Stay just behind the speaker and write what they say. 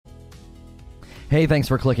Hey, thanks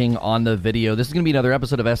for clicking on the video. This is going to be another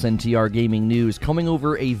episode of SNTR Gaming News, coming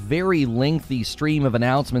over a very lengthy stream of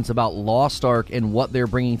announcements about Lost Ark and what they're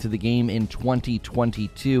bringing to the game in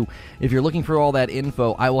 2022. If you're looking for all that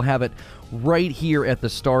info, I will have it right here at the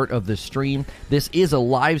start of the stream. This is a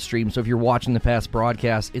live stream, so if you're watching the past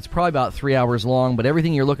broadcast, it's probably about 3 hours long, but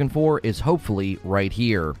everything you're looking for is hopefully right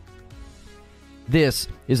here. This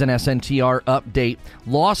is an SNTR update.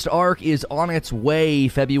 Lost Ark is on its way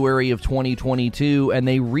February of 2022, and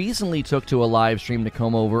they recently took to a live stream to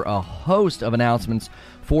come over a host of announcements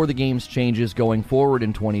for the game's changes going forward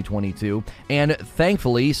in 2022. And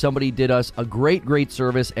thankfully, somebody did us a great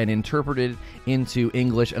service and interpreted it into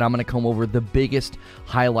English, and I'm going to come over the biggest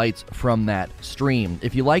highlights from that stream.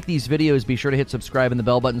 If you like these videos, be sure to hit subscribe and the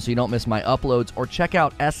bell button so you don't miss my uploads, or check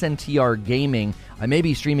out SNTR Gaming. I may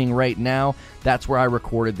be streaming right now. That's where I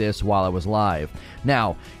recorded this while I was live.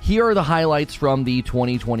 Now, here are the highlights from the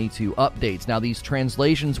 2022 updates. Now, these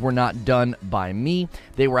translations were not done by me.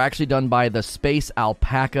 They were actually done by the Space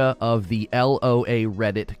Alpaca of the LOA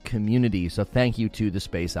Reddit community. So thank you to the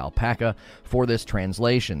Space Alpaca for this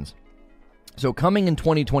translations. So coming in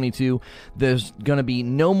 2022, there's going to be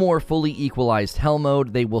no more fully equalized hell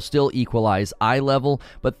mode. They will still equalize eye level,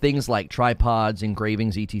 but things like tripods,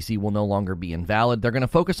 engravings, etc. will no longer be invalid. They're going to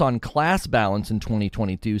focus on class balance in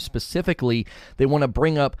 2022. Specifically, they want to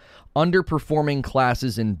bring up underperforming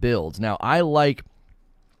classes and builds. Now, I like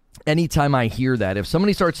anytime I hear that. If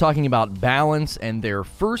somebody starts talking about balance and their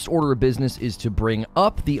first order of business is to bring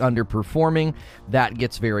up the underperforming, that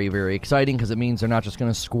gets very exciting because it means they're not just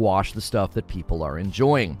going to squash the stuff that people are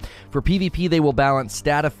enjoying. For PvP, they will balance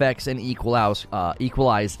stat effects and equalize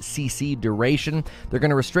CC duration. They're going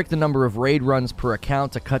to restrict the number of raid runs per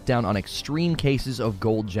account to cut down on extreme cases of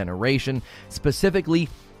gold generation, specifically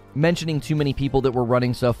mentioning too many people that were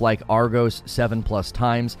running stuff like Argos 7+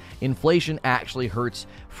 times. Inflation actually hurts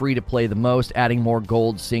free-to-play the most. Adding more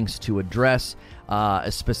gold sinks to address.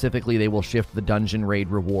 Specifically, they will shift the dungeon raid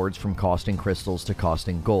rewards from costing crystals to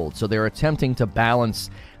costing gold. So they're attempting to balance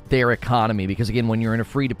their economy because, again, when you're in a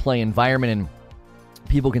free-to-play environment and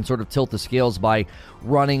people can sort of tilt the scales by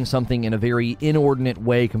running something in a very inordinate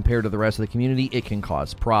way compared to the rest of the community, it can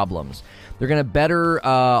cause problems. They're going to better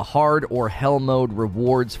hard or hell mode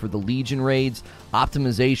rewards for the Legion raids,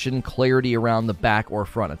 optimization, clarity around the back or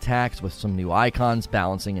front attacks with some new icons,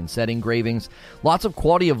 balancing and set engravings. Lots of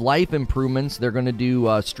quality of life improvements. They're going to do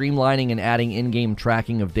streamlining and adding in-game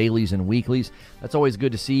tracking of dailies and weeklies. That's always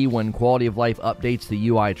good to see when quality of life updates the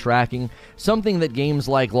UI tracking. Something that games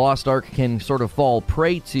like Lost Ark can sort of fall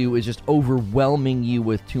prey to is just overwhelming you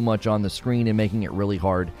with too much on the screen and making it really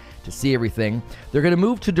hard to see everything. They're going to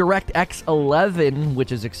move to DirectX 11,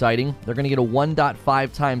 which is exciting. They're going to get a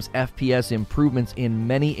 1.5 times FPS improvements in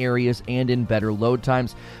many areas and in better load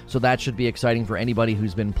times, so that should be exciting for anybody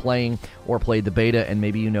who's been playing or played the beta and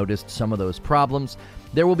maybe you noticed some of those problems.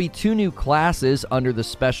 There will be 2 new classes under the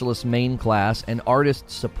Specialist main class, an Artist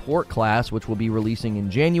support class, which will be releasing in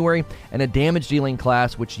January, and a damage dealing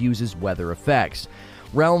class, which uses weather effects.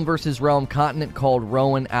 Realm vs. Realm Continent called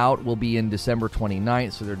Rowan Out will be in December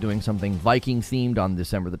 29th, so they're doing something Viking-themed on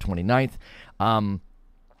December the 29th.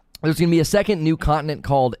 There's going to be a second new continent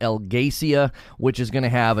called Elgacia, which is going to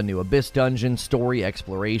have a new Abyss dungeon, story,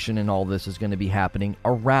 exploration, and all this is going to be happening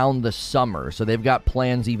around the summer. So they've got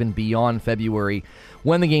plans even beyond February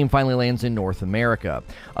when the game finally lands in North America.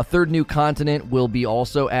 A third new continent will be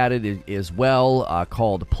also added as well,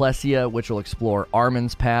 called Plesia, which will explore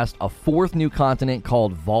Armin's past. A fourth new continent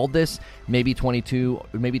called Valdis, maybe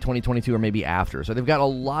 2022 or maybe after. So they've got a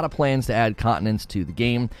lot of plans to add continents to the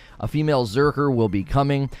game. A female Zerker will be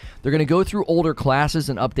coming. They're going to go through older classes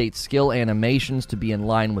and update skill animations to be in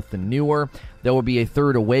line with the newer. There will be a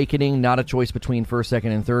third awakening, not a choice between first,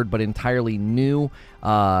 second, and third, but entirely new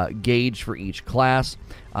gauge for each class.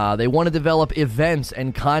 They want to develop events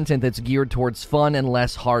and content that's geared towards fun and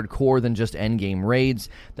less hardcore than just endgame raids.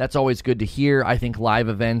 That's always good to hear. I think live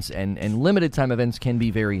events and limited time events can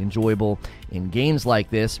be very enjoyable in games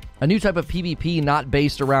like this. A new type of PvP not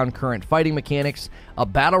based around current fighting mechanics. A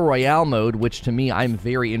Battle Royale mode, which to me, I'm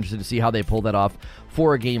very interested to see how they pull that off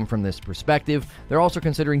for a game from this perspective. They're also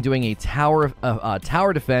considering doing a tower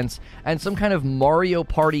defense and some kind of Mario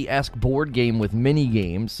Party-esque board game with mini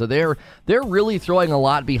games. So they're really throwing a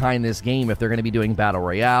lot behind this game if they're going to be doing Battle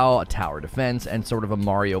Royale, a tower defense, and sort of a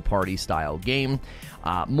Mario Party style game.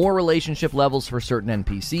 More relationship levels for certain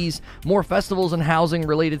NPCs, more festivals and housing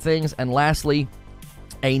related things, and lastly,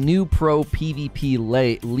 a new pro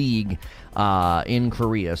PvP league in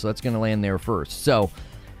Korea. So that's going to land there first. So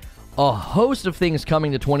A host of things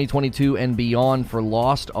coming to 2022 and beyond for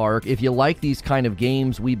Lost Ark. If you like these kind of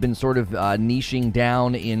games, we've been sort of niching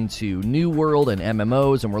down into New World and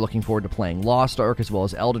MMOs, and we're looking forward to playing Lost Ark as well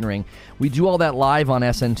as Elden Ring. We do all that live on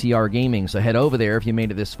SNTR Gaming, so head over there if you made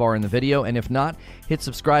it this far in the video, and if not, hit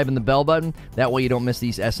subscribe and the bell button. That way you don't miss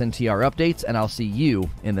these SNTR updates, and I'll see you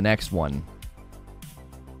in the next one.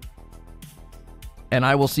 And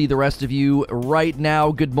I will see the rest of you right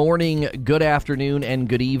now. Good morning, good afternoon, and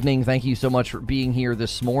good evening. Thank you so much for being here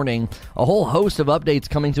this morning. A whole host of updates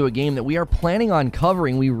coming to a game that we are planning on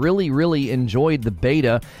covering. We really enjoyed the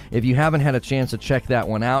beta. If you haven't had a chance to check that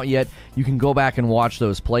one out yet, you can go back and watch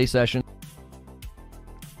those play sessions.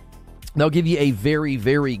 They'll give you a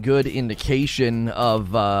very good indication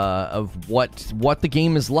of what the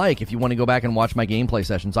game is like if you want to go back and watch my gameplay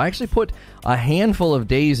sessions. I actually put a handful of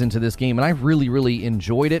days into this game, and I really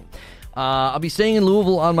enjoyed it. I'll be staying in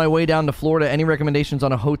Louisville on my way down to Florida. Any recommendations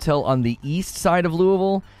on a hotel on the east side of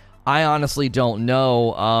Louisville? I honestly don't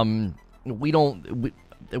know. We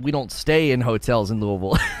don't stay in hotels in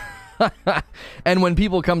Louisville. And when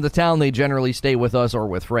people come to town, they generally stay with us or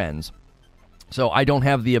with friends. So I don't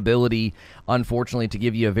have the ability, unfortunately, to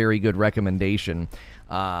give you a very good recommendation.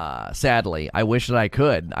 Sadly, I wish that I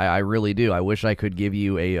could. I really do. I wish I could give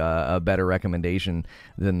you a better recommendation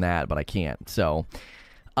than that, but I can't. So,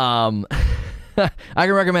 I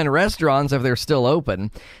can recommend restaurants if they're still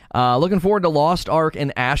open. Looking forward to Lost Ark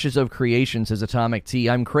and Ashes of Creation, says Atomic T.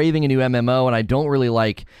 I'm craving a new MMO, and I don't really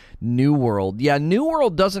like New World. Yeah, New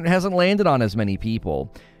World hasn't landed on as many people.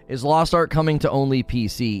 Is Lost Ark coming to only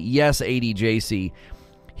PC? Yes, ADJC.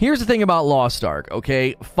 Here's the thing about Lost Ark,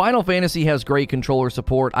 okay? Final Fantasy has great controller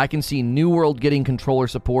support. I can see New World getting controller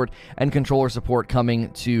support and controller support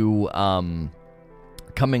coming to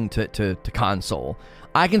console.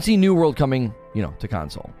 I can see New World coming, to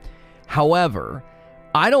console. However,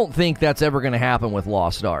 I don't think that's ever going to happen with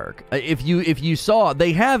Lost Ark. If you saw,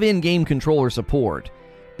 they have in-game controller support,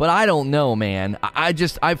 but I don't know, man. I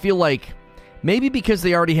feel like maybe because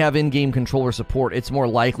they already have in-game controller support, it's more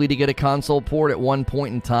likely to get a console port at one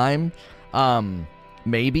point in time.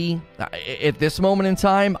 Maybe. At this moment in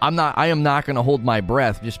time, I am not going to hold my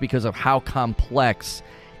breath just because of how complex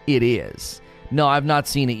it is. No, I've not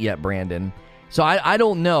seen it yet, Brandon. So I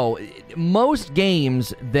don't know. Most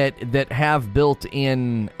games that have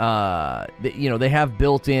built-in, they have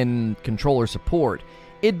built-in controller support.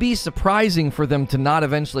 It'd be surprising for them to not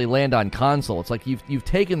eventually land on console. It's like you've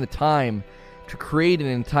taken the time to create an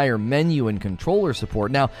entire menu and controller support.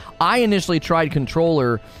 Now, I initially tried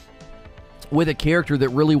controller with a character that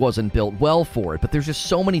really wasn't built well for it, but there's just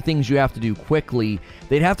so many things you have to do quickly.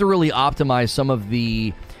 They'd have to really optimize some of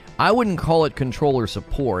the, I wouldn't call it controller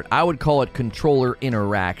support, I would call it controller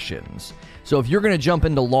interactions. So if you're going to jump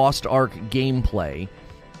into Lost Ark gameplay,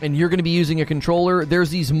 and you're going to be using a controller, there's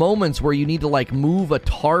these moments where you need to move a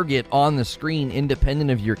target on the screen independent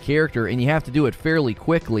of your character, and you have to do it fairly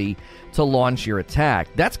quickly to launch your attack.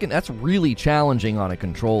 That's really challenging on a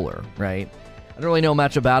controller, right? I don't really know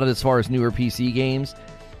much about it as far as newer PC games.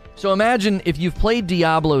 So imagine if you've played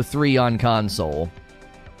Diablo 3 on console,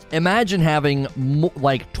 imagine having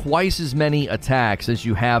twice as many attacks as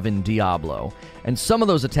you have in Diablo, and some of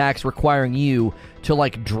those attacks requiring you to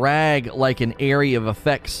drag an area of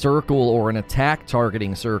effect circle or an attack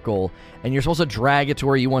targeting circle, and you're supposed to drag it to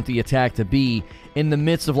where you want the attack to be in the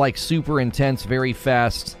midst of super intense, very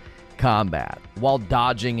fast combat while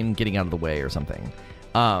dodging and getting out of the way or something.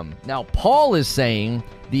 Now Paul is saying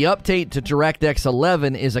the update to DirectX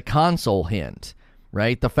 11 is a console hint,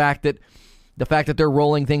 right? The fact that they're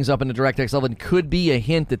rolling things up into DirectX 11 could be a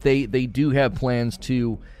hint that they do have plans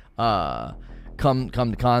to come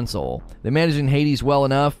to console. They managed in Hades well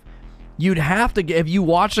enough. You'd have to, if you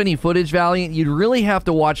watch any footage, Valiant, you'd really have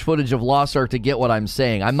to watch footage of Lost Ark to get what I'm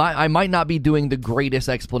saying. I might not be doing the greatest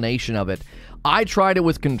explanation of it. I tried it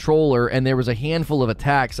with controller, and there was a handful of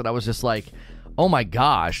attacks that I was just like, oh my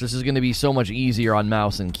gosh, this is going to be so much easier on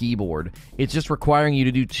mouse and keyboard. It's just requiring you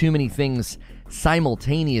to do too many things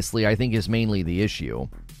simultaneously, I think, is mainly the issue.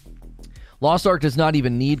 Lost Ark does not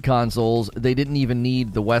even need consoles. They didn't even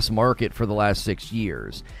need the West market for the last 6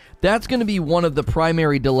 years. That's going to be one of the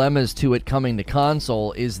primary dilemmas to it coming to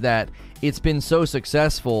console, is that it's been so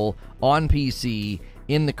successful on PC.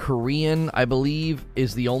 In the Korean, I believe,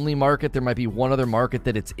 is the only market. There might be one other market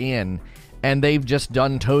that it's in, and they've just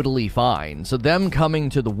done totally fine. So them coming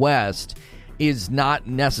to the West is not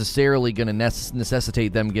necessarily going to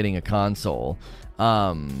necessitate them getting a console.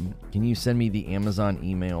 Can you send me the Amazon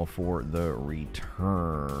email for the return?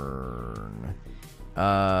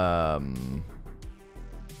 I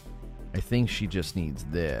think she just needs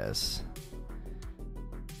this.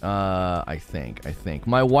 I think.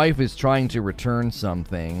 My wife is trying to return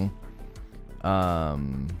something.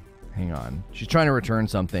 Hang on. She's trying to return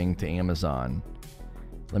something to Amazon.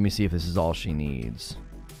 Let me see if this is all she needs.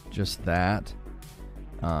 Just that.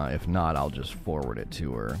 If not, I'll just forward it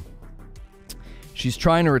to her. She's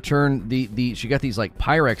trying to return she got these like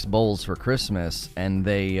Pyrex bowls for Christmas, and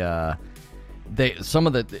they some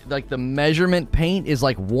of the measurement paint is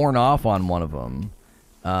like worn off on one of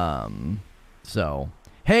them. So,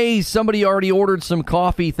 hey, somebody already ordered some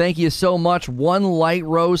coffee. Thank you so much. 1 light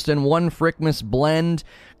roast and 1 Frickmas blend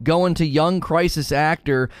going to Young Crisis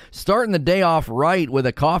Actor. Starting the day off right with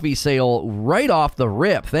a coffee sale right off the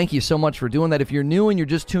rip. Thank you so much for doing that. If you're new and you're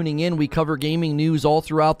just tuning in, we cover gaming news all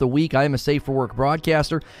throughout the week. I am a Safe for Work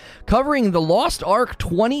broadcaster covering the Lost Ark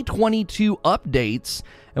 2022 updates,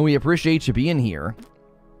 and we appreciate you being here.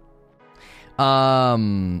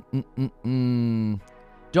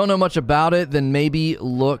 Don't know much about it, then maybe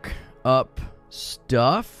look up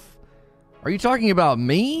stuff. Are you talking about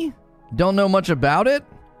me? Don't know much about it?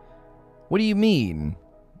 What do you mean?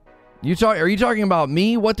 Are you talking about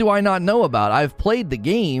me? What do I not know about? I've played the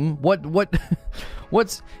game.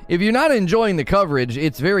 What's if you're not enjoying the coverage,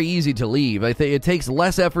 it's very easy to leave. I think it takes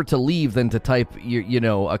less effort to leave than to type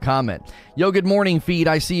a comment. Yo, good morning, feed.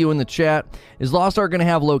 I see you in the chat. Is Lost Ark going to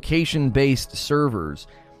have location-based servers?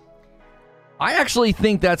 I actually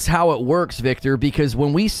think that's how it works, Victor, because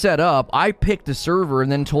when we set up, I picked a server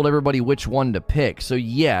and then told everybody which one to pick. So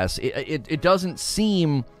yes, it doesn't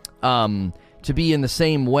seem to be in the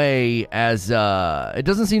same way as it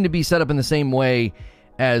doesn't seem to be set up in the same way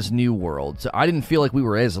as New World. So I didn't feel like we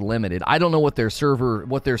were as limited. I don't know what their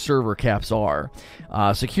server caps are.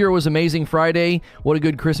 Sekiro was amazing Friday. What a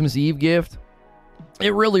good Christmas Eve gift.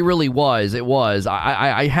 It really, really was. It was.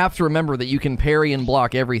 I have to remember that you can parry and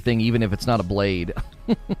block everything, even if it's not a blade.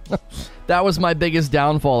 That was my biggest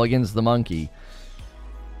downfall against the monkey.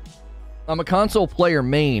 I'm a console player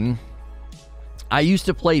main. I used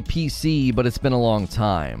to play PC, but it's been a long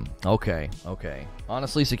time. Okay.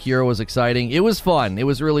 Honestly, Sekiro was exciting. It was fun. It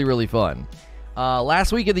was really, really fun.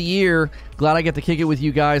 Last week of the year, glad I get to kick it with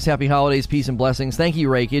you guys. Happy holidays, peace, and blessings. Thank you,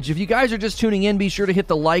 Rakage. If you guys are just tuning in, be sure to hit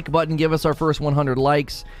the like button. Give us our first 100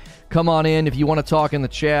 likes. Come on in if you want to talk in the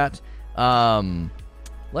chat.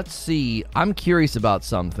 Let's see. I'm curious about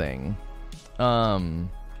something.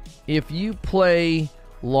 If you play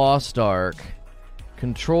Lost Ark,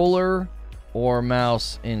 controller or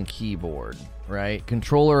mouse and keyboard, right?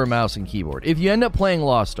 Controller or mouse and keyboard. If you end up playing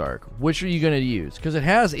Lost Ark, which are you going to use? Because it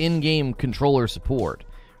has in-game controller support,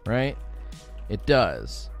 right? It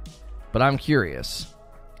does. But I'm curious.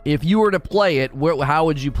 If you were to play it, how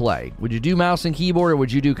would you play? Would you do mouse and keyboard or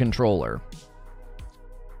would you do controller?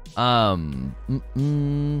 It's not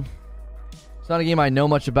a game I know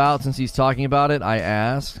much about since he's talking about it, I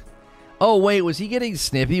ask. Oh, wait, was he getting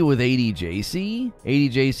snippy with ADJC?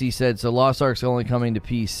 ADJC said, so Lost Ark's only coming to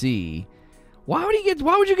PC. Why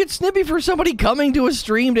would you get snippy for somebody coming to a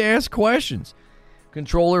stream to ask questions?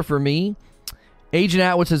 Controller for me. Agent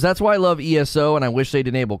Atwood says, that's why I love ESO and I wish they'd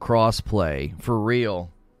enable crossplay. For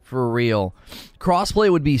real.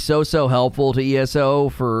 Crossplay would be so helpful to ESO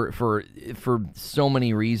for so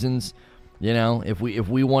many reasons. You know, if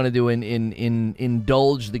we wanted to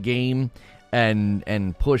indulge the game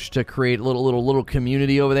and push to create a little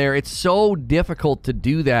community over there. It's so difficult to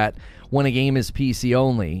do that when a game is PC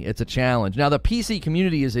only. It's a challenge. Now, the PC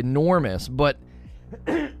community is enormous, but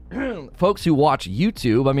folks who watch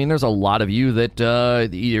YouTube, I mean, there's a lot of you that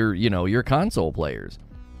you're console players.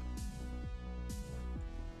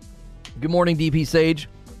 Good morning, DP Sage.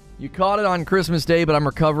 You caught it on Christmas Day, but I'm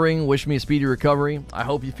recovering. Wish me a speedy recovery. I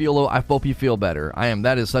hope you feel better.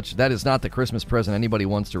 That is not the Christmas present anybody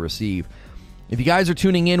wants to receive. If you guys are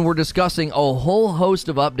tuning in, we're discussing a whole host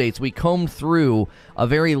of updates. We combed through a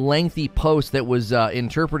very lengthy post that was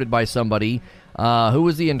interpreted by somebody. Who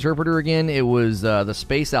was the interpreter again? It was the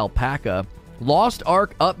Space Alpaca. Lost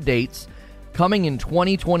Ark updates coming in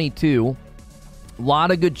 2022. A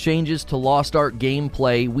lot of good changes to Lost Ark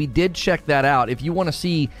gameplay. We did check that out. If you want to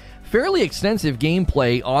see fairly extensive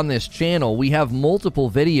gameplay on this channel, we have multiple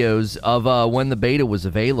videos of when the beta was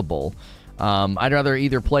available. I'd rather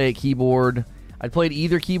either play a keyboard. I'd play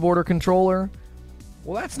either keyboard or controller.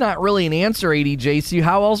 Well, that's not really an answer, ADJC.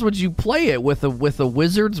 How else would you play it? With a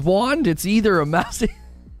wizard's wand? It's either a mouse.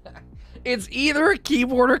 It's either a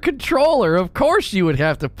keyboard or controller. Of course you would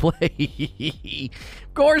have to play.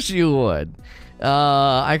 Of course you would.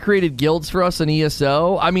 I created guilds for us in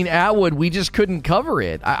ESO. I mean, Atwood, we just couldn't cover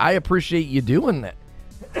it. I appreciate you doing that.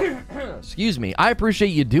 Excuse me. I appreciate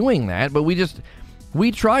you doing that, but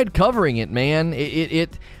we tried covering it, man.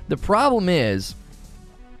 The problem is,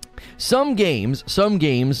 Some games,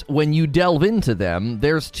 when you delve into them,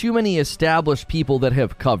 there's too many established people that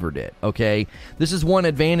have covered it, okay? This is one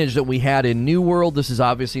advantage that we had in New World. This is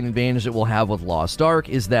obviously an advantage that we'll have with Lost Ark,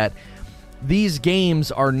 is that these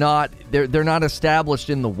games are not, they're not established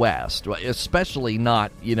in the West, especially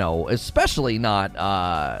not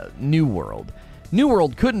New World. New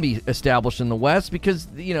World couldn't be established in the West because,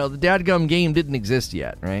 the dadgum game didn't exist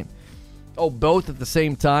yet, right? Oh, both at the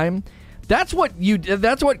same time? That's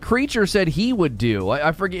what Creature said he would do.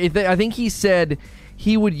 I forget. I think he said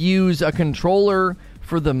he would use a controller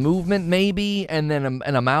for the movement, maybe, and then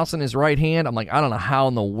a mouse in his right hand. I'm like, I don't know how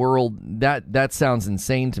in the world that sounds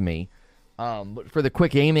insane to me. But for the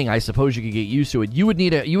quick aiming, I suppose you could get used to it. You would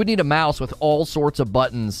need a mouse with all sorts of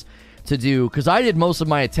buttons to do, because I did most of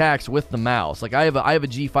my attacks with the mouse. Like I have a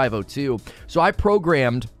G502, so I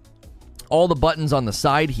programmed all the buttons on the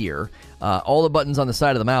side here. All the buttons on the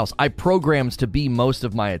side of the mouse, I programmed to be most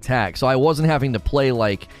of my attacks. So I wasn't having to play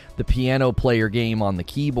like the piano player game on the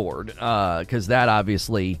keyboard, because that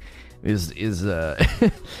obviously is is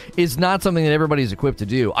not something that everybody's equipped to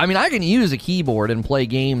do. I mean, I can use a keyboard and play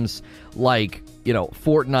games like,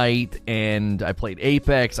 Fortnite, and I played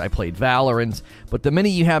Apex, I played Valorant, but the minute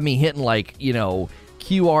you have me hitting like,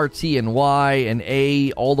 Q, R, T, and Y, and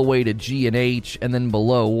A all the way to G and H, and then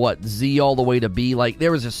below, Z all the way to B. Like,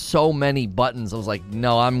 there was just so many buttons. I was like,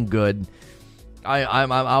 no, I'm good.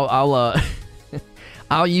 I'll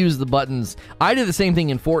use the buttons. I did the same thing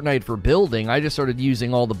in Fortnite for building. I just started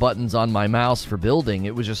using all the buttons on my mouse for building.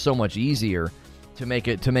 It was just so much easier to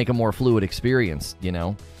make a more fluid experience,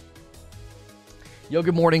 Yo,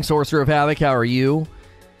 good morning, Sorcerer of Havoc. How are you?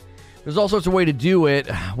 There's all sorts of way to do it.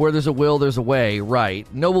 Where there's a will, there's a way. Right.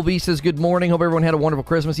 Noble B says, good morning. Hope everyone had a wonderful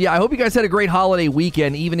Christmas. Yeah, I hope you guys had a great holiday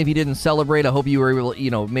weekend. Even if you didn't celebrate, I hope you were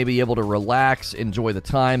able, maybe able to relax, enjoy the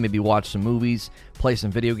time, maybe watch some movies, play some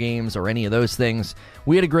video games, or any of those things.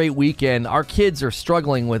 We had a great weekend. Our kids are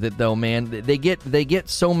struggling with it, though, man. They get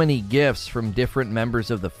so many gifts from different members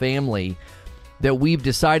of the family that we've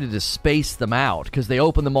decided to space them out, because they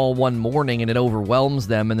open them all one morning and it overwhelms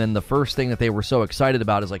them, and then the first thing that they were so excited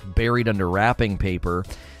about is like buried under wrapping paper,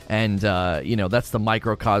 and that's the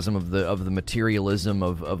microcosm of the materialism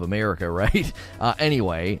of America, right?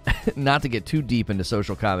 Anyway, not to get too deep into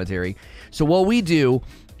social commentary. So what we do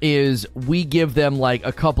is we give them like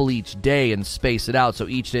a couple each day and space it out so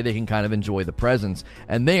each day they can kind of enjoy the presents,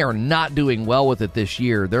 and they are not doing well with it this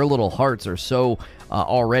year. Their little hearts are so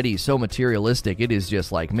already so materialistic. It is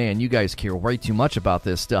just like, man, you guys care way too much about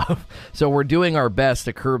this stuff. So we're doing our best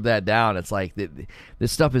to curb that down. It's like this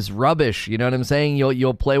stuff is rubbish. You know what I'm saying?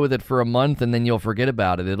 You'll play with it for a month and then you'll forget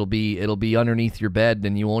about it. It'll be underneath your bed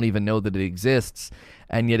and you won't even know that it exists.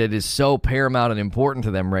 And yet it is so paramount and important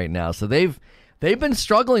to them right now. So they've been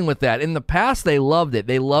struggling with that. In the past, they loved it.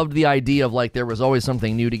 They loved the idea of like there was always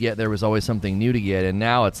something new to get. There was always something new to get. And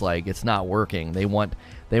now it's like it's not working. They want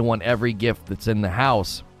every gift that's in the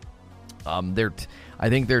house. I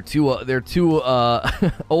think they're too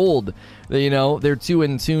old. They're too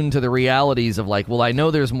in tune to the realities of like, well, I know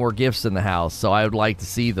there's more gifts in the house, so I would like to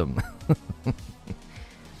see them.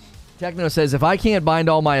 Techno says, if I can't bind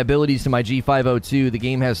all my abilities to my G502, the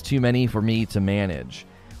game has too many for me to manage.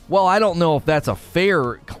 Well, I don't know if that's a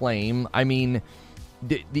fair claim. I mean,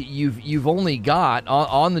 you've only got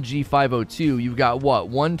on the G502, you've got what?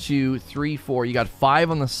 1, 2, 3, 4. You got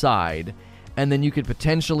 5 on the side, and then you could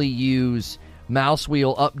potentially use mouse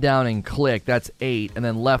wheel up, down, and click. That's 8, and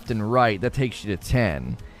then left and right. That takes you to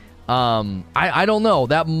 10. I don't know.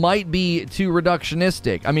 That might be too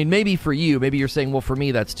reductionistic. I mean, maybe for you, maybe you're saying, well, for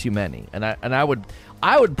me, that's too many. And I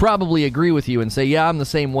would probably agree with you and say, yeah, I'm the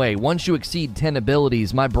same way. Once you exceed 10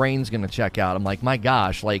 abilities, my brain's going to check out. I'm like, my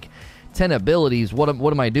gosh, like 10 abilities, what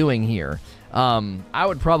am I doing here? I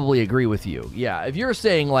would probably agree with you. Yeah, if you're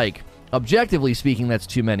saying like objectively speaking that's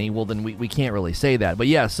too many, well then we can't really say that. But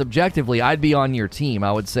yeah, subjectively, I'd be on your team.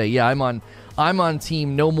 I would say, yeah, I'm on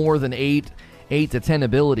team no more than 8 to 10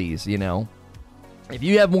 abilities, If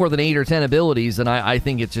you have more than 8 or 10 abilities, then I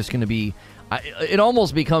think it's just going to be it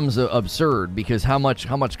almost becomes absurd, because how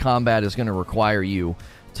much combat is going to require you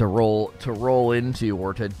to roll into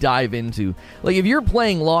or to dive into. Like if you're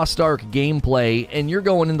playing Lost Ark gameplay and you're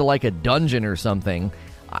going into like a dungeon or something,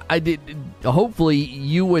 hopefully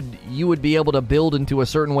you would be able to build into a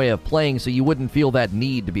certain way of playing, so you wouldn't feel that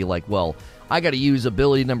need to be like, well, I got to use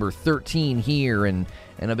ability number 13 here and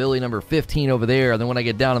ability number 15 over there, and then when I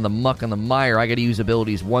get down in the muck and the mire, I got to use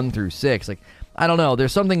abilities 1 through 6. Like, I don't know.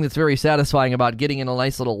 There's something that's very satisfying about getting in a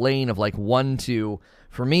nice little lane of like 1 to,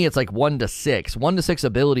 for me, it's like 1 to 6. 1 to 6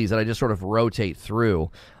 abilities that I just sort of rotate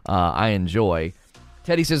through. I enjoy.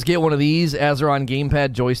 Teddy says, get one of these. Azeron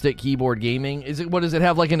gamepad, joystick, keyboard gaming. What does it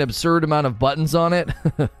have, like an absurd amount of buttons on it?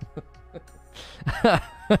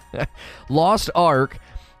 Lost Ark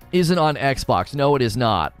isn't on Xbox. No, it is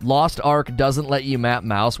not. Lost Ark doesn't let you map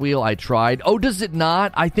mouse wheel. I tried. Oh, does it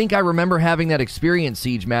not? I think I remember having that experience,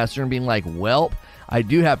 Siege Master, and being like, welp, I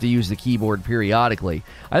do have to use the keyboard periodically.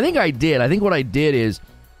 I think I did. I think what I did is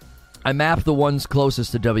I mapped the ones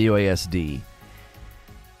closest to WASD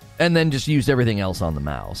and then just used everything else on the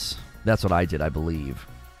mouse. That's what I did, I believe.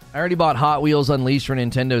 I already bought Hot Wheels Unleashed for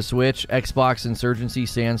Nintendo Switch, Xbox Insurgency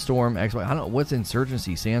Sandstorm, Xbox. I don't know, what's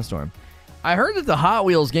Insurgency Sandstorm? I heard that the Hot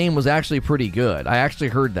Wheels game was actually pretty good. I actually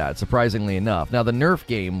heard that, surprisingly enough. Now, the Nerf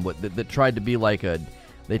game that tried to be like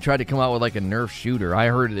they tried to come out with like a Nerf shooter. I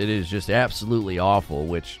heard it is just absolutely awful,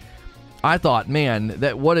 which I thought, man,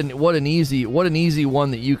 that what an easy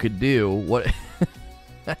one that you could do.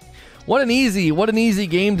 What an easy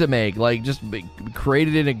game to make. Like, just create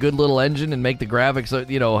it in a good little engine and make the graphics,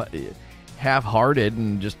 half-hearted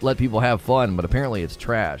and just let people have fun. But apparently, it's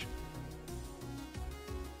trash.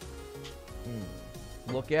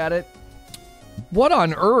 Look at it. What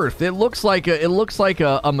on earth? It looks like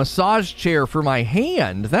a massage chair for my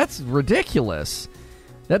hand. That's ridiculous.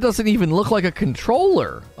 That doesn't even look like a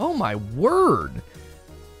controller. Oh my word.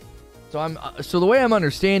 So the way I'm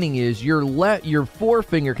understanding is your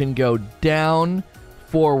forefinger can go down,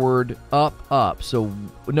 forward, up. So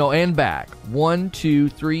no, and back. 1, 2,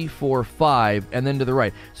 3, 4, 5, and then to the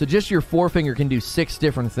right. So just your forefinger can do 6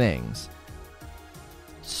 different things.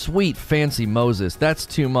 Sweet fancy Moses, that's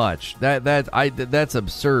too much. That's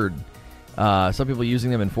absurd. Some people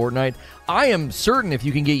using them in Fortnite. I am certain if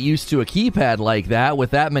you can get used to a keypad like that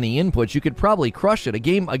with that many inputs, you could probably crush it. A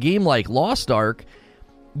game like Lost Ark,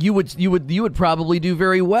 you would probably do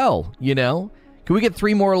very well. You know, can we get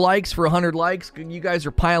 3 more likes for 100 likes? You guys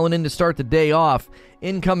are piling in to start the day off.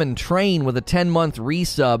 Incoming Train with a 10-month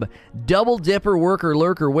resub. Double Dipper Worker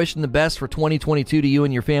Lurker wishing the best for 2022 to you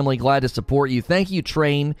and your family. Glad to support you. Thank you,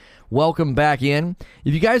 Train. Welcome back in.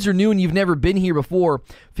 If you guys are new and you've never been here before,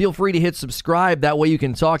 feel free to hit subscribe. That way you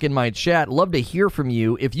can talk in my chat. Love to hear from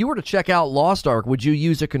you. If you were to check out Lost Ark, would you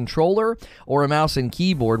use a controller or a mouse and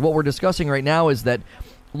keyboard? What we're discussing right now is that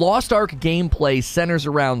Lost Ark gameplay centers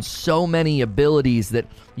around so many abilities that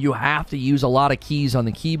you have to use a lot of keys on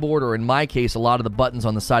the keyboard, or in my case, a lot of the buttons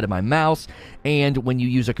on the side of my mouse. And when you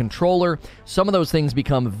use a controller, some of those things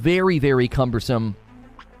become very, very cumbersome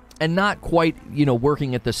and not quite,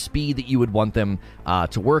 working at the speed that you would want them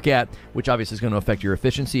to work at, which obviously is going to affect your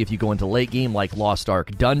efficiency. If you go into late game like Lost Ark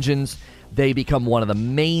Dungeons, they become one of the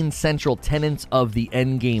main central tenets of the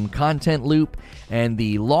endgame content loop, and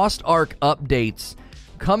the Lost Ark updates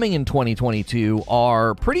coming in 2022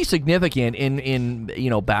 are pretty significant in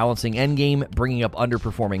balancing endgame, bringing up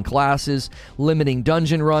underperforming classes, limiting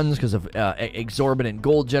dungeon runs because of exorbitant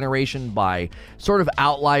gold generation by sort of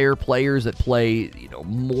outlier players that play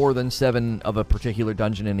more than 7 of a particular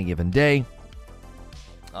dungeon in a given day.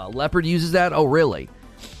 Leopard uses that. Oh, really?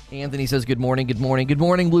 Anthony says, good morning,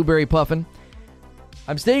 Blueberry Puffin.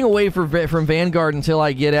 I'm staying away from Vanguard until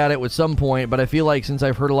I get at it with some point, but I feel like since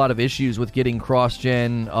I've heard a lot of issues with getting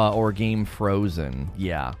cross-gen or game frozen,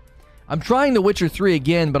 yeah. I'm trying The Witcher 3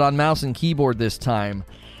 again, but on mouse and keyboard this time.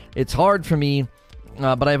 It's hard for me,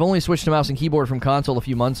 but I've only switched to mouse and keyboard from console a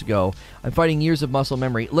few months ago. I'm fighting years of muscle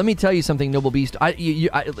memory. Let me tell you something, Noble Beast.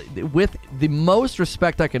 With the most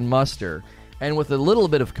respect I can muster, and with a little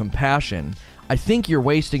bit of compassion, I think you're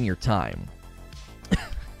wasting your time.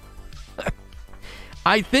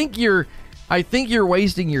 I think you're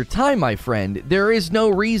wasting your time, my friend. There is no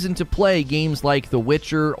reason to play games like The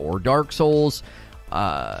Witcher or Dark Souls.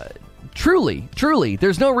 Truly,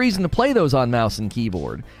 there's no reason to play those on mouse and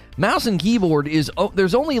keyboard. Mouse and keyboard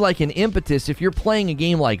there's only like an impetus if you're playing a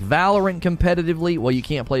game like Valorant competitively. Well, you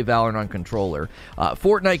can't play Valorant on controller.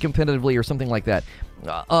 Fortnite competitively or something like that.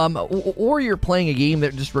 Or you're playing a game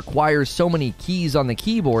that just requires so many keys on the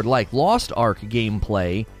keyboard, like Lost Ark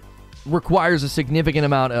gameplay requires a significant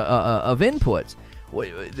amount of inputs.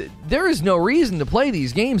 There is no reason to play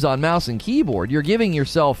these games on mouse and keyboard. You're giving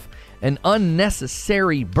yourself an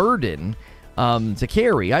unnecessary burden to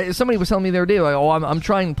carry. Somebody was telling me the other day, like, I'm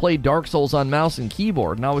trying to play Dark Souls on mouse and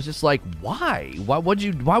keyboard, and I was just like, why? Why would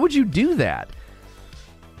you do that?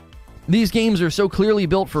 These games are so clearly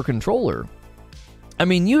built for controller. I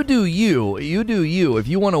mean, you do you. If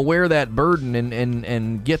you want to wear that burden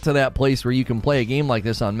and get to that place where you can play a game like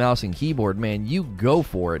this on mouse and keyboard, man, you go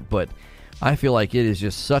for it. But I feel like it is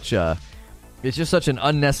just such an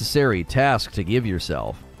unnecessary task to give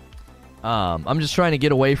yourself. I'm just trying to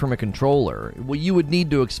get away from a controller. Well, you would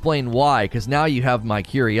need to explain why, because now you have my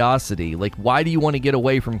curiosity. Like, why do you want to get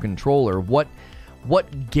away from controller? What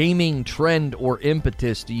gaming trend or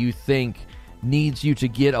impetus do you think needs you to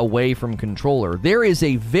get away from controller? There is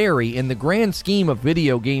in the grand scheme of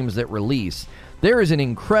video games that release, there is an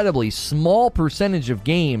incredibly small percentage of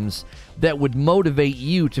games that would motivate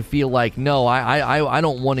you to feel like, no, I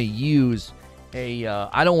don't want to use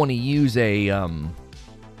a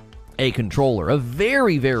controller. A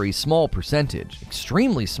very, very small percentage.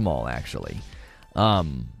 Extremely small, actually.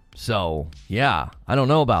 So, yeah, I don't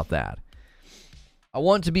know about that. I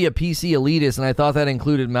want to be a PC elitist, and I thought that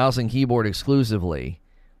included mouse and keyboard exclusively.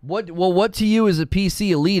 What to you is a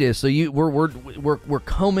PC elitist? So we're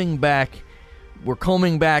combing back. We're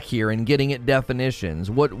combing back here and getting at definitions.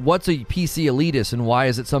 What's a PC elitist, and why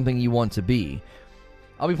is it something you want to be?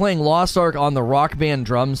 I'll be playing Lost Ark on the Rock Band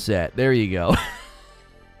drum set. There you go.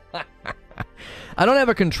 I don't have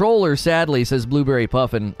a controller, sadly, says Blueberry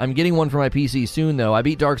Puffin. I'm getting one for my PC soon, though. I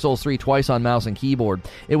beat Dark Souls 3 twice on mouse and keyboard.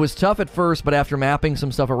 It was tough at first, but after mapping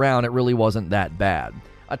some stuff around, it really wasn't that bad.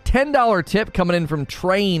 A $10 tip coming in from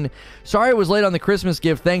Train. Sorry I was late on the Christmas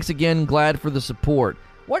gift. Thanks again. Glad for the support.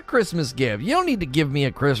 What Christmas gift? You don't need to give me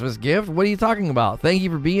a Christmas gift. What are you talking about? Thank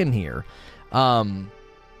you for being here.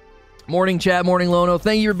 Morning chat, morning Lono.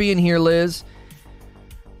 Thank you for being here, Liz.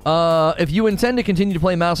 If you intend to continue to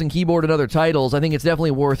play mouse and keyboard and other titles, I think it's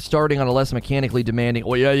definitely worth starting on a less mechanically demanding...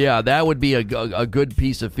 Oh, yeah, that would be a good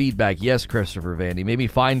piece of feedback. Yes, Christopher Vandy. Maybe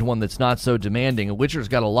find one that's not so demanding. Witcher's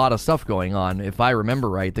got a lot of stuff going on. If I remember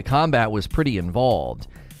right, the combat was pretty involved.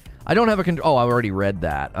 I don't have a... Oh, I already read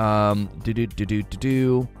that. I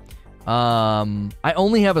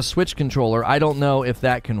only have a Switch controller. I don't know if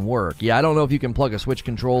that can work. Yeah, I don't know if you can plug a Switch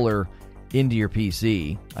controller into your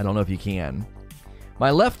PC. I don't know if you can.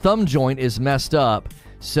 My left thumb joint is messed up,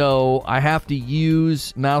 so I have to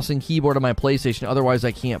use mouse and keyboard on my PlayStation. Otherwise,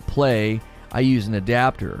 I can't play. I use an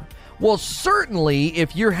adapter. Well, certainly,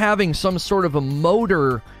 if you're having some sort of a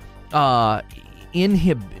motor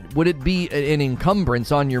would it be an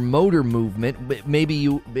encumbrance on your motor movement? Maybe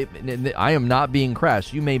I am not being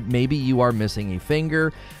crass. Maybe you are missing a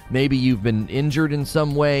finger. Maybe you've been injured in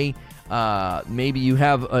some way. Maybe you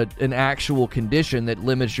have an actual condition that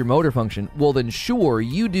limits your motor function. Well, then sure,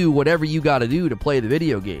 you do whatever you got to do to play the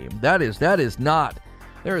video game. There is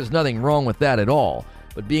nothing wrong with that at all.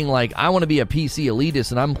 But being like, I want to be a PC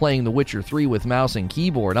elitist and I'm playing The Witcher 3 with mouse and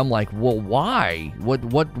keyboard, I'm like, well, why?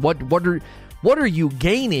 What are you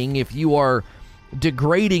gaining if you are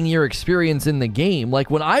degrading your experience in the game?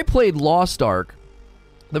 Like when I played Lost Ark,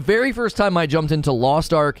 the very first time I jumped into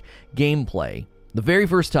Lost Ark gameplay, the very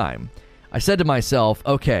first time, I said to myself,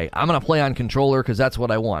 okay, I'm going to play on controller because that's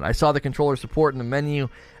what I want. I saw the controller support in the menu,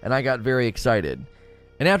 and I got very excited.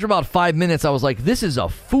 And after about 5 minutes, I was like, this is a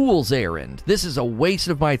fool's errand. This is a waste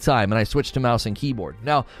of my time, and I switched to mouse and keyboard.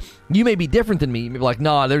 Now, you may be different than me. You may be like,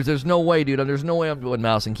 nah, there's no way, dude. There's no way I'm doing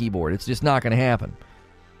mouse and keyboard. It's just not going to happen.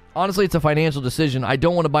 Honestly, it's a financial decision. I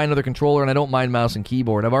don't want to buy another controller, and I don't mind mouse and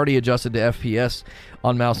keyboard. I've already adjusted to FPS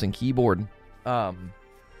on mouse and keyboard.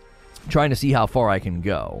 Trying to see how far I can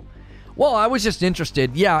go. Well, I was just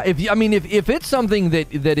interested. Yeah, if it's something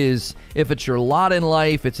that is, if it's your lot in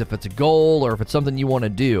life, if it's a goal, or if it's something you want to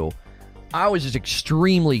do, I was just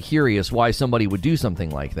extremely curious why somebody would do something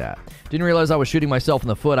like that. Didn't realize I was shooting myself in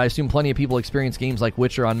the foot. I assume plenty of people experience games like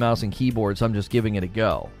Witcher on mouse and keyboard, so I'm just giving it a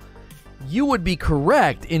go. You would be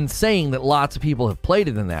correct in saying that lots of people have played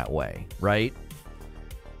it in that way, right?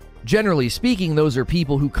 Generally speaking, those are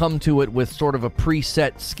people who come to it with sort of a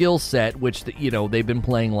preset skill set, which, they've been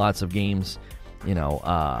playing lots of games,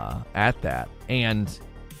 at that. And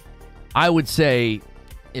I would say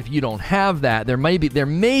if you don't have that, there may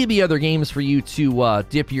be other games for you to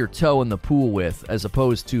dip your toe in the pool with, as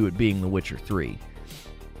opposed to it being The Witcher 3.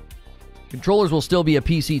 Controllers will still be a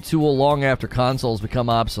PC tool long after consoles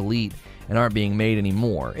become obsolete and aren't being made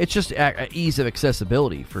anymore. It's just ease of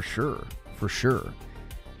accessibility, for sure. For sure.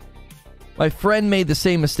 My friend made the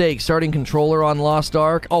same mistake starting controller on Lost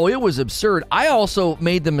Ark. Oh, it was absurd. I also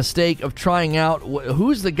made the mistake of trying out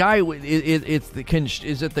who's the guy. Is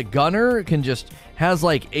it the gunner? Has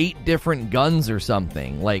like 8 different guns or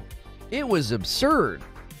something. Like, it was absurd.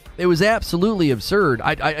 It was absolutely absurd.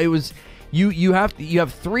 You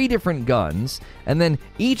have 3 different guns, and then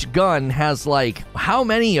each gun has like how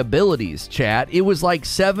many abilities, chat? It was like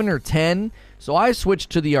 7 or 10. So I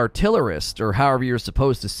switched to the artillerist, or however you're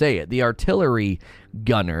supposed to say it, the artillery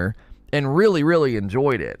gunner, and really, really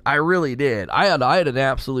enjoyed it. I really did. I had an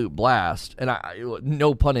absolute blast, and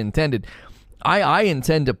no pun intended. I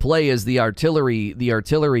intend to play as the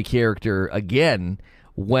artillery character again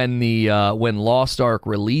when when Lost Ark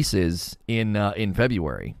releases in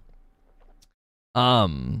February.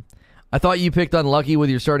 I thought you picked unlucky with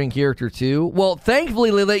your starting character too. Well,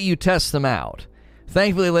 thankfully they let you test them out.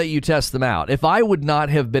 If I would not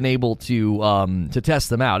have been able to test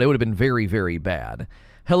them out, it would have been very, very bad.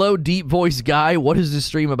 Hello, Deep Voice Guy. What is this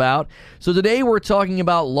stream about? So today we're talking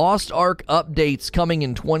about Lost Ark updates coming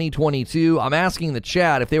in 2022. I'm asking the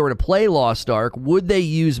chat if they were to play Lost Ark, would they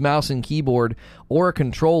use mouse and keyboard or a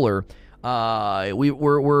controller?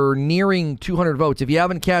 We're nearing 200 votes. If you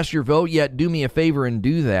haven't cast your vote yet, do me a favor and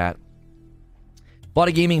do that. Bought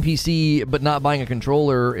a gaming PC, but not buying a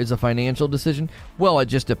controller is a financial decision? Well, it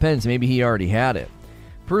just depends. Maybe he already had it.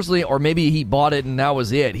 Personally, or maybe he bought it and that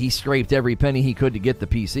was it. He scraped every penny he could to get the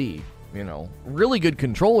PC. Really good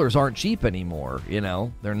controllers aren't cheap anymore.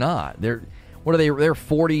 They're not. What are they? They're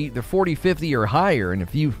 40, 50 or higher. And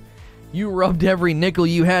if you rubbed every nickel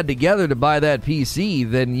you had together to buy that PC,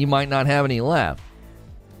 then you might not have any left.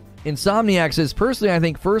 Insomniac says, personally, I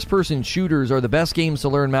think first-person shooters are the best games to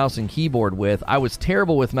learn mouse and keyboard with. I was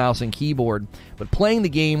terrible with mouse and keyboard, but playing the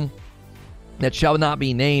game that shall not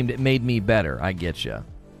be named made me better. I get you.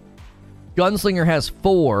 Gunslinger has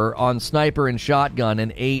 4 on sniper and shotgun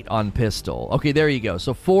and 8 on pistol. Okay, there you go.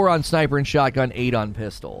 So 4 on sniper and shotgun, 8 on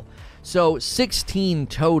pistol. So 16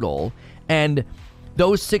 total, and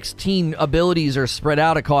those 16 abilities are spread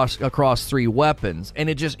out across 3 weapons, and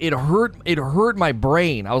it hurt my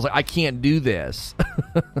brain. I was like, I can't do this.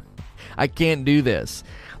 I can't do this.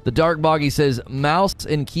 The Dark Boggy says, mouse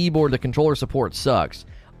and keyboard, the controller support sucks.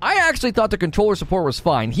 I actually thought the controller support was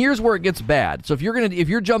fine. Here's where it gets bad. So if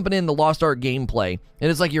you're jumping in the Lost Ark gameplay, and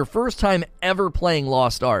it's like your first time ever playing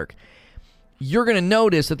Lost Ark, you're going to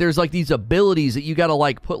notice that there's like these abilities that you got to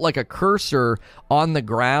like put like a cursor on the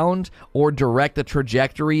ground or direct the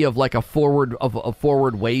trajectory of like a forward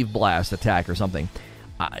wave blast attack or something.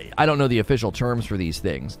 I don't know the official terms for these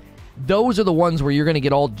things. Those are the ones where you're going to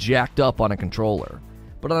get all jacked up on a controller.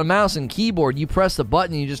 But on a mouse and keyboard, you press the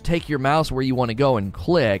button and you just take your mouse where you want to go and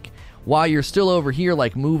click while you're still over here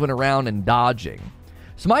like moving around and dodging.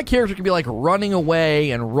 So my character can be like running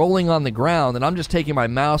away and rolling on the ground, and I'm just taking my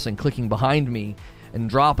mouse and clicking behind me and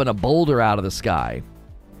dropping a boulder out of the sky.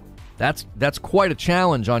 That's quite a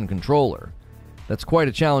challenge on controller.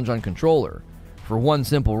 For one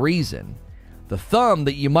simple reason. The thumb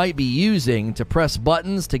that you might be using to press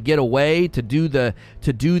buttons to get away, to do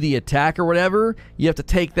the attack or whatever, you have to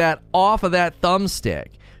take that off of that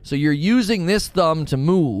thumbstick. So you're using this thumb to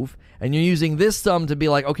move, and you're using this thumb to be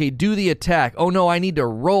like, okay, do the attack. Oh no, I need to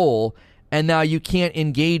roll, and now you can't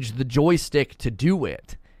engage the joystick to do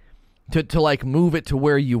it, to like move it to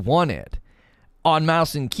where you want it. On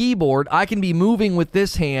mouse and keyboard, I can be moving with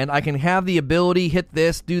this hand. I can have the ability, hit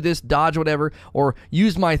this, do this, dodge, whatever, or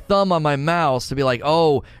use my thumb on my mouse to be like,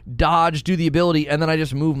 oh, dodge, do the ability, and then I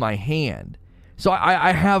just move my hand. So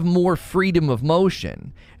I have more freedom of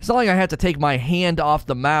motion. It's not like I have to take my hand off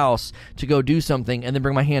the mouse to go do something and then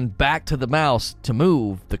bring my hand back to the mouse to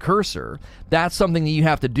move the cursor. That's something that you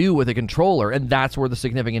have to do with a controller, and that's where the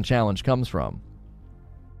significant challenge comes from.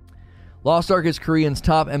 Lost Ark is Korean's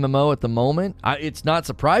top MMO at the moment. It's not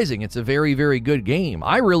surprising. It's a very, very good game.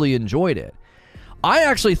 I really enjoyed it. I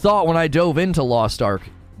actually thought when I dove into Lost Ark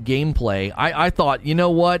gameplay, I thought, you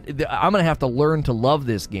know what? I'm going to have to learn to love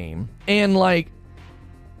this game. And like,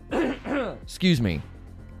 excuse me.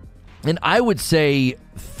 And I would say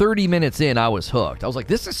 30 minutes in, I was hooked. I was like,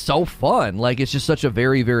 this is so fun. Like, it's just such a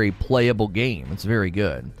very, very playable game. It's very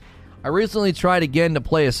good. I recently tried again to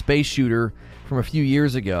play a space shooter from a few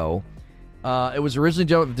years ago. It was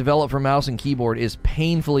originally developed for mouse and keyboard. Is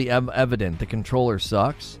painfully evident the controller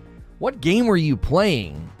sucks. What game were you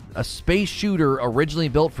playing? A space shooter originally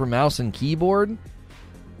built for mouse and keyboard?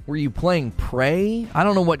 Were you playing Prey? I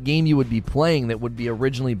don't know what game you would be playing that would be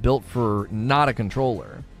originally built for not a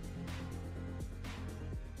controller.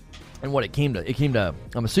 And what it came to,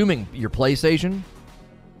 I'm assuming your PlayStation?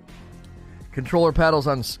 Controller paddles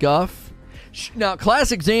on scuff. Now,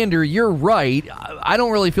 Classic Xander, you're right. I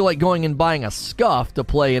don't really feel like going and buying a scuff to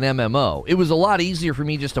play an MMO. It was a lot easier for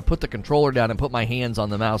me just to put the controller down and put my hands on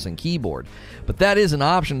the mouse and keyboard. But that is an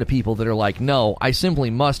option to people that are like, no, I simply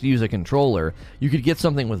must use a controller. You could get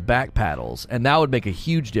something with back paddles, and that would make a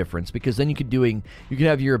huge difference, because then you could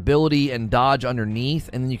have your ability and dodge underneath,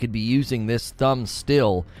 and then you could be using this thumb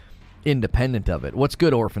still independent of it. What's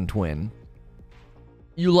good, Orphan Twin?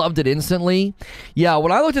 You loved it instantly? Yeah,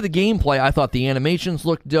 when I looked at the gameplay, I thought the animations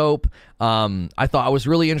looked dope. I was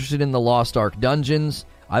really interested in the Lost Ark dungeons.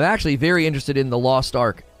 I'm actually very interested in the Lost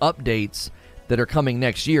Ark updates that are coming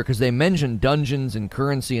next year, because they mentioned dungeons and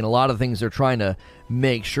currency and a lot of things they're trying to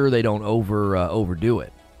make sure they don't overdo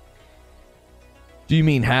it. Do you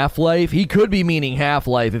mean Half-Life? He could be meaning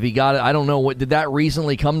Half-Life if he got it. I don't know. What did that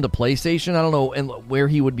recently come to PlayStation? I don't know and where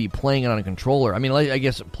he would be playing it on a controller. I mean, I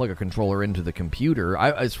guess plug a controller into the computer.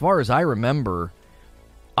 As far as I remember,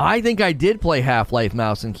 I think I did play Half-Life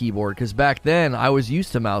mouse and keyboard, because back then I was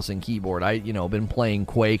used to mouse and keyboard. Been playing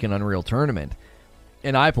Quake and Unreal Tournament,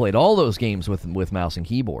 and I played all those games with mouse and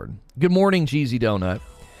keyboard. Good morning, Cheesy Donut.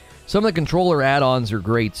 Some of the controller add-ons are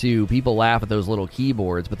great too. People laugh at those little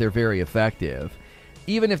keyboards, but they're very effective.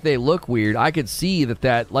 Even if they look weird, I could see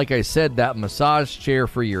that, like I said, that massage chair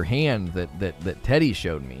for your hand that Teddy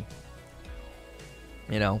showed me.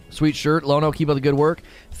 Sweet shirt. Lono, keep up the good work.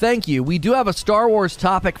 Thank you. We do have a Star Wars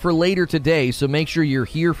topic for later today, so make sure you're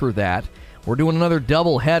here for that. We're doing another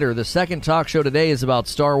double header. The second talk show today is about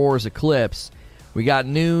Star Wars Eclipse. We got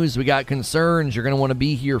news, we got concerns. You're going to want to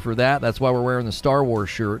be here for that. That's why we're wearing the Star Wars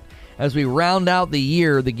shirt. As we round out the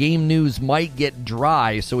year, the game news might get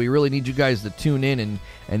dry, so we really need you guys to tune in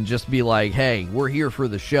and just be like, hey, we're here for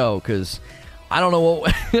the show, because I don't know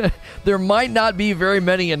what... there might not be very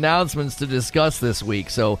many announcements to discuss this week,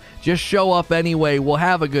 so just show up anyway. We'll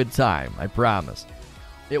have a good time, I promise.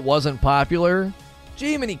 It wasn't popular?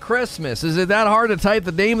 Jiminy Christmas, is it that hard to type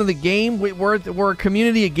the name of the game? We're a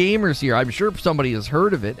community of gamers here. I'm sure somebody has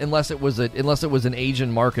heard of it, unless it was an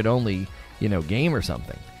Asian market only, game or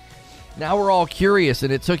something. Now we're all curious,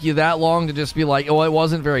 and it took you that long to just be like, oh, it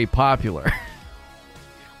wasn't very popular.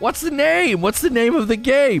 What's the name? What's the name of the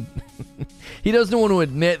game? He doesn't want to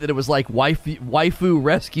admit that it was like Waifu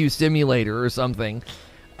Rescue Simulator or something.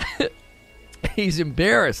 He's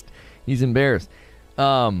embarrassed. I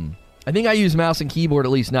think I use mouse and keyboard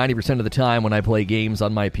at least 90% of the time when I play games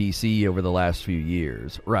on my PC over the last few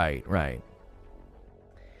years. Right.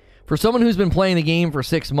 For someone who's been playing the game for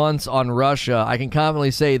 6 months on Russia, I can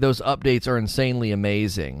confidently say those updates are insanely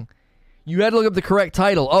amazing. You had to look up the correct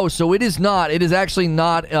title. Oh, so it is not. It is actually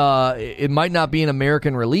not. It might not be an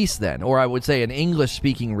American release then, or I would say an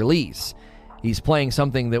English-speaking release. He's playing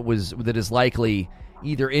something that is likely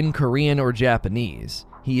either in Korean or Japanese.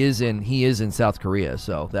 He is in South Korea,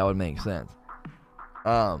 so that would make sense.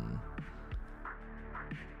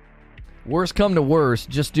 Worst come to worst,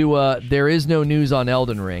 just do there is no news on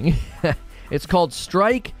Elden Ring. It's called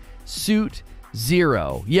Strike Suit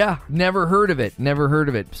Zero. Yeah, never heard of it.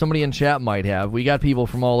 Somebody in chat might have. We got people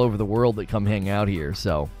from all over the world that come hang out here,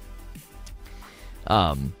 so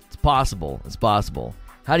it's possible.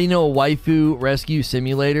 How do you know a waifu rescue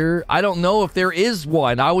simulator? I don't know if there is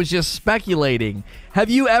one. I was just speculating.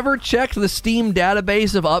 Have you ever checked the Steam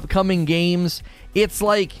database of upcoming games? It's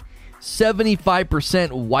like 75%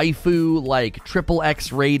 waifu, like triple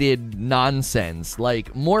X rated nonsense.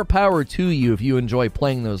 Like, more power to you if you enjoy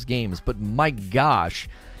playing those games. But my gosh,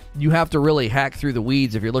 you have to really hack through the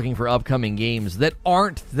weeds if you're looking for upcoming games that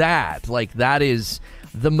aren't that. Like, that is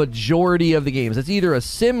the majority of the games. It's either a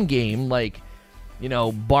sim game, like,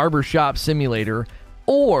 barbershop simulator,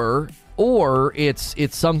 or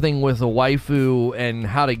it's something with a waifu and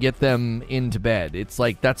how to get them into bed. It's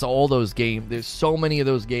like, that's all those games. There's so many of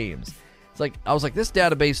those games. It's like, I was like, this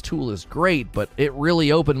database tool is great, but it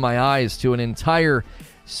really opened my eyes to an entire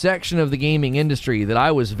section of the gaming industry that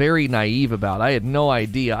I was very naive about. I had no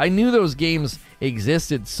idea. I knew those games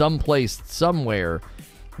existed someplace, somewhere,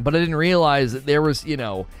 but I didn't realize that there was,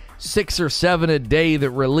 6 or 7 a day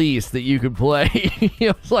that released that you could play.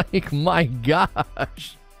 It was like, my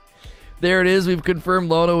gosh. There it is. We've confirmed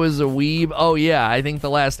Lono is a weeb. Oh, yeah. I think the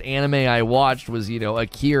last anime I watched was,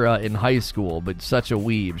 Akira in high school, but such a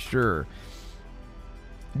weeb, sure.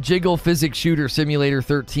 Jiggle Physics Shooter Simulator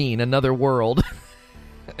 13, Another World.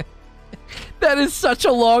 That is such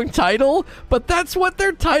a long title, but that's what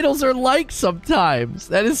their titles are like sometimes.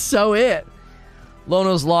 That is so it.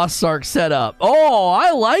 Lono's Lost Ark setup. Oh,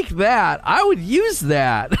 I like that. I would use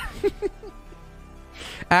that.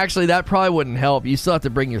 Actually, that probably wouldn't help. You still have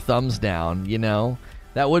to bring your thumbs down,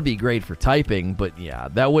 That would be great for typing, but yeah,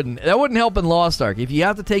 that wouldn't help in Lost Ark. If you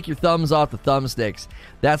have to take your thumbs off the thumbsticks,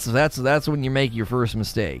 that's when you make your first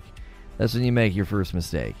mistake.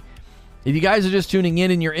 If you guys are just tuning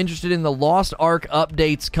in and you're interested in the Lost Ark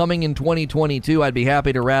updates coming in 2022, I'd be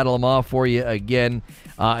happy to rattle them off for you again.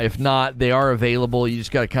 If not, they are available. You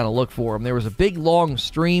just got to kind of look for them. There was a big, long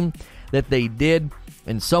stream that they did,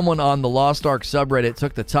 and someone on the Lost Ark subreddit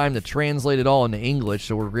took the time to translate it all into English,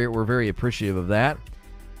 so we're very appreciative of that.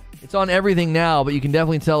 It's on everything now, but you can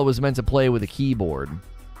definitely tell it was meant to play with a keyboard.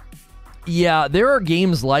 Yeah, there are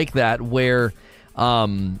games like that where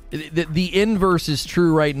The inverse is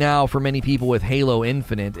true right now for many people with Halo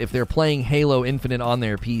Infinite. If they're playing Halo Infinite on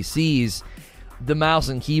their PCs, the mouse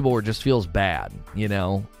and keyboard just feels bad, you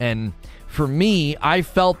know? And for me, I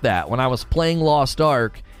felt that when I was playing Lost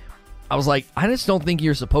Ark. I was like, I just don't think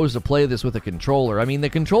you're supposed to play this with a controller. I mean, the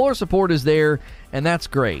controller support is there, and that's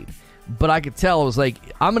great. But I could tell, I was like,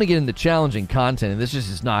 I'm going to get into challenging content, and this just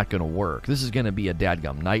is not going to work. This is going to be a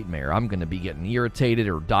dadgum nightmare. I'm going to be getting irritated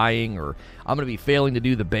or dying, or I'm going to be failing to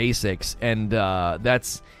do the basics. And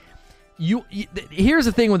that's... Here's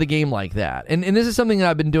the thing with a game like that, and this is something that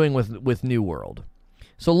I've been doing with New World.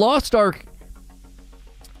 So Lost Ark,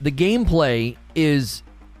 the gameplay is...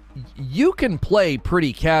 you can play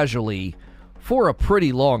pretty casually for a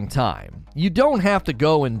pretty long time. You don't have to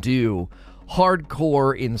go and do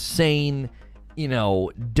hardcore, insane,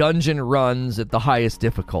 dungeon runs at the highest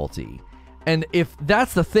difficulty. And if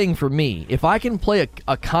that's the thing for me, if I can play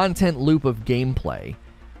a content loop of gameplay,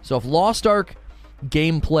 so if Lost Ark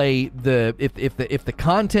gameplay, if the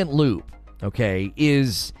content loop, okay,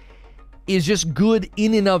 is just good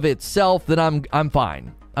in and of itself, then I'm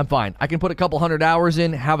fine. I'm fine. I can put a couple 100 hours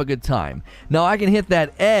in, have a good time. Now, I can hit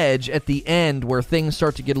that edge at the end where things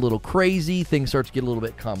start to get a little crazy, things start to get a little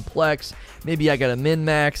bit complex. Maybe I got to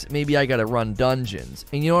min-max, maybe I got to run dungeons.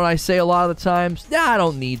 And you know what I say a lot of the times? I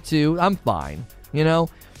don't need to. I'm fine,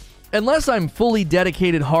 Unless I'm fully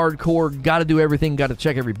dedicated, hardcore, got to do everything, got to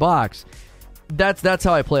check every box. That's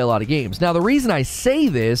how I play a lot of games. Now, the reason I say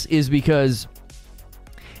this is because...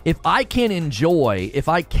 if I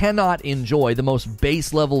cannot enjoy the most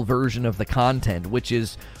base level version of the content, which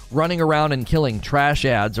is running around and killing trash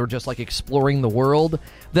ads or just like exploring the world,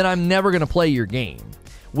 then I'm never going to play your game,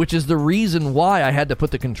 which is the reason why I had to put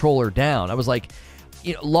the controller down. I was like,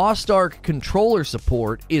 Lost Ark controller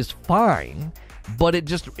support is fine, but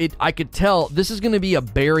I could tell this is going to be a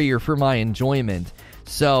barrier for my enjoyment.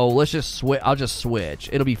 So let's just switch. I'll just switch.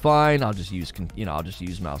 It'll be fine. I'll just use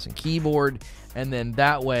mouse and keyboard, and then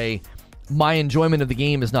that way, my enjoyment of the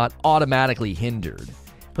game is not automatically hindered.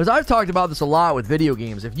 Because I've talked about this a lot with video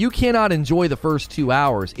games. If you cannot enjoy the first 2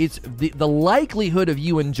 hours, it's the likelihood of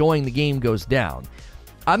you enjoying the game goes down.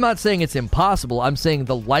 I'm not saying it's impossible. I'm saying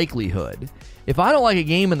the likelihood. If I don't like a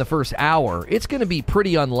game in the first hour, it's going to be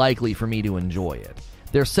pretty unlikely for me to enjoy it.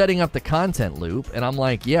 They're setting up the content loop, and I'm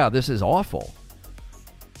like, yeah, this is awful.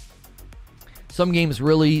 Some games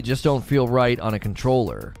really just don't feel right on a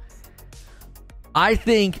controller. I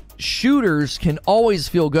think shooters can always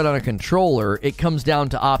feel good on a controller. It comes down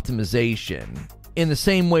to optimization. In the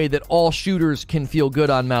same way that all shooters can feel good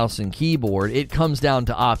on mouse and keyboard, it comes down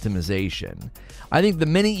to optimization. I think the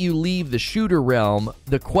minute you leave the shooter realm,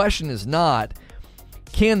 the question is not,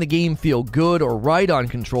 can the game feel good or right on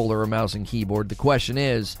controller or mouse and keyboard? The question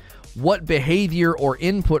is, what behavior or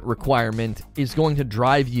input requirement is going to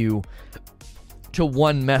drive you to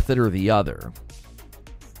one method or the other?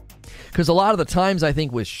 Because a lot of the times, I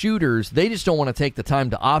think with shooters, they just don't want to take the time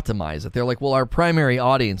to optimize it. They're like, well, our primary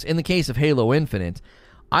audience, in the case of Halo Infinite,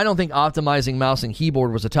 I don't think optimizing mouse and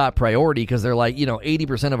keyboard was a top priority because they're like,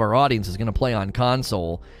 80% of our audience is going to play on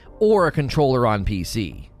console or a controller on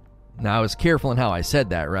PC. Now, I was careful in how I said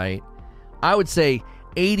that, right? I would say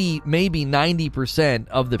 80, maybe 90%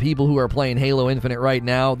 of the people who are playing Halo Infinite right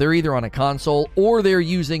now, they're either on a console or they're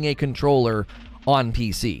using a controller on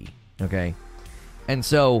PC, okay? And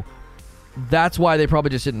so that's why they probably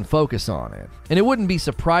just didn't focus on it. And it wouldn't be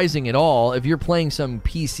surprising at all if you're playing some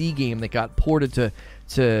PC game that got ported to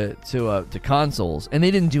consoles and they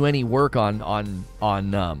didn't do any work on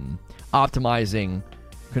optimizing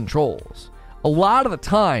controls. A lot of the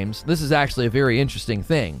times, this is actually a very interesting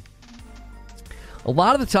thing. A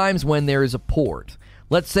lot of the times when there is a port,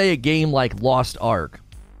 let's say a game like Lost Ark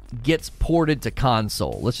gets ported to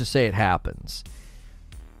console. Let's just say it happens.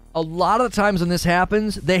 A lot of the times when this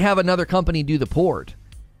happens, they have another company do the port.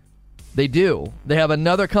 They do. They have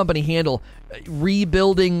another company handle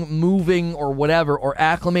rebuilding, moving, or whatever, or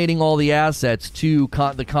acclimating all the assets to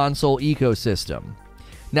the console ecosystem.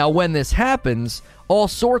 Now, when this happens, all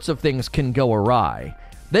sorts of things can go awry.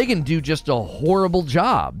 They can do just a horrible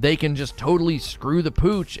job. They can just totally screw the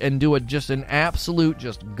pooch and do just an absolute,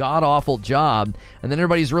 just god-awful job, and then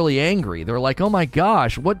everybody's really angry. They're like, oh my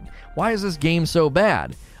gosh, why is this game so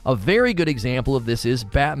bad? A very good example of this is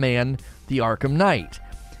Batman: The Arkham Knight.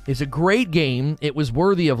 It's a great game. It was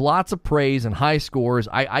worthy of lots of praise and high scores.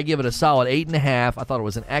 I give it a solid 8.5. I thought it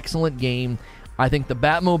was an excellent game. I think the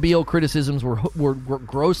Batmobile criticisms were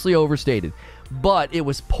grossly overstated. But it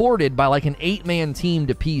was ported by like an 8-man team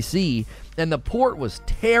to PC, and the port was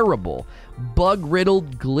terrible.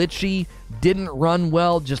 Bug-riddled, glitchy, didn't run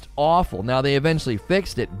well, just awful. Now, they eventually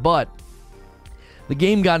fixed it, but The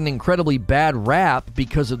game got an incredibly bad rap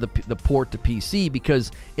because of the port to PC, because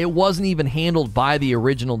it wasn't even handled by the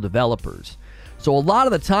original developers. So a lot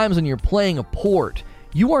of the times when you're playing a port,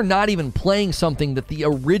 you are not even playing something that the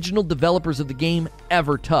original developers of the game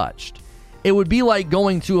ever touched. It would be like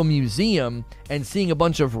going to a museum and seeing a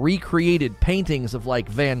bunch of recreated paintings of like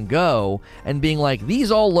Van Gogh and being like,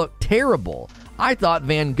 these all look terrible. I thought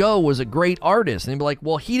Van Gogh was a great artist. And they'd be like,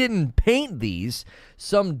 well, he didn't paint these.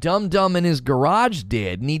 Some dum-dum in his garage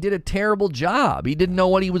did, and he did a terrible job. He didn't know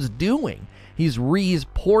what he was doing. He's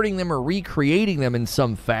porting them or recreating them in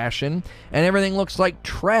some fashion, and everything looks like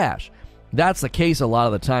trash. That's the case a lot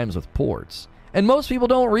of the times with ports. And most people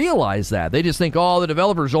don't realize that. They just think, oh, the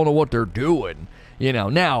developers don't know what they're doing.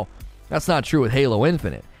 Now, that's not true with Halo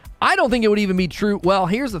Infinite. I don't think it would even be true. Well,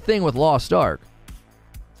 here's the thing with Lost Ark.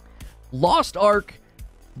 Lost Ark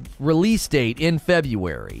release date in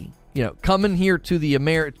February, coming here to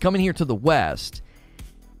the West.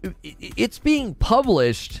 It's being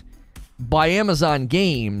published by Amazon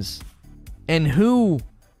Games, and who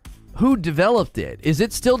developed it? Is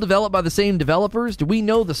it still developed by the same developers? Do we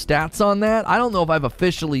know the stats on that? I don't know if I've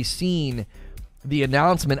officially seen the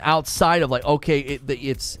announcement outside of like, okay,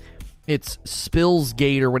 it's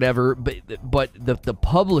Spillsgate or whatever, but the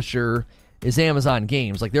publisher is Amazon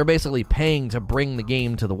Games. Like, they're basically paying to bring the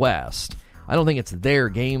game to the West. I don't think it's their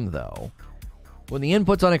game, though. When the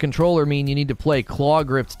inputs on a controller mean you need to play claw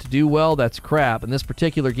grips to do well, that's crap, and this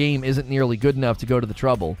particular game isn't nearly good enough to go to the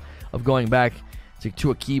trouble of going back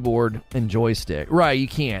to a keyboard and joystick. Right, you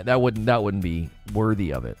can't. That wouldn't be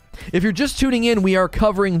worthy of it. If you're just tuning in, we are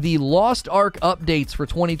covering the Lost Ark updates for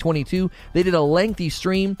 2022. They did a lengthy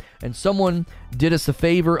stream, and someone did us a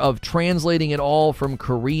favor of translating it all from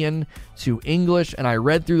Korean to English, and I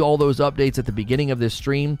read through all those updates at the beginning of this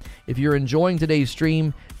stream. If you're enjoying today's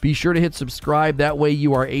stream, be sure to hit subscribe. That way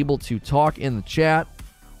you are able to talk in the chat,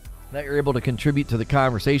 that you're able to contribute to the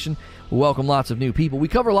conversation. We welcome lots of new people. We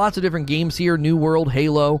cover lots of different games here. New World,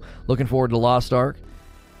 Halo. Looking forward to Lost Ark.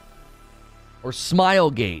 Or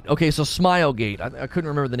Smilegate. Okay, so Smilegate. I couldn't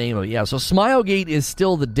remember the name of it. Yeah, so Smilegate is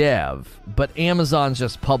still the dev, but Amazon's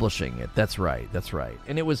just publishing it. That's right.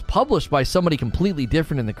 And it was published by somebody completely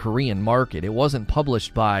different in the Korean market. It wasn't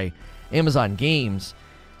published by Amazon Games.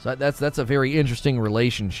 So that's a very interesting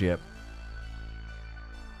relationship.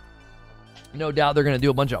 No doubt they're going to do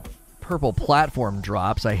a bunch of purple platform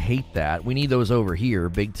drops. I hate that. We need those over here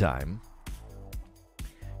big time.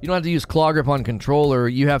 You don't have to use claw grip on controller.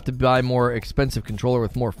 You have to buy more expensive controller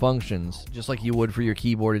with more functions, just like you would for your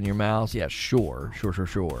keyboard and your mouse. Yeah, sure.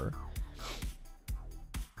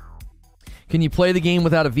 Can you play the game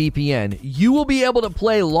without a VPN? You will be able to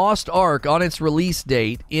play Lost Ark on its release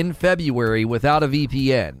date in February without a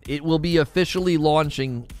VPN. It will be officially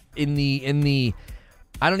launching in the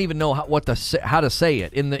I don't even know how to say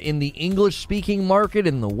it. In the English-speaking market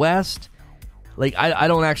in the West, like, I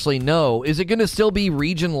don't actually know. Is it going to still be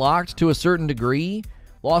region-locked to a certain degree?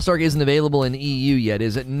 Lost Ark isn't available in EU yet,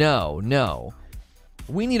 is it? No.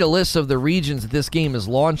 We need a list of the regions that this game is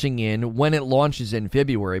launching in when it launches in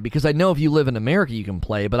February, because I know if you live in America you can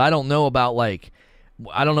play, but I don't know about,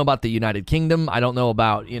 the United Kingdom. I don't know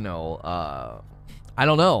about, I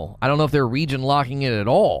don't know. I don't know if they're region locking it at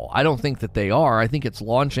all. I don't think that they are. I think it's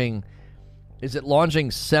launching. Is it launching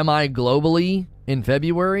semi-globally in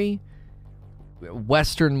February?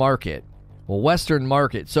 Western market. Well, Western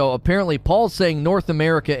market. So apparently Paul's saying North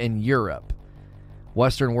America and Europe.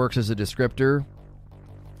 Western works as a descriptor.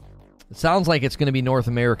 It sounds like it's going to be North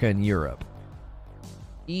America and Europe.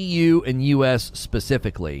 EU and US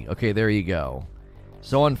specifically. Okay, there you go.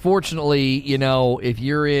 So unfortunately, if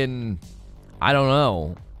you're in... I don't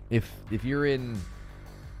know if you're in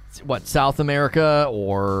South America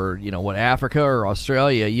or Africa or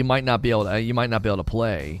Australia, you might not be able to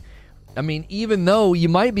play. I mean, even though you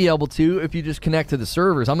might be able to if you just connect to the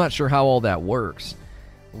servers, I'm not sure how all that works.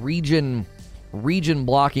 Region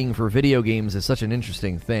blocking for video games is such an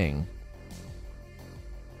interesting thing.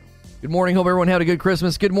 Good morning. Hope everyone had a good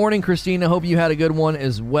Christmas. Good morning, Christina. Hope you had a good one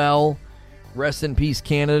as well. Rest in peace,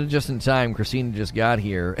 Canada. Just in time. Christina just got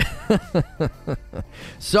here.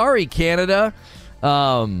 Sorry, Canada.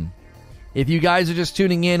 If you guys are just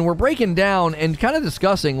tuning in, we're breaking down and kind of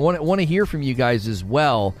discussing. Want to hear from you guys as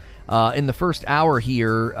well. In the first hour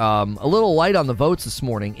here, a little light on the votes this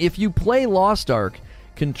morning. If you play Lost Ark,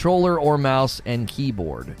 controller or mouse and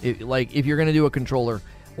keyboard. If you're going to do a controller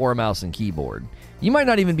or a mouse and keyboard. You might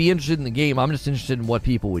not even be interested in the game. I'm just interested in what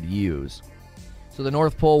people would use. So the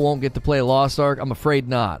North Pole won't get to play Lost Ark? I'm afraid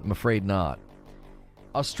not.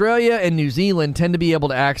 Australia and New Zealand tend to be able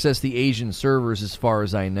to access the Asian servers as far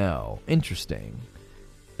as I know. Interesting.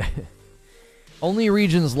 Only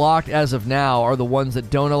regions locked as of now are the ones that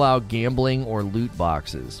don't allow gambling or loot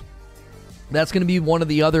boxes. That's going to be one of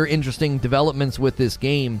the other interesting developments with this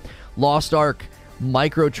game. Lost Ark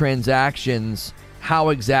microtransactions, how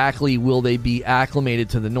exactly will they be acclimated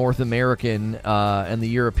to the North American and the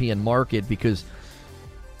European market? Because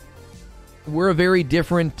we're a very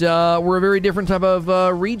different type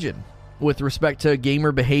of region with respect to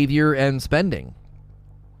gamer behavior and spending.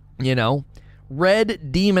 You know,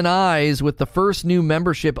 Red Demon Eyes with the first new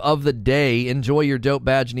membership of the day. Enjoy your dope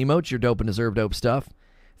badge and emotes, your dope and deserve dope stuff.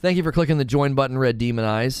 Thank you for clicking the join button, Red Demon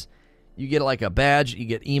Eyes. You get like a badge, you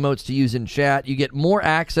get emotes to use in chat, you get more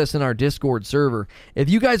access in our Discord server. If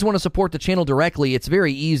you guys want to support the channel directly, it's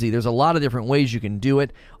very easy. There's a lot of different ways you can do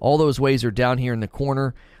it. All those ways are down here in the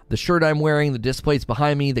corner. The shirt I'm wearing, the displays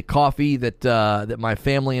behind me, the coffee that my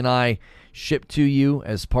family and I ship to you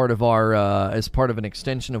as part of an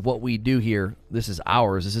extension of what we do here. This is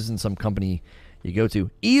ours. This isn't some company you go to.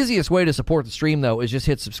 Easiest way to support the stream, though, is just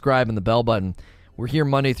hit subscribe and the bell button. We're here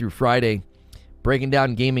Monday through Friday, breaking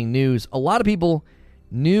down gaming news. A lot of people,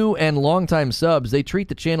 new and longtime subs, they treat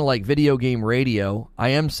the channel like video game radio. I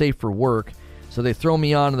am safe for work, so they throw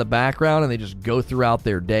me on in the background and they just go throughout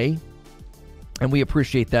their day. And we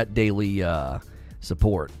appreciate that daily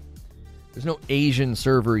support. There's no Asian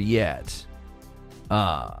server yet.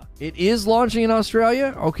 It is launching in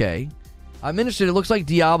Australia? Okay. I'm interested. It looks like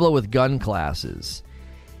Diablo with gun classes.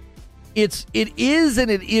 It is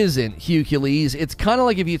and it isn't, Hercules. It's kind of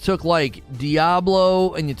like if you took like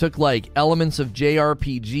Diablo and you took like elements of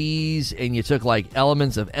JRPGs and you took like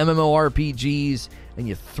elements of MMORPGs and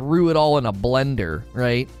you threw it all in a blender,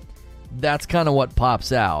 right? That's kind of what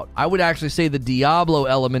pops out. I would actually say the Diablo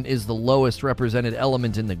element is the lowest represented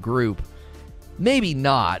element in the group. Maybe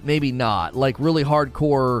not. Like really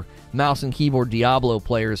hardcore mouse and keyboard Diablo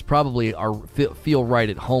players probably feel right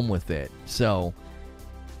at home with it. So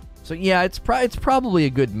yeah, it's probably a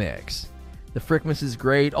good mix. The Frickmas is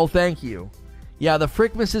great. Oh, thank you. Yeah, the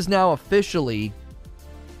Frickmas is now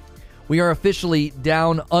we are officially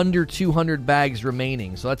down under 200 bags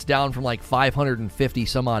remaining. So that's down from like 550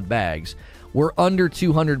 some odd bags. We're under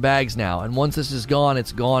 200 bags now, and once this is gone,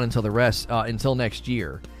 it's gone until next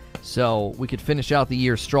year. So we could finish out the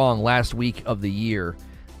year strong last week of the year,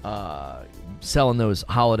 selling those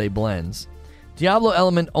holiday blends. Diablo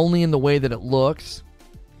element only in the way that it looks.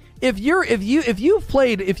 If you've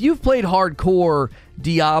played hardcore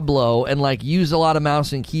Diablo and like use a lot of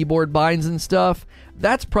mouse and keyboard binds and stuff,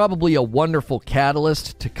 that's probably a wonderful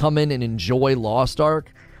catalyst to come in and enjoy Lost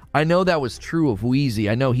Ark. I know that was true of Wheezy.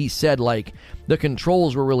 I know he said like the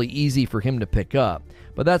controls were really easy for him to pick up,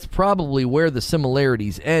 but that's probably where the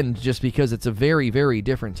similarities end, just because it's a very, very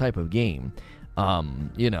different type of game.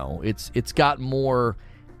 It's got more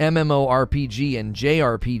MMORPG and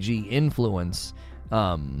JRPG influence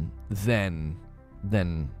than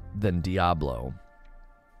Diablo.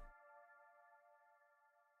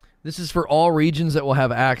 This is for all regions that will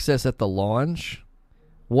have access at the launch.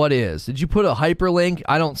 What is? Did you put a hyperlink?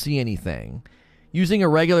 I don't see anything. Using a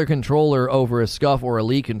regular controller over a SCUF or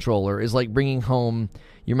Elite controller is like bringing home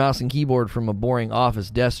your mouse and keyboard from a boring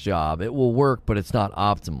office desk job. It will work, but it's not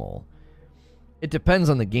optimal. It depends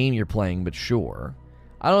on the game you're playing, but sure.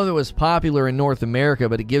 I don't know if it was popular in North America,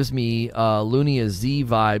 but it gives me Lunia Z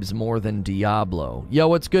vibes more than Diablo. Yo,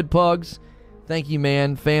 what's good, Pugs? Thank you,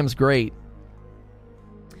 man. Fam's great.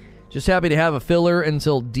 Just happy to have a filler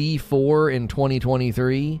until D4 in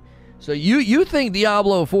 2023. So you think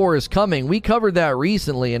Diablo 4 is coming? We covered that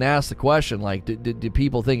recently and asked the question, like, do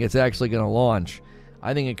people think it's actually going to launch?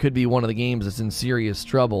 I think it could be one of the games that's in serious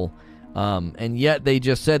trouble. And yet they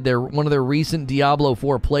just said one of their recent Diablo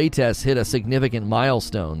 4 playtests hit a significant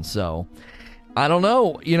milestone. So I don't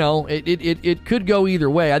know. It could go either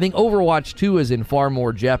way. I think Overwatch 2 is in far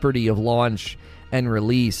more jeopardy of launch and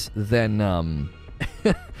release than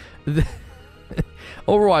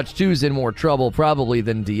Overwatch 2 is in more trouble probably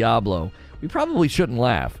than Diablo. We probably shouldn't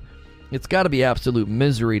laugh. It's got to be absolute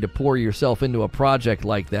misery to pour yourself into a project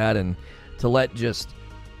like that and to let just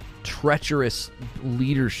treacherous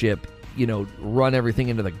leadership, run everything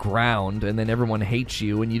into the ground, and then everyone hates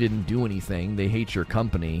you and you didn't do anything. They hate your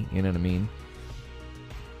company, you know what I mean?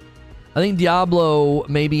 I think Diablo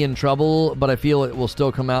may be in trouble, but I feel it will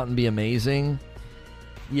still come out and be amazing.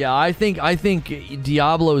 Yeah, I think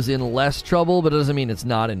Diablo's in less trouble, but it doesn't mean it's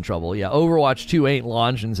not in trouble. Yeah, Overwatch 2 ain't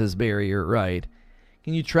launching, says Barry. You're right.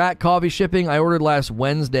 Can you track coffee shipping? I ordered last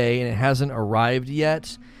Wednesday and it hasn't arrived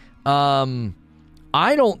yet. I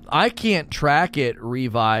can't track it,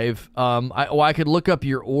 Revive. I could look up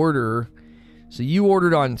your order. So you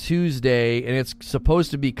ordered on Tuesday and it's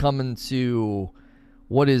supposed to be coming to,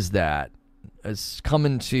 what is that? It's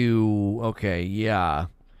coming to, okay, yeah.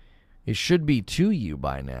 It should be to you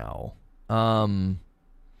by now. I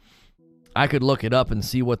could look it up and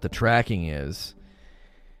see what the tracking is.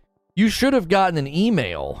 You should have gotten an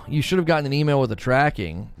email. You should have gotten an email with the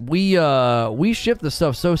tracking. We ship the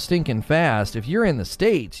stuff so stinking fast. If you're in the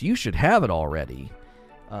States, you should have it already.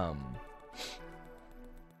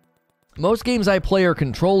 Most games I play are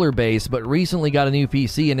controller-based, but recently got a new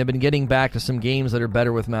PC and have been getting back to some games that are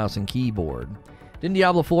better with mouse and keyboard. Didn't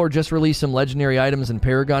Diablo 4 just release some legendary items and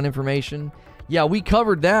Paragon information? Yeah, we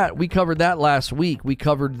covered that. We covered that last week. We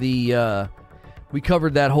covered that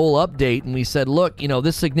whole update, and we said, look,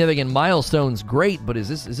 this significant milestone's great, but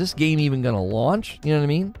is this game even going to launch? You know what I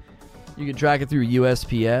mean? You can track it through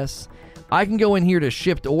USPS. I can go in here to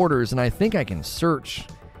shipped orders, and I think I can search.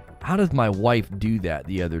 How did my wife do that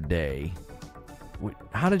the other day?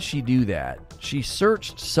 How did she do that? She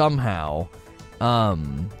searched somehow.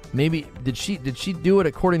 Maybe did she do it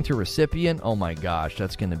according to recipient? Oh my gosh,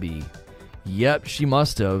 that's going to be. Yep, she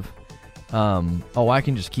must have. I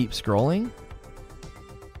can just keep scrolling.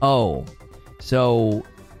 Oh, so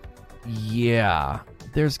yeah,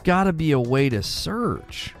 there's got to be a way to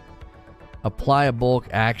search. Apply a bulk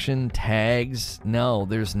action tags? No,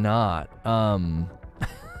 there's not.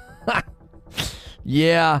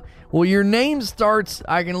 Yeah. Well, your name starts.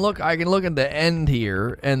 I can look at the end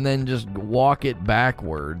here and then just walk it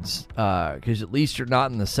backwards. Because at least you're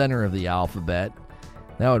not in the center of the alphabet.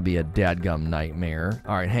 That would be a dadgum nightmare.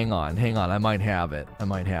 All right, hang on. I might have it.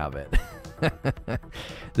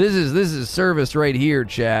 This is service right here,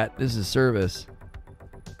 chat. This is service.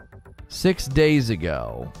 6 days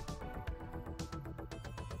ago.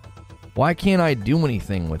 Why can't I do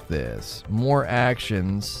anything with this? More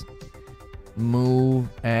actions. Move,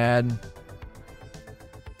 add.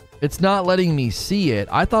 It's not letting me see it.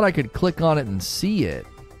 I thought I could click on it and see it.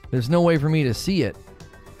 There's no way for me to see it.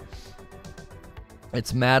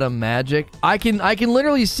 It's Madam Magic. I can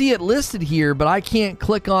literally see it listed here, but I can't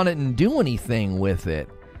click on it and do anything with it.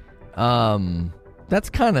 That's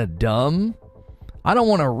kind of dumb. I don't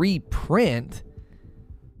want to reprint,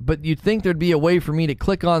 but you'd think there'd be a way for me to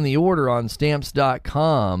click on the order on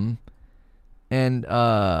stamps.com and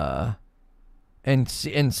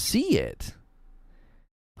see it.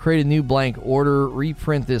 Create a new blank order,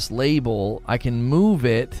 reprint this label. I can move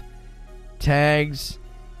it, tags,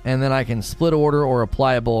 and then I can split order or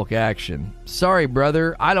apply a bulk action. Sorry,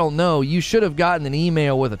 brother, I don't know. You should have gotten an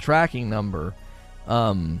email with a tracking number.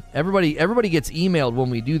 Everybody gets emailed when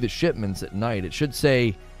we do the shipments at night. It should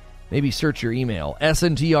say, maybe search your email.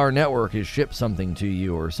 SNTR Network has shipped something to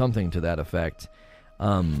you or something to that effect.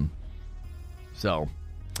 So...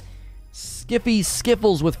 Skiffy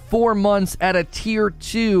Skiffles with 4 months at a tier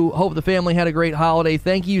 2. Hope the family had a great holiday.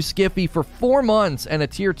 Thank you, Skiffy, for 4 months and a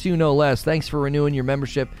tier 2 no less. Thanks for renewing your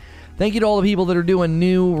membership. Thank you to all the people that are doing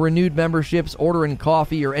new, renewed memberships, ordering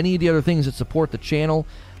coffee, or any of the other things that support the channel.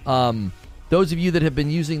 Those of you that have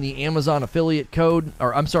been using the Amazon affiliate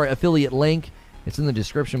affiliate link, it's in the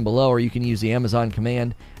description below, or you can use the Amazon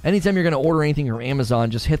command. Anytime you're going to order anything from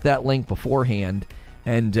Amazon, just hit that link beforehand.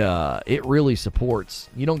 And it really supports.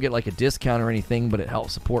 You don't get like a discount or anything, but it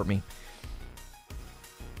helps support me.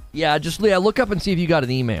 Yeah, just look up and see if you got an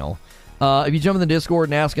email. If you jump in the Discord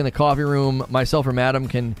and ask in the coffee room, myself or Madam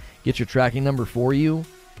can get your tracking number for you.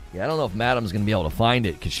 Yeah, I don't know if Madam's going to be able to find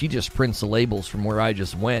it because she just prints the labels from where I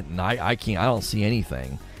just went, and I can't. I don't see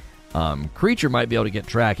anything. Creature might be able to get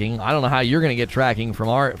tracking. I don't know how you're going to get tracking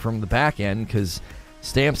from the back end because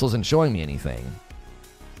Stamps wasn't showing me anything.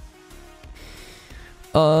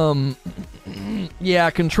 Yeah,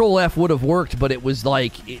 Control F would have worked, but it was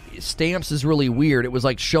like Stamps is really weird. It was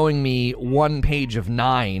like showing me 1 page of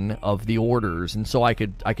 9 of the orders, and so I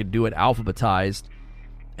could do it alphabetized,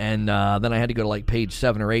 and then I had to go to like page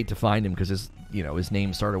 7 or 8 to find him because his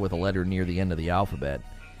name started with a letter near the end of the alphabet.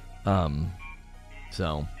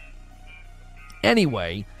 So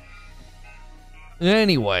anyway,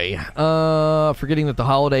 forgetting that the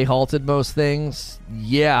holiday halted most things.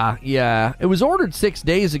 Yeah. It was ordered 6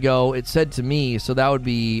 days ago, it said to me, so that would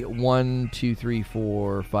be 1, 2, 3,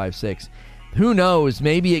 4, 5, 6. Who knows?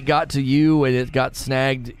 Maybe it got to you and it got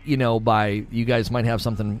snagged, by you guys might have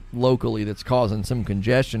something locally that's causing some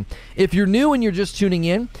congestion. If you're new and you're just tuning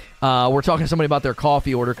in, we're talking to somebody about their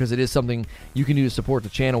coffee order because it is something you can do to support the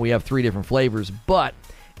channel. We have 3 different flavors. But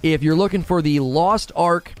if you're looking for the Lost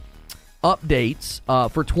Ark updates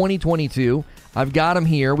for 2022, I've got them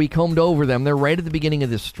here. We combed over them. They're right at the beginning of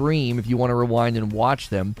the stream if you want to rewind and watch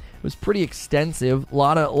them. It was pretty extensive, a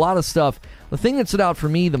lot of stuff. The thing that stood out for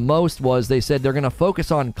me the most was they said they're going to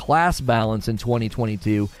focus on class balance in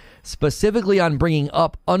 2022 specifically on bringing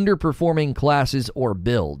up underperforming classes or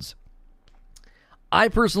builds. I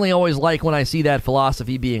personally always like when I see that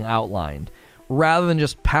philosophy being outlined, rather than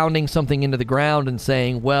just pounding something into the ground and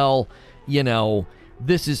saying, well, you know,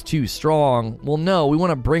 this is too strong. Well, no, we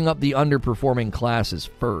want to bring up the underperforming classes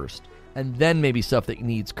first, and then maybe stuff that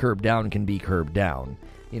needs curbed down can be curbed down.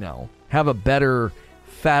 You know, have a better,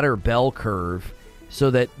 fatter bell curve so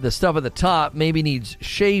that the stuff at the top maybe needs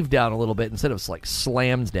shaved down a little bit instead of like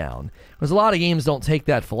slammed down. Because a lot of games don't take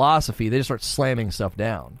that philosophy. They just start slamming stuff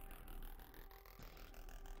down.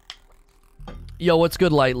 Yo, what's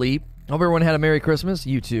good, Light Leap? Hope everyone had a Merry Christmas.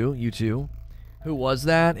 You too. You too. Who was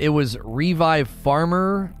that? It was Revive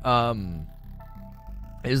Farmer.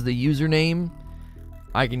 Is the username?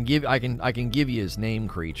 I can give you his name,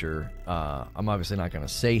 creature. I'm obviously not going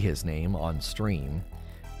to say his name on stream.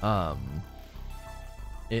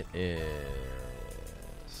 It is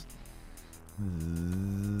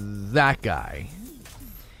that guy.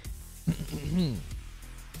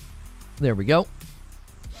 There we go.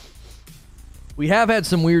 We have had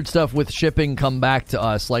some weird stuff with shipping come back to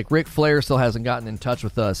us. Like Ric Flair still hasn't gotten in touch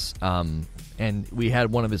with us, and we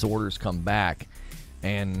had one of his orders come back.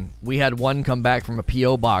 And we had one come back from a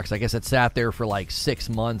P.O. box. I guess it sat there for like 6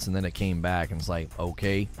 months, and then it came back. And it's like,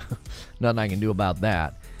 okay, nothing I can do about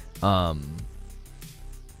that.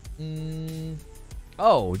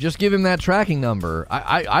 Oh, just give him that tracking number.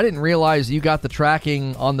 I didn't realize you got the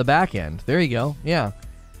tracking on the back end. There you go. Yeah.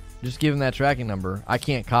 Just give him that tracking number. I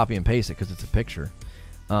can't copy and paste it because it's a picture.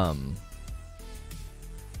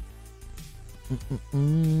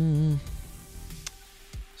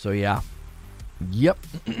 So, yeah. Yep.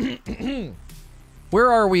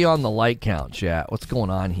 Where are we on the like count, chat? What's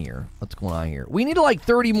going on here? We need like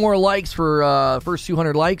 30 more likes for first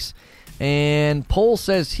 200 likes. And poll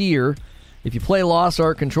says here, if you play Lost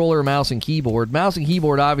Ark, controller, mouse, and keyboard. Mouse and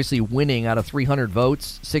keyboard obviously winning out of 300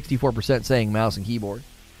 votes. 64% saying mouse and keyboard.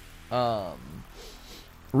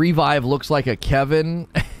 Revive looks like a Kevin.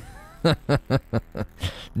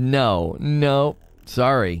 No.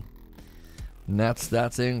 Sorry.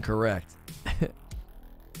 That's incorrect.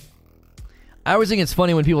 I always think it's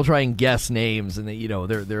funny when people try and guess names and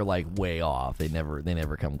they're like way off. They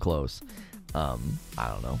never come close. I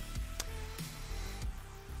don't know.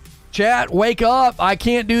 Chat, wake up. I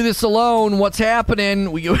can't do this alone. What's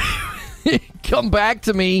happening? We come back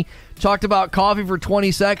to me. Talked about coffee for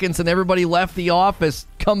 20 seconds and everybody left the office.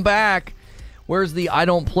 Come back. Where's the I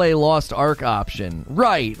don't play Lost Ark option?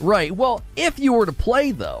 Right. Well, if you were to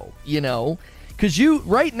play, though, because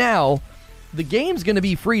right now, the game's going to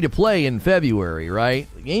be free to play in February, right?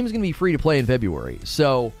 The game's going to be free to play in February.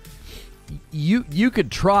 So you could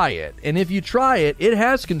try it. And if you try it, it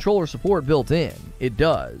has controller support built in. It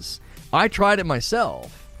does. I tried it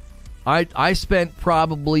myself. I spent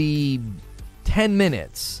probably 10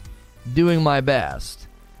 minutes doing my best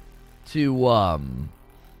to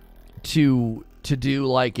do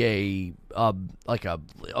like a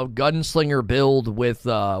gunslinger build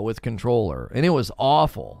with controller, and it was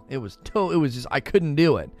awful. It was just I couldn't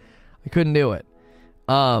do it.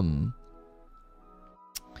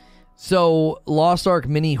 So Lost Ark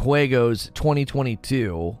Mini Juegos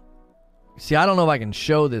 2022. See, I don't know if I can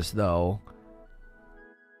show this though.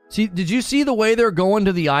 See, did you see the way they're going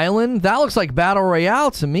to the island? That looks like Battle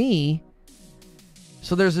Royale to me.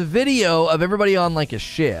 So there's a video of everybody on like a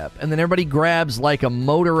ship, and then everybody grabs like a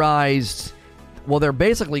motorized, well, they're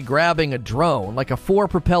basically grabbing a drone, like a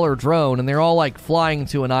 4-propeller drone, and they're all like flying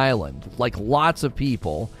to an island, like lots of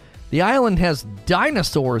people. The island has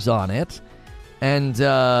dinosaurs on it, and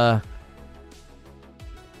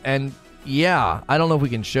yeah, I don't know if we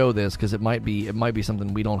can show this because it might be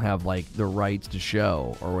something we don't have like the rights to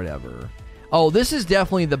show or whatever. Oh, this is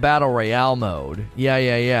definitely the Battle Royale mode.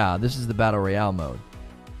 Yeah. This is the Battle Royale mode.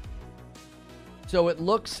 So it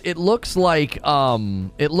looks like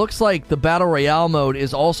the Battle Royale mode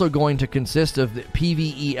is also going to consist of the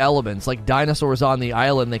PvE elements, like dinosaurs on the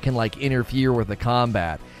island that can like interfere with the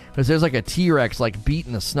combat. Because there's like a T-Rex like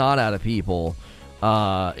beating the snot out of people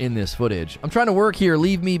in this footage. I'm trying to work here.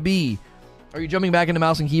 Leave me be. Are you jumping back into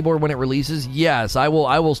mouse and keyboard when it releases? Yes, I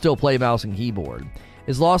will still play mouse and keyboard.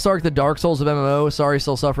 Is Lost Ark the Dark Souls of MMO? Sorry,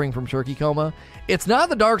 still suffering from turkey coma. It's not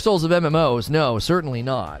the Dark Souls of MMOs. No, certainly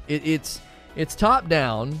not. It's top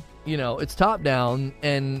down. It's top down,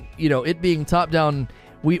 and it being top down,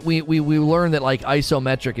 we learned that like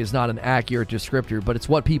isometric is not an accurate descriptor, but it's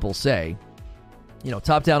what people say.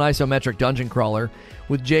 Top down isometric dungeon crawler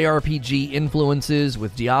with JRPG influences,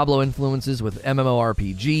 with Diablo influences, with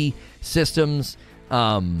MMORPG systems,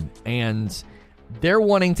 and they're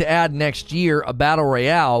wanting to add next year a Battle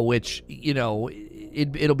Royale, which,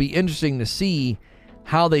 it'll be interesting to see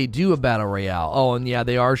how they do a battle royale. Oh, and yeah,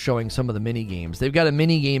 they are showing some of the mini games. They've got a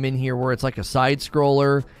mini game in here where it's like a side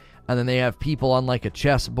scroller, and then they have people on like a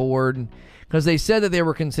chessboard. Because they said that they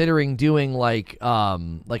were considering doing like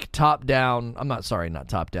top down. Not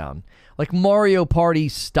top down. Like Mario Party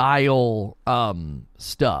style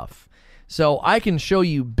stuff. So I can show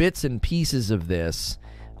you bits and pieces of this,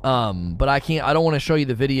 but I don't want to show you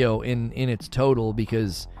the video in its total,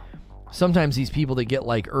 because sometimes these people that get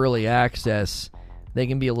like early access, they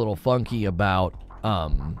can be a little funky about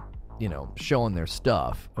showing their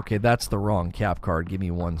stuff. Okay, that's the wrong cap card. Give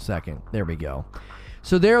me 1 second. There we go.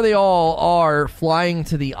 So there they all are flying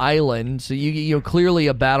to the island. So you clearly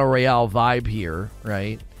a battle royale vibe here,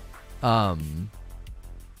 right?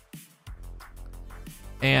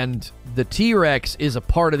 And the T-Rex is a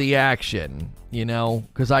part of the action,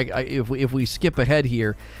 because if we skip ahead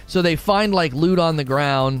here, so they find like loot on the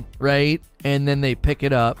ground, right? And then they pick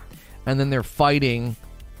it up, and then they're fighting,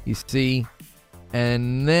 you see,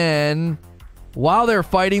 and then while they're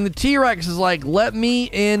fighting, the T-Rex is like, let me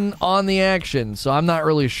in on the action. So I'm not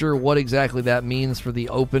really sure what exactly that means for the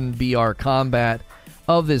open BR combat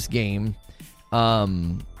of this game.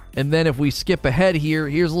 And then if we skip ahead here,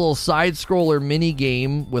 here's a little side-scroller mini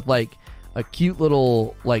game with like a cute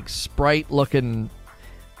little like sprite-looking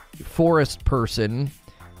forest person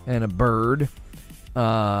and a bird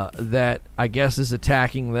that I guess is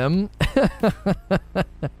attacking them.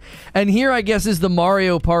 And here I guess is the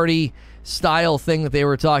Mario Party style thing that they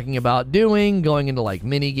were talking about going into like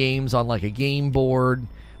mini games on like a game board.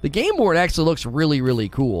 The game board actually looks really, really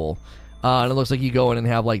cool. And it looks like you go in and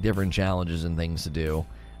have like different challenges and things to do.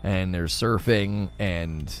 And there's surfing,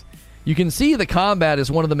 and you can see the combat is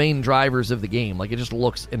one of the main drivers of the game. Like, it just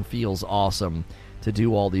looks and feels awesome to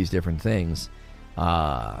do all these different things.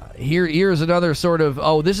 Here's another sort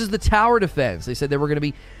of, this is the tower defense. They said they were going to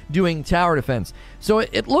be doing tower defense. So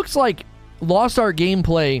it looks like Lost Ark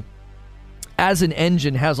gameplay as an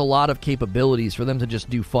engine has a lot of capabilities for them to just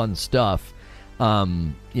do fun stuff.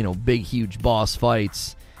 Big, huge boss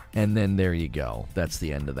fights. And then there you go. That's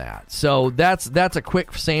the end of that. So that's a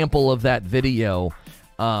quick sample of that video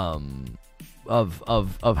of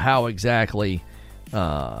how exactly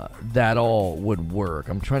that all would work.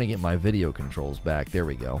 I'm trying to get my video controls back. There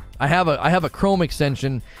we go. I have a Chrome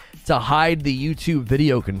extension to hide the YouTube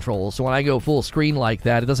video controls. So when I go full screen like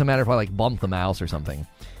that, it doesn't matter if I like bump the mouse or something.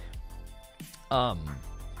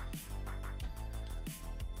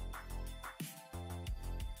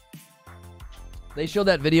 They showed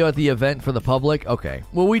that video at the event for the public? Okay.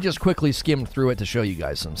 Well, we just quickly skimmed through it to show you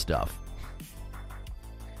guys some stuff.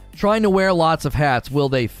 Trying to wear lots of hats, will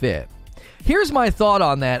they fit? Here's my thought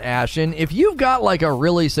on that, Ashen. If you've got like a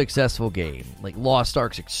really successful game, like Lost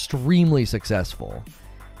Ark's extremely successful,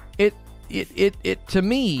 it to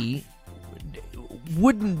me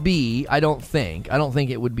wouldn't be, I don't think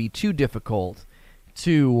it would be too difficult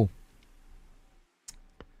to...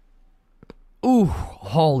 Ooh,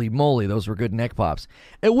 holy moly, those were good neck pops.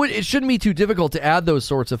 It shouldn't be too difficult to add those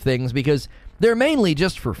sorts of things because they're mainly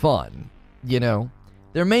just for fun, They're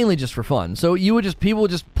mainly just for fun. So people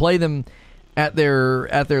would just play them at their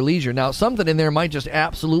leisure. Now, something in there might just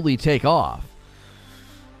absolutely take off.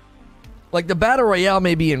 Like the Battle Royale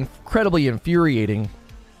may be incredibly infuriating,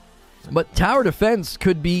 but Tower Defense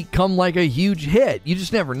could become like a huge hit. You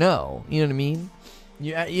just never know. You know what I mean?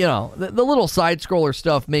 Yeah, the little side scroller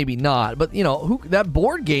stuff maybe not, but the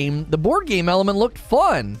board game element looked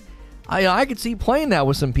fun. I could see playing that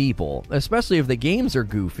with some people, especially if the games are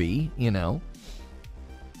goofy. It'll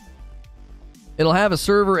have a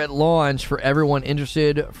server at launch for everyone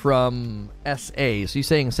interested from SA. So you're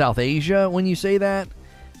saying South Asia when you say that?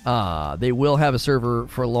 They will have a server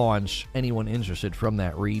for launch, anyone interested from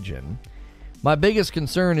that region. My biggest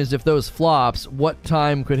concern is if those flops, what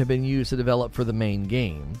time could have been used to develop for the main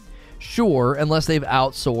game? Sure, unless they've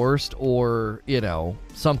outsourced or,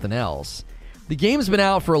 something else. The game's been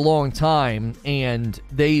out for a long time, and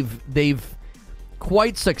they've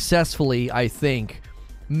quite successfully, I think,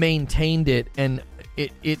 maintained it, and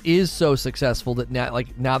it is so successful that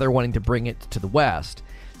now they're wanting to bring it to the West.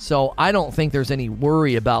 So I don't think there's any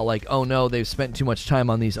worry about oh no, they've spent too much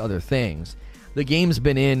time on these other things. The game's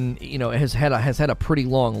been has had a pretty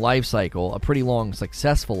long life cycle, a pretty long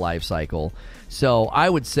successful life cycle. So I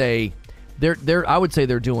would say they're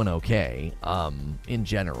doing okay in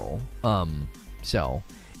general. So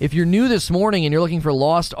if you're new this morning and you're looking for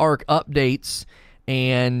Lost Ark updates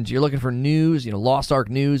and you're looking for news, Lost Ark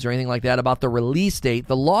news or anything like that about the release date,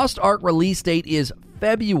 the Lost Ark release date is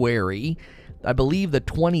February, I believe the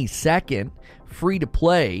 22nd, free to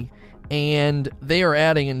play. and they are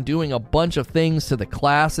adding and doing a bunch of things to the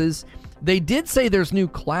classes. They did say there's new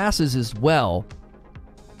classes as well.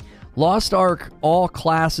 Lost Ark, all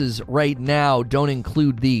classes right now don't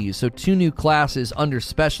include these. So 2 new classes under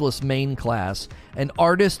Specialist Main class, an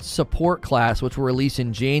Artist Support class, which will release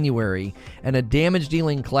in January, and a Damage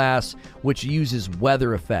Dealing class, which uses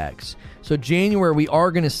weather effects. So January, we are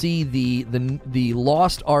going to see the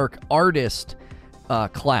Lost Ark Artist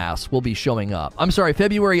class will be showing up. I'm sorry,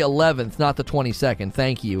 February 11th, not the 22nd.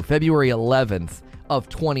 Thank you. February 11th of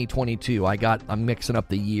 2022. I'm mixing up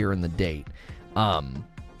the year and the date.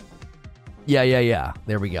 Yeah.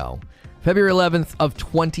 There we go. February 11th of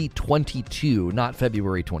 2022, not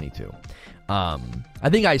February 22. I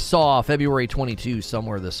think I saw February 22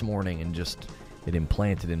 somewhere this morning and just it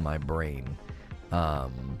implanted in my brain.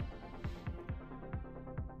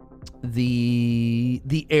 The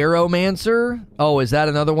Aeromancer. Oh, is that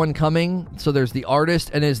another one coming? So there's the Artist,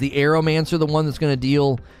 and is the Aeromancer the one that's going to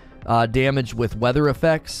deal damage with weather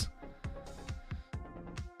effects?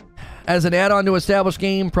 As an add-on to established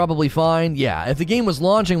game, probably fine. Yeah, if the game was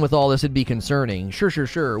launching with all this, it'd be concerning.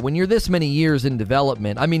 Sure. When you're this many years in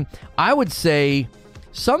development, I mean, I would say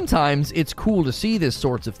sometimes it's cool to see this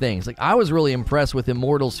sorts of things. Like, I was really impressed with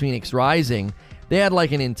Immortals Phoenix Rising. They had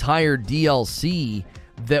like an entire DLC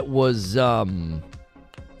that was,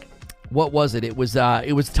 what was it? It was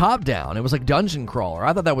top-down. It was like Dungeon Crawler.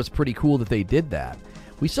 I thought that was pretty cool that they did that.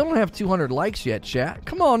 We still don't have 200 likes yet, chat.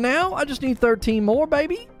 Come on now. I just need 13 more,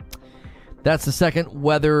 baby. That's the second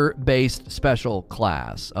weather-based special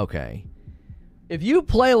class. Okay. If you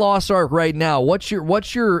play Lost Ark right now, what's your well,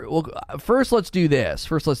 first let's do this.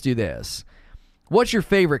 What's your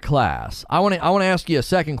favorite class? I want to ask you a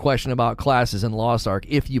second question about classes in Lost Ark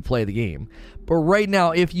if you play the game. But right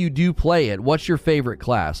now, if you do play it, what's your favorite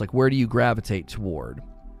class? Like, where do you gravitate toward?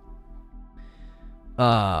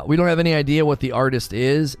 We don't have any idea what the Artist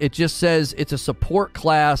is. It just says it's a support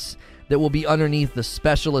class that will be underneath the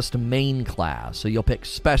Specialist Main class. So you'll pick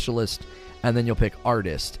Specialist, and then you'll pick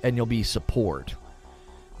Artist, and you'll be Support.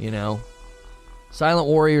 You know? Silent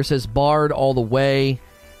Warrior says Bard all the way.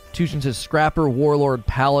 Tushin says Scrapper, Warlord,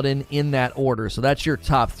 Paladin in that order. So that's your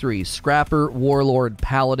top 3. Scrapper, Warlord,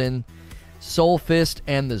 Paladin, Soul Fist,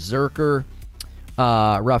 and the Zerker.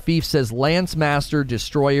 Rafif says Lance Master,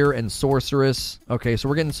 Destroyer, and Sorceress. Okay, so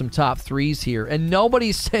we're getting some top 3s here. And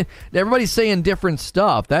everybody's saying different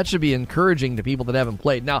stuff. That should be encouraging to people that haven't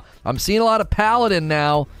played. Now, I'm seeing a lot of Paladin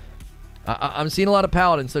now. I'm seeing a lot of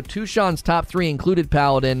Paladin. So Tushan's top 3 included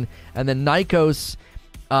Paladin. And then Nikos,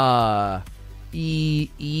 Raulos.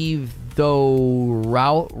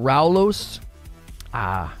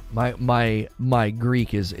 My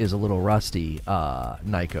Greek is a little rusty.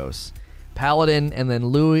 Nikos. Paladin, and then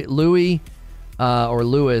Louis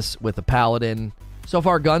with the Paladin. So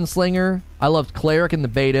far, Gunslinger. I loved Cleric in the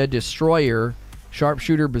beta, Destroyer,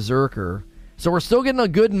 Sharpshooter, Berserker. So we're still getting a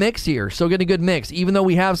good mix here. Even though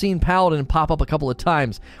we have seen Paladin pop up a couple of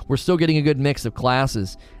times, we're still getting a good mix of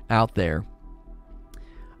classes out there.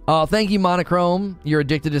 Thank you, Monochrome. You're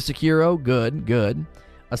addicted to Sekiro. Good.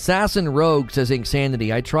 Assassin Rogue says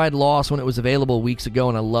Insanity. I tried Lost when it was available weeks ago,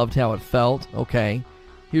 and I loved how it felt. Okay.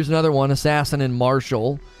 Here's another one, Assassin and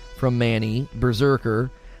Marshall from Manny, Berserker.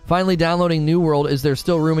 Finally downloading New World. Is there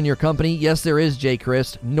still room in your company? Yes, there is, J.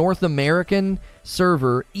 Christ. North American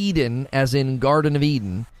server, Eden, as in Garden of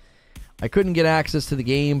Eden. I couldn't get access to the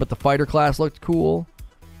game, but the fighter class looked cool.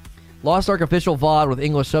 Lost Ark official VOD with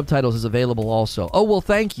English subtitles is available also. Oh, well,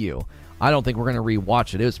 thank you. I don't think we're going to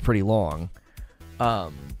rewatch it. It was pretty long.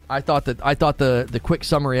 I thought the quick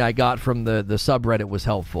summary I got from the subreddit was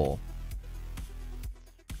helpful.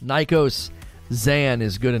 Nikos Zan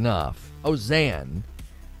is good enough. Oh,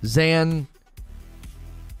 Xanthorulos?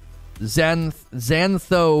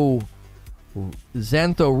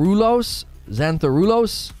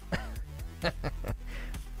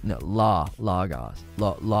 No, Lagos.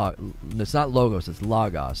 It's not Logos, it's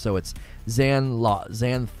Lagos. So it's Xantharulos.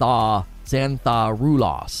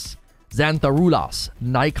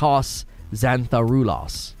 Nikos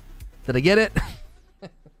Xantharulos. Did I get it?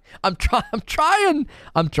 I'm trying.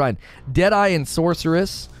 Deadeye and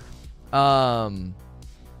Sorceress. I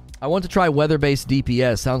want to try weather-based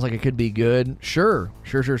DPS. Sounds like it could be good. Sure.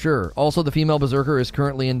 Also, the female Berserker is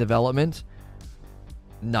currently in development.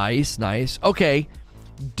 Nice. Okay,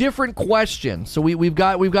 different question. So we've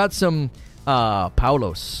got some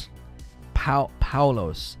Raulos.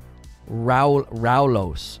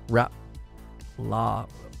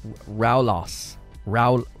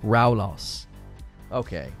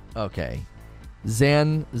 Okay.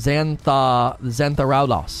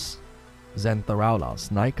 Xantharaulos.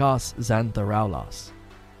 Nikos Xantharaulos.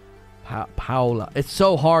 2 Paula. It's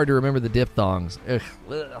so hard to remember the diphthongs. Ugh.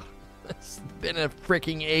 It's been a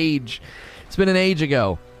freaking age. It's been an age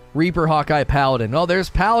ago. Reaper, Hawkeye, Paladin. Oh, there's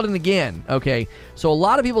Paladin again. Okay, so a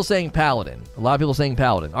lot of people saying Paladin.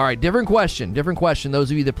 All right, different question.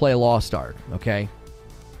 Those of you that play Lost Ark, okay?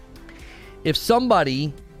 If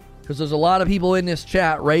somebody, because there's a lot of people in this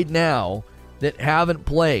chat right now that haven't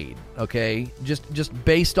played, okay? Just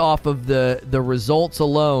based off of the results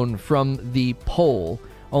alone from the poll,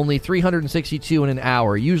 only 362 in an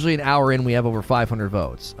hour. Usually an hour in, we have over 500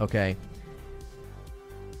 votes, okay?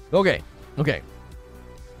 Okay.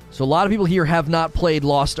 So a lot of people here have not played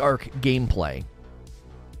Lost Ark gameplay.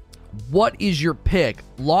 What is your pick?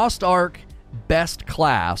 Lost Ark best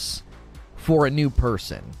class for a new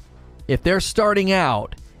person. If they're starting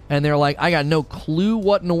out and they're like, I got no clue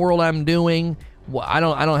what in the world I'm doing.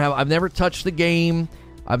 I've never touched the game.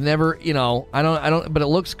 I've never, but it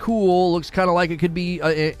looks cool. Looks kind of like it could be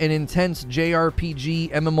an intense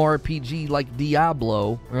JRPG, MMORPG like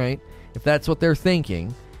Diablo, right? If that's what they're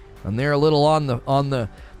thinking. And they're a little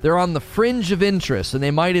they're on the fringe of interest, and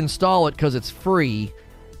they might install it because it's free.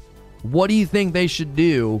 What do you think they should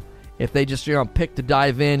do if they just pick to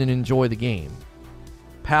dive in and enjoy the game?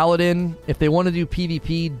 Paladin, if they want to do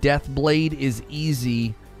PvP, Deathblade is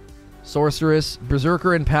easy. Sorceress,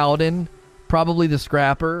 Berserker, and Paladin, probably the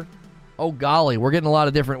Scrapper. Oh golly, we're getting a lot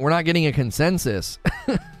of different. We're not getting a consensus.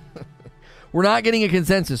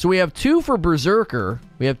 So we have 2 for Berserker.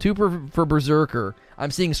 For Berserker.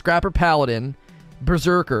 I'm seeing Scrapper, Paladin,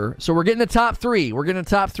 Berserker. So we're getting the top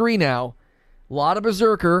 3. Now. A lot of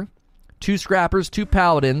Berserker, 2 Scrappers, 2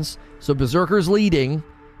 Paladins. So Berserker's leading.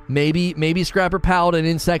 Maybe Scrapper, Paladin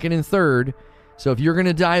in second and third. So if you're going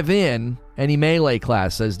to dive in, any melee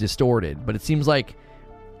class says Distorted. But it seems like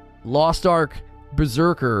Lost Ark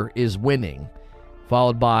Berserker is winning,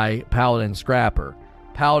 followed by Paladin, Scrapper.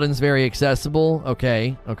 Paladin's very accessible.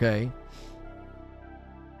 Okay.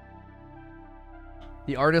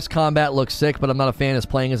 The artist combat looks sick, but I'm not a fan of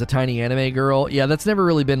playing as a tiny anime girl. Yeah, that's never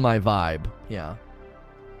really been my vibe. Yeah.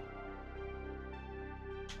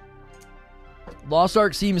 Lost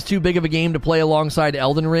Ark seems too big of a game to play alongside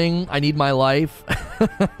Elden Ring. I need my life.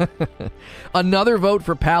 Another vote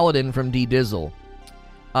for Paladin from D Dizzle.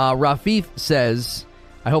 Rafif says,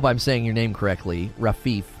 I hope I'm saying your name correctly,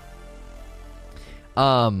 Rafif.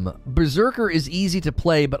 Berserker is easy to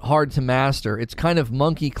play but hard to master. It's kind of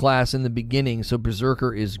monkey class in the beginning, so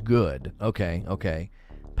Berserker is good. Okay.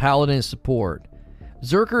 Paladin is support.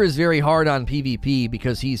 Zerker is very hard on PvP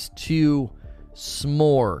because he's too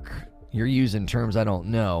smork. You're using terms I don't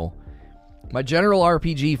know. My general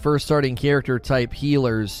RPG first starting character type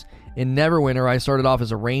healers. In Neverwinter, I started off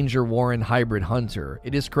as a Ranger Warren hybrid hunter.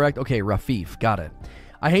 It is correct? Okay, Rafif. Got it.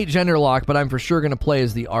 I hate gender lock, but I'm for sure going to play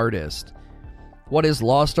as the artist. What is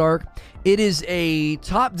Lost Ark? It is a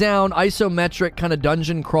top-down, isometric kind of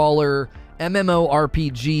dungeon crawler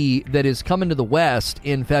MMORPG that is coming to the West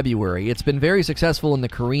in February. It's been very successful in the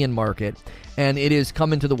Korean market, and it is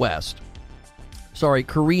coming to the West. Sorry,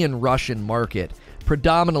 Korean-Russian market.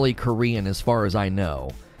 Predominantly Korean, as far as I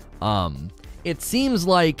know. It seems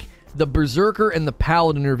like the Berserker and the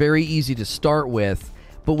Paladin are very easy to start with,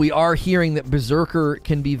 but we are hearing that Berserker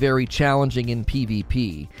can be very challenging in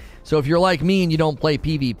PvP. So if you're like me and you don't play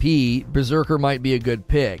PvP, Berserker might be a good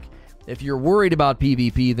pick. If you're worried about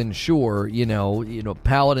PvP, then sure,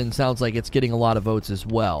 Paladin sounds like it's getting a lot of votes as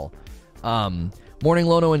well. Morning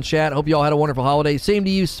Lono in chat. Hope you all had a wonderful holiday. Same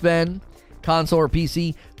to you, Sven. Console or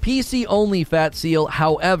PC? PC only, Fat Seal.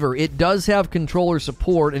 However, it does have controller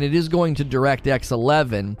support, and it is going to DirectX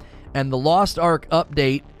 11. And the Lost Ark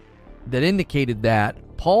update that indicated that,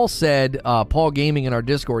 Paul said, Paul Gaming in our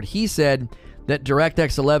Discord, he said that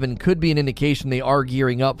DirectX 11 could be an indication they are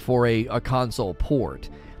gearing up for a console port.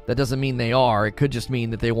 That doesn't mean they are. It could just mean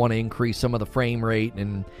that they want to increase some of the frame rate,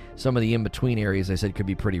 and some of the in-between areas I said could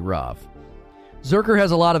be pretty rough. Zerker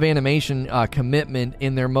has a lot of animation commitment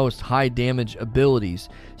in their most high damage abilities,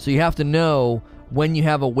 so you have to know when you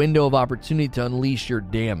have a window of opportunity to unleash your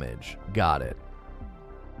damage. Got it.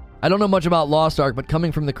 I don't know much about Lost Ark, but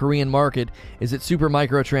coming from the Korean market, is it super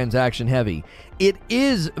microtransaction heavy? It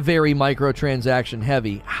is very microtransaction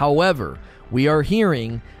heavy. However, we are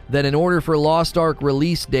hearing that in order for Lost Ark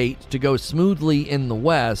release date to go smoothly in the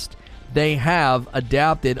West, they have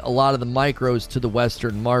adapted a lot of the micros to the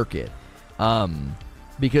Western market.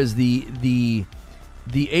 Because the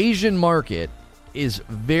Asian market is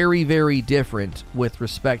very, very different with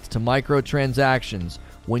respect to microtransactions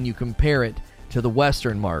when you compare it to the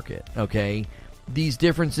Western market, okay? These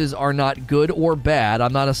differences are not good or bad.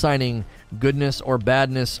 I'm not assigning goodness or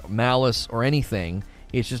badness, malice or anything.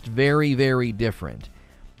 It's just very, very different.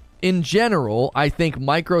 in general, I think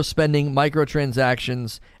micro spending,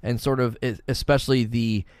 microtransactions, and sort of especially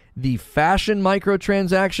the fashion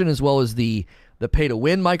microtransaction as well as the pay to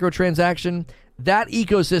win microtransaction, that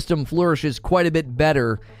ecosystem flourishes quite a bit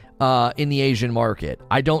better in the Asian market.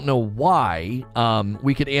 I don't know why.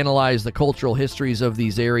 We could analyze the cultural histories of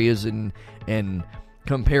these areas and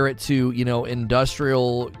compare it to,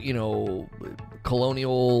 industrial,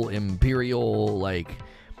 colonial, imperial, like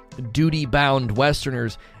duty-bound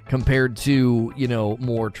Westerners compared to,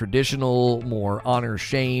 more traditional, more honor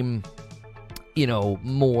shame,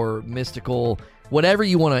 more mystical, whatever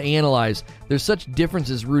you want to analyze. There's such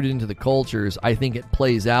differences rooted into the cultures. I think it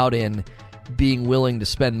plays out in being willing to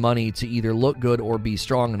spend money to either look good or be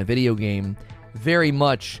strong in a video game. Very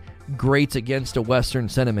much grates against a Western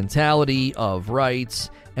sentimentality of rights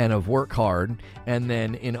and of work hard. And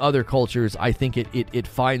then in other cultures, I think it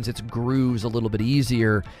finds its grooves a little bit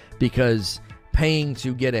easier because paying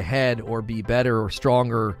to get ahead or be better or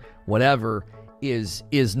stronger, whatever, is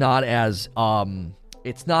not as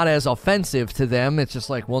it's not as offensive to them. It's just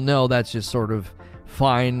like, well, no, that's just sort of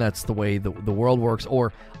fine. That's the way the world works.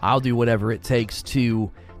 Or I'll do whatever it takes to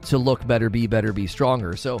look better, be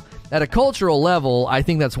stronger. So at a cultural level, I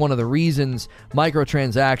think that's one of the reasons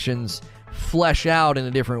microtransactions flesh out in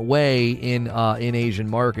a different way in Asian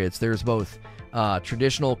markets. There's both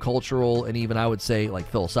traditional, cultural, and even I would say like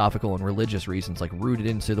philosophical and religious reasons, like rooted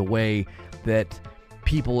into the way that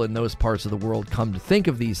people in those parts of the world come to think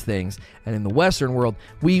of these things. And in the Western world,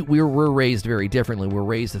 we're raised very differently. We're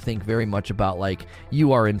raised to think very much about like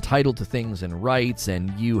you are entitled to things and rights, and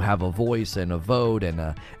you have a voice and a vote and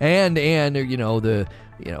the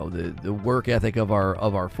work ethic of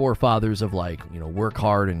our forefathers of like work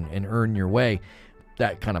hard and earn your way.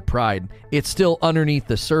 That kind of pride. It's still underneath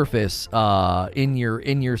the surface in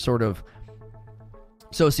your sort of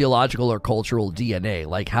sociological or cultural DNA,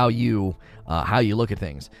 like how you look at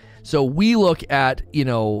things. So we look at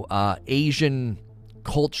Asian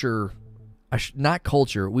culture, not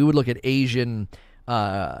culture. We would look at Asian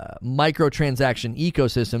microtransaction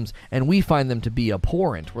ecosystems, and we find them to be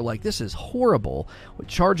abhorrent. We're like, this is horrible.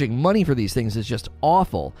 Charging money for these things is just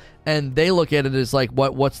awful. And they look at it as like,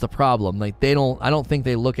 what's the problem? Like I don't think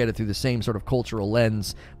they look at it through the same sort of cultural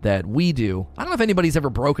lens that we do. I don't know if anybody's ever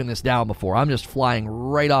broken this down before. I'm just flying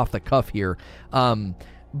right off the cuff here.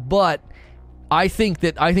 But I think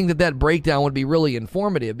that breakdown would be really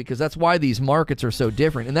informative, because that's why these markets are so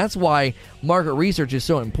different, and that's why market research is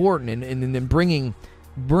so important. And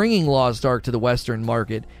bringing Lost Ark to the Western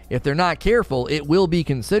market, if they're not careful, it will be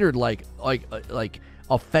considered like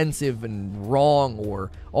offensive and wrong,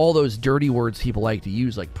 or all those dirty words people like to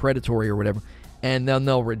use, like predatory or whatever, and then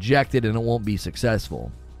they'll reject it and it won't be successful.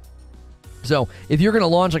 So if you're going to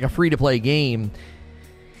launch like a free-to-play game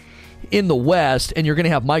in the West, and you're going to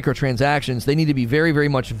have microtransactions, they need to be very, very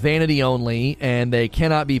much vanity only, and they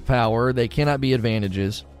cannot be power. They cannot be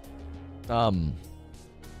advantages.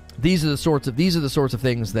 These are the sorts of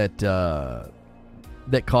things that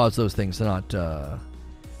cause those things to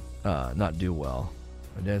not do well.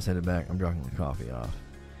 My dad sent it back. I'm drinking the coffee off.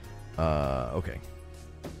 Okay.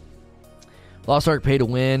 Lost Ark pay to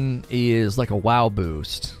win is like a WoW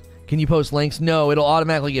boost. Can you post links? No, it'll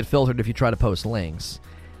automatically get filtered if you try to post links.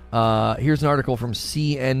 Here's an article from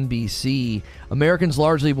CNBC. Americans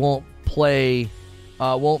largely won't pay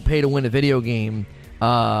to win a video game,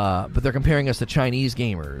 but they're comparing us to Chinese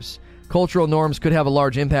gamers. Cultural norms could have a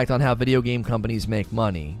large impact on how video game companies make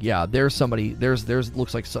money. Yeah, there's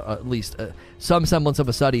looks like at least some semblance of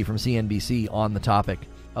a study from CNBC on the topic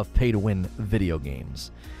of pay to win video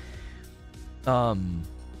games.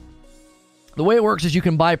 The way it works is you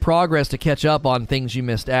can buy progress to catch up on things you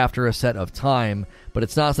missed after a set of time, but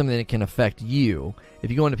it's not something that can affect you.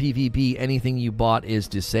 If you go into PvP, anything you bought is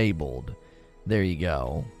disabled. There you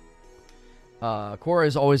go. Cora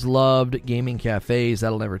has always loved gaming cafes.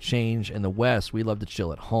 That'll never change. In the West, we love to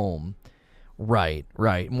chill at home. Right.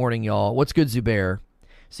 Morning, y'all. What's good, Zubair?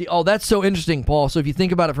 See, that's so interesting, Paul. So if you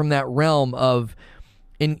think about it from that realm of,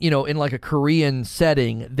 in like a Korean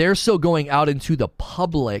setting, they're still going out into the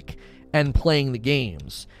public and playing the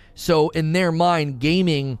games. So in their mind,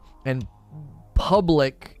 gaming and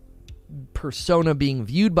public persona being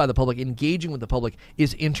viewed by the public, engaging with the public,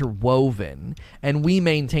 is interwoven. And we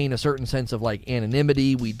maintain a certain sense of like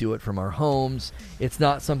anonymity. We do it from our homes. It's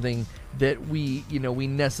not something that we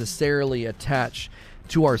necessarily attach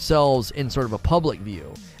to ourselves in sort of a public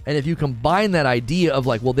view. And if you combine that idea of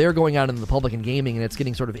like, well, they're going out into the public and gaming, and it's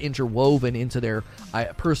getting sort of interwoven into their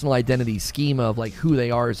personal identity schema of like who they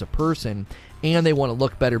are as a person, and they want to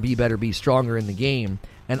look better, be stronger in the game,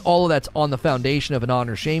 and all of that's on the foundation of an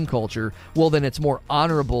honor-shame culture, well, then it's more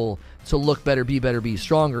honorable to look better, be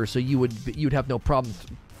stronger, so you'd have no problem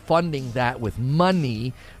funding that with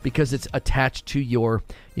money because it's attached to your,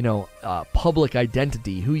 public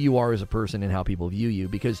identity, who you are as a person and how people view you,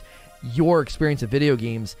 because your experience of video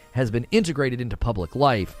games has been integrated into public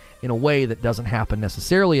life in a way that doesn't happen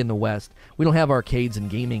necessarily in the West. We don't have arcades and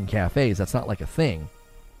gaming cafes. That's not like a thing.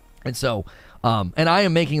 And so, and I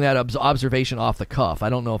am making that observation off the cuff. I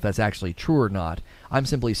don't know if that's actually true or not. I'm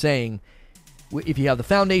simply saying, if you have the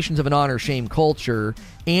foundations of an honor-shame culture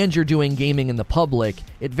and you're doing gaming in the public,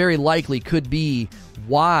 it very likely could be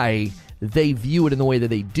why they view it in the way that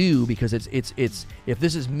they do, because it's if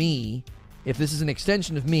this is me, if this is an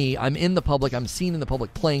extension of me, I'm in the public, I'm seen in the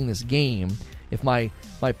public playing this game. If my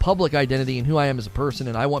public identity and who I am as a person,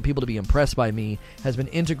 and I want people to be impressed by me, has been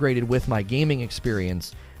integrated with my gaming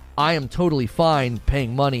experience, I am totally fine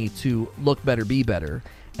paying money to look better, be better.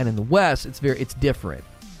 And in the West, it's different.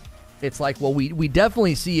 It's like, well, we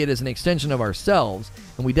definitely see it as an extension of ourselves,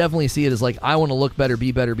 and we definitely see it as like, I want to look better,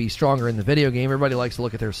 be stronger in the video game. Everybody likes to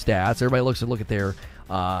look at their stats. Everybody looks to look at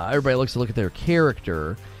their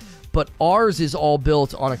character. But ours is all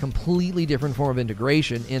built on a completely different form of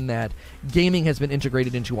integration, in that gaming has been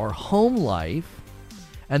integrated into our home life,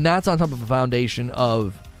 and that's on top of a foundation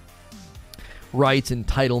of rights,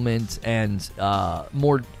 entitlement, and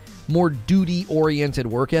more duty-oriented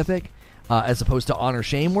work ethic, as opposed to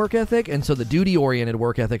honor-shame work ethic. And so the duty-oriented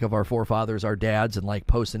work ethic of our forefathers, our dads, and like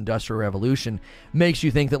post-industrial revolution makes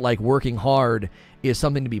you think that like working hard is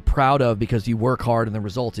something to be proud of because you work hard and the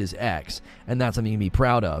result is X, and that's something to be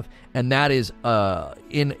proud of. And that is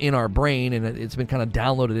in our brain, and it's been kind of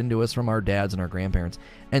downloaded into us from our dads and our grandparents.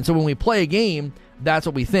 And so when we play a game, that's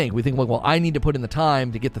what we think. We think, well, I need to put in the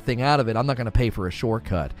time to get the thing out of it. I'm not going to pay for a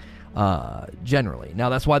shortcut. Generally. Now,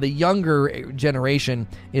 that's why the younger generation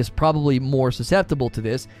is probably more susceptible to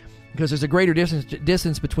this, because there's a greater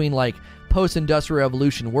distance between like post-industrial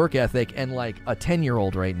revolution work ethic and like a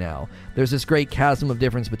 10-year-old right now. There's this great chasm of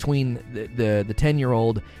difference between the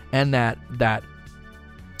 10-year-old and that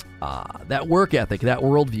work ethic, that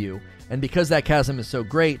worldview. And because that chasm is so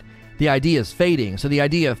great, the idea is fading. So the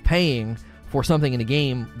idea of paying for something in a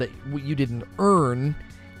game that you didn't earn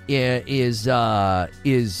is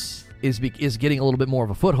getting a little bit more of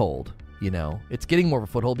a foothold. It's getting more of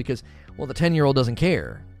a foothold because, well, the 10-year-old doesn't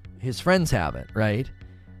care. His friends have it, right?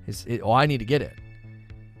 I need to get it.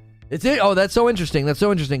 That's so interesting.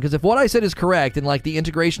 Because if what I said is correct, and like the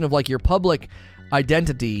integration of like your public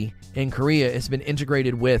identity in Korea has been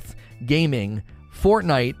integrated with gaming,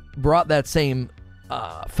 Fortnite brought that same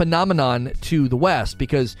phenomenon to the West,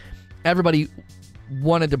 because everybody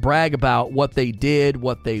wanted to brag about what they did,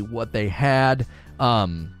 what they had,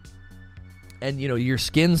 and your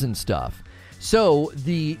skins and stuff. So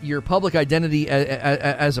your public identity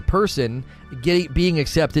as a person, being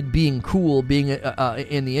accepted, being cool, being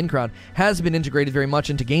in the in crowd, has been integrated very much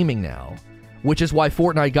into gaming now, which is why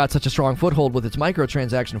Fortnite got such a strong foothold with its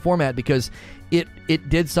microtransaction format, because it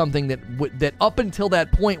did something that up until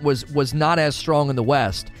that point was not as strong in the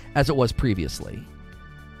West as it was previously.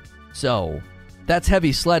 So that's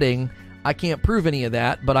heavy sledding. I can't prove any of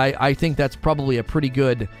that, but I think that's probably a pretty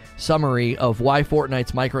good summary of why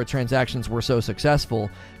Fortnite's microtransactions were so successful,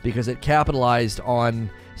 because it capitalized on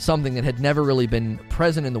something that had never really been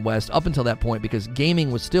present in the West up until that point, because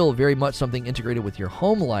gaming was still very much something integrated with your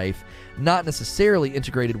home life, not necessarily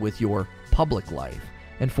integrated with your public life.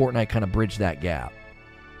 And Fortnite kind of bridged that gap.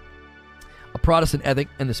 A Protestant ethic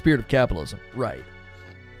and the spirit of capitalism. Right.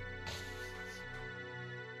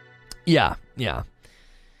 Yeah.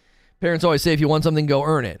 Parents always say, if you want something, go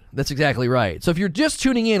earn it. That's exactly right. So if you're just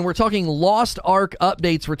tuning in, we're talking Lost Ark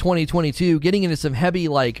updates for 2022, getting into some heavy,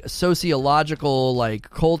 like, sociological, like,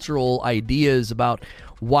 cultural ideas about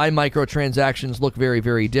why microtransactions look very,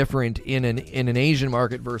 very different in an Asian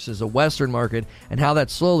market versus a Western market, and how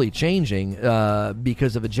that's slowly changing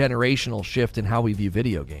because of a generational shift in how we view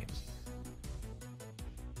video games.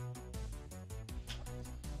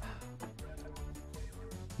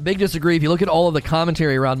 Big disagree. If you look at all of the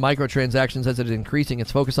commentary around microtransactions as it is increasing,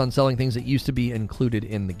 it's focused on selling things that used to be included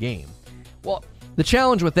in the game. Well, the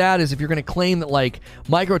challenge with that is if you're going to claim that like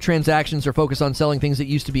microtransactions are focused on selling things that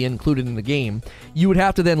used to be included in the game, you would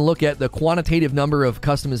have to then look at the quantitative number of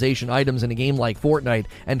customization items in a game like Fortnite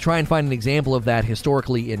and try and find an example of that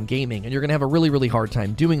historically in gaming. And you're going to have a really, really hard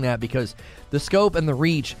time doing that, because the scope and the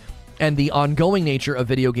reach and the ongoing nature of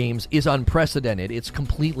video games is unprecedented. It's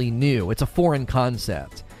completely new. It's a foreign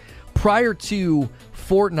concept. prior to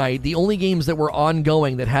Fortnite, the only games that were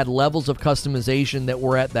ongoing that had levels of customization that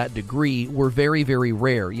were at that degree were very, very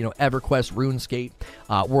rare. You know, EverQuest,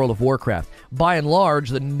 RuneScape, World of Warcraft. By and large,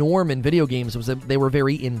 the norm in video games was that they were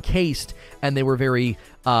very encased and they were very,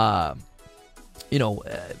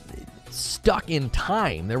 stuck in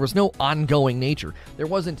time. There was no ongoing nature. There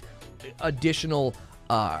wasn't additional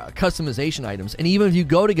customization items. And even if you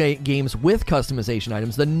go to games with customization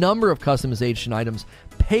items, the number of customization items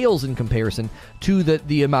pales in comparison to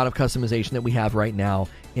the amount of customization that we have right now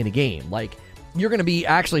in a game. Like, you're going to be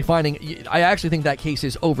actually finding, I actually think that case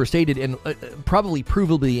is overstated and probably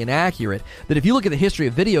provably inaccurate, that if you look at the history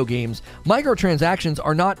of video games, microtransactions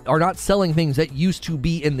are not selling things that used to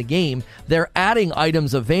be in the game. They're adding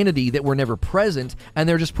items of vanity that were never present, and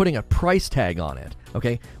they're just putting a price tag on it.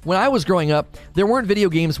 Okay? When I was growing up, there weren't video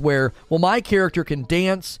games where, well, my character can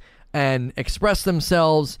dance and express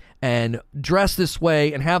themselves and dress this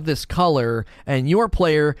way and have this color, and your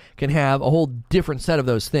player can have a whole different set of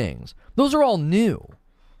those things. Those are all new.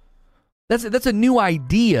 That's a new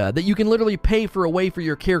idea, that you can literally pay for a way for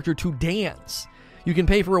your character to dance. You can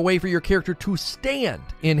pay for a way for your character to stand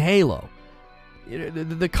in Halo.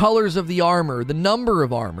 The colors of the armor, the number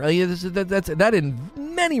of armor, that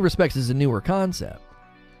in many respects is a newer concept.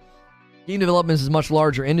 Game development is a much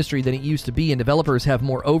larger industry than it used to be, and developers have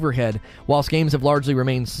more overhead, whilst games have largely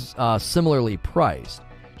remained similarly priced.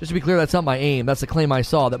 Just to be clear, that's not my aim. That's the claim I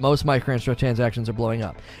saw, that most microtransactions are blowing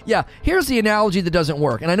up. Yeah, here's the analogy that doesn't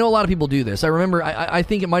work, and I know a lot of people do this. I remember, I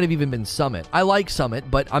think it might have even been Summit. I like Summit,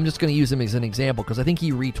 but I'm just going to use him as an example because I think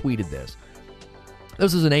he retweeted this.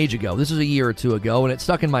 This was an age ago. This was a year or two ago, and it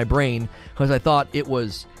stuck in my brain because I thought it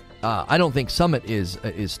was... I don't think Summit is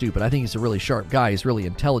stupid. I think he's a really sharp guy. He's really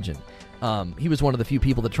intelligent. He was one of the few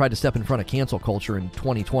people that tried to step in front of cancel culture in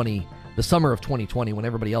 2020, the summer of 2020, when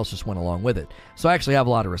everybody else just went along with it. So I actually have a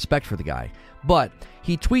lot of respect for the guy. But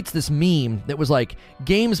he tweets this meme that was like,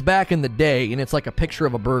 games back in the day, and it's like a picture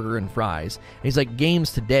of a burger and fries. And he's like,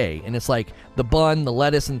 games today, and it's like the bun, the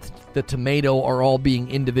lettuce, and the tomato are all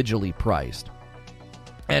being individually priced.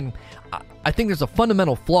 And I think there's a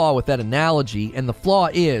fundamental flaw with that analogy, and the flaw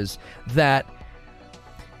is that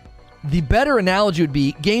the better analogy would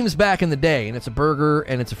be games back in the day, and it's a burger,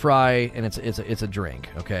 and it's a fry, and it's a drink,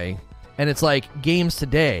 okay? And it's like games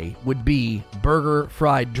today would be burger,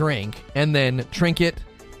 fried, drink, and then trinket,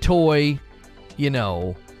 toy,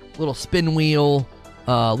 little spin wheel,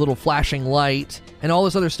 little flashing light, and all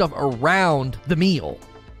this other stuff around the meal,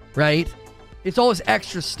 right? It's all this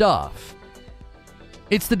extra stuff.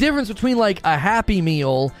 It's the difference between like a Happy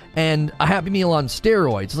Meal and a Happy Meal on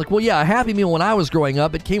steroids. It's like, well, yeah, a Happy Meal when I was growing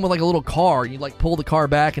up, it came with like a little car. You'd like pull the car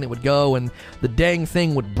back and it would go, and the dang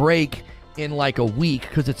thing would break in like a week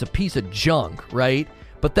because it's a piece of junk, right?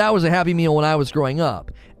 But that was a Happy Meal when I was growing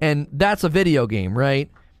up. And that's a video game, right?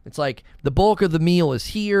 It's like the bulk of the meal is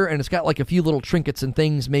here, and it's got like a few little trinkets and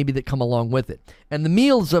things maybe that come along with it. And the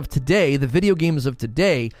meals of today, the video games of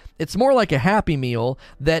today, it's more like a Happy Meal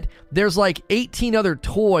that there's like 18 other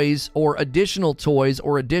toys or additional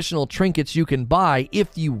trinkets you can buy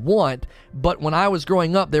if you want. But when I was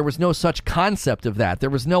growing up, there was no such concept of that. There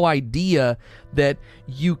was no idea that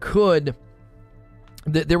you could...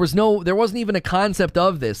 There wasn't even a concept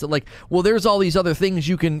of this, that like, well, there's all these other things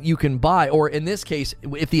you can buy, or in this case,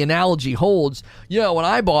 if the analogy holds, when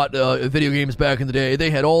I bought video games back in the day, they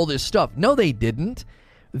had all this stuff. No, they didn't.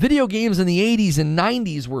 Video games in the 80s and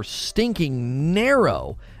 90s were stinking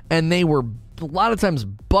narrow, and they were a lot of times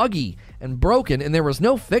buggy and broken, and there was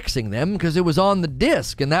no fixing them because it was on the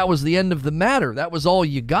disc, and that was the end of the matter. That was all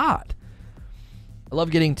you got. I love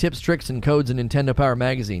getting tips, tricks, and codes in Nintendo Power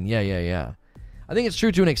Magazine. Yeah. I think it's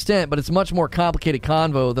true to an extent, but it's a much more complicated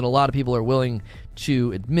convo than a lot of people are willing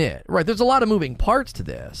to admit. Right, there's a lot of moving parts to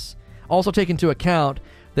this. Also take into account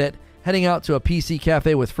that heading out to a PC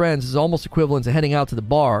cafe with friends is almost equivalent to heading out to the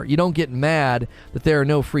bar. You don't get mad that there are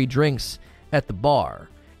no free drinks at the bar.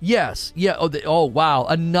 Yes, yeah, oh wow,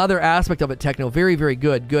 another aspect of it, Techno. Very, very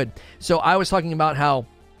good. So I was talking about how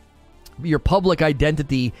your public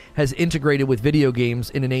identity has integrated with video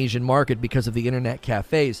games in an Asian market because of the internet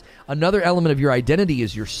cafes. Another element of your identity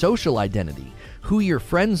is your social identity, who your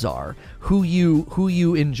friends are, who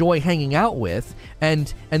you enjoy hanging out with,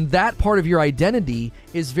 and that part of your identity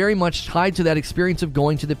is very much tied to that experience of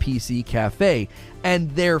going to the PC cafe.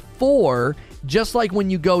 And therefore, just like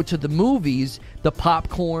when you go to the movies, the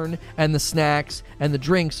popcorn and the snacks and the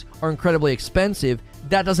drinks are incredibly expensive.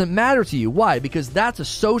 That doesn't matter to you. Why? Because that's a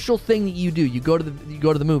social thing that you do. You go to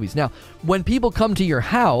the movies. Now, when people come to your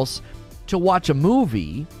house to watch a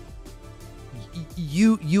movie,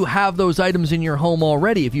 you have those items in your home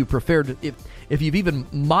already. If you've even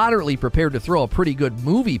moderately prepared to throw a pretty good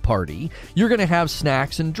movie party, you're going to have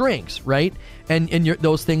snacks and drinks, right? And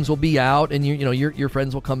those things will be out, and your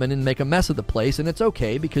friends will come in and make a mess of the place, and it's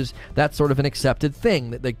okay because that's sort of an accepted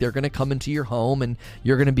thing that they're going to come into your home and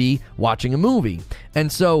you're going to be watching a movie.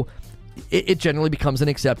 And so it generally becomes an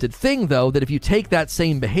accepted thing, though, that if you take that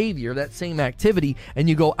same behavior, that same activity, and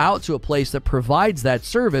you go out to a place that provides that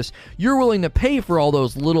service, you're willing to pay for all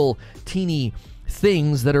those little teeny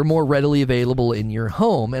things that are more readily available in your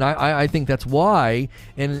home. And I think that's why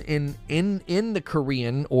in the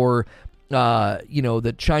Korean or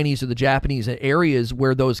the Chinese or the Japanese areas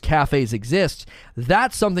where those cafes exist,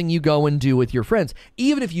 that's something you go and do with your friends.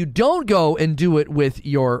 Even if you don't go and do it with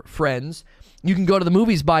your friends, you can go to the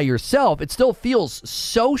movies by yourself. It still feels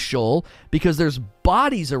social because there's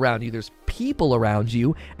bodies around you, there's people around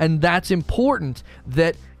you, and that's important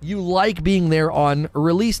that you like being there on a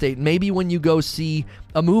release date. Maybe when you go see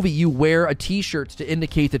a movie, you wear a t-shirt to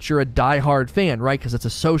indicate that you're a diehard fan, right? Because it's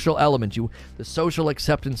a social element. The social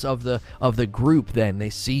acceptance of the group. Then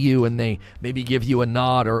they see you and they maybe give you a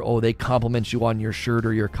nod, or they compliment you on your shirt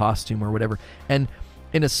or your costume or whatever. And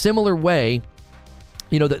in a similar way,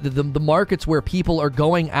 the markets where people are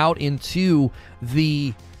going out into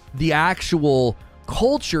the actual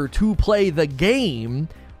culture to play the game,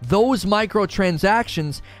 those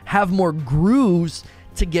microtransactions have more grooves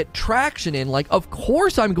to get traction in. Like, of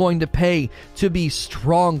course I'm going to pay to be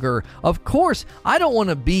stronger. Of course, I don't want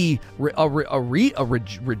to be a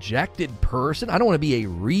rejected person. I don't want to be a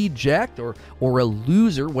reject or a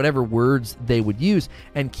loser, whatever words they would use.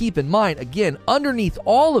 And keep in mind, again, underneath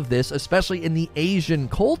all of this, especially in the Asian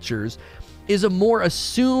cultures, is a more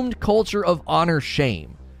assumed culture of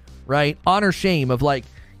honor-shame, right? Honor-shame of like,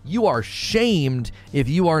 you are shamed if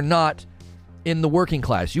you are not in the working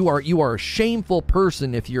class. You are a shameful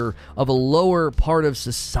person if you're of a lower part of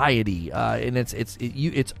society, and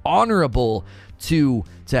it's honorable to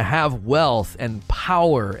have wealth and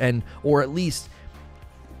power, or at least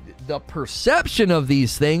the perception of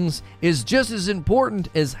these things is just as important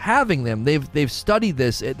as having them. They've studied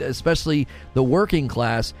this, especially the working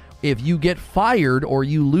class. If you get fired or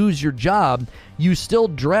you lose your job, you still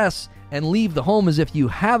dress and leave the home as if you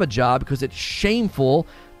have a job because it's shameful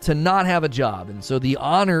to not have a job. And so the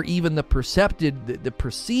honor, even the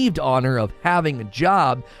perceived honor of having a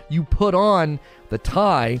job, you put on the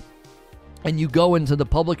tie and you go into the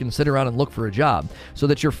public and sit around and look for a job so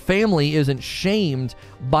that your family isn't shamed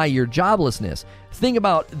by your joblessness. Think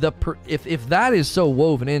about if that is so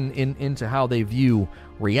woven into how they view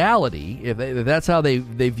reality, if that's how they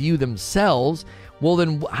view themselves, well,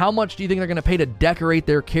 then how much do you think they're going to pay to decorate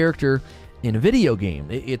their character in a video game?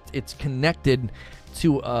 It's connected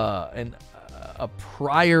to a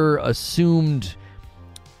prior assumed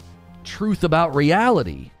truth about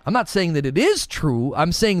reality. I'm not saying that it is true.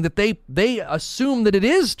 I'm saying that they assume that it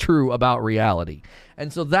is true about reality.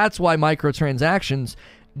 And so that's why microtransactions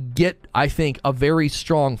get, I think, a very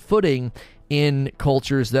strong footing in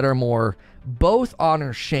cultures that are more both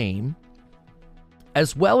honor shame,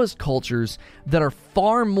 as well as cultures that are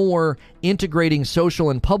far more integrating social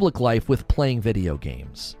and public life with playing video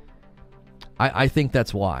games. I think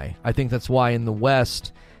that's why. I think that's why in the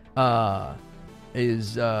West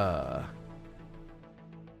is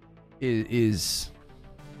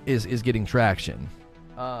getting traction.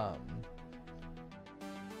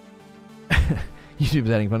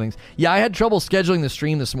 YouTube's adding fun things. Yeah, I had trouble scheduling the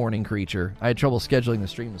stream this morning, Creature. I had trouble scheduling the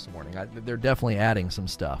stream this morning. They're definitely adding some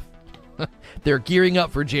stuff. They're gearing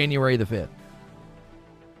up for January the 5th.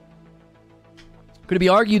 Could it be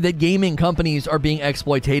argued that gaming companies are being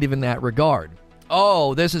exploitative in that regard?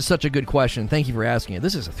 Oh, this is such a good question. Thank you for asking it.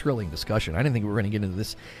 This is a thrilling discussion. I didn't think we were going to get into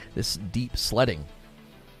this deep sledding.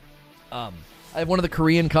 I have one of the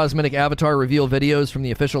Korean cosmetic avatar reveal videos from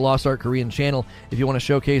the official Lost Ark Korean channel if you want to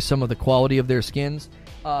showcase some of the quality of their skins.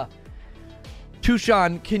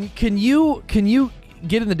 Tushan, can you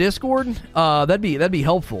get in the Discord? That'd be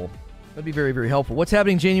helpful. That'd be very, very helpful. What's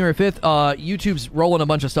happening January 5th? YouTube's rolling a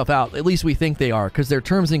bunch of stuff out. At least we think they are, because their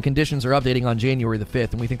terms and conditions are updating on January the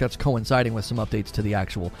 5th, and we think that's coinciding with some updates to the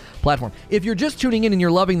actual platform. If you're just tuning in and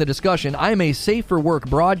you're loving the discussion, I am a Safe for Work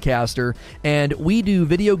broadcaster, and we do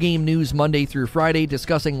video game news Monday through Friday,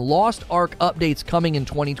 discussing Lost Ark updates coming in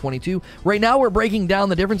 2022. Right now, we're breaking down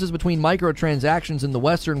the differences between microtransactions in the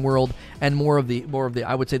Western world and more of the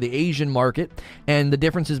I would say the Asian market, and the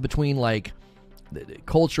differences between like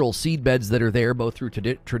cultural seedbeds that are there, both through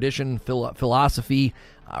tradition, philosophy,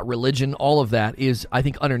 religion. All of that is, I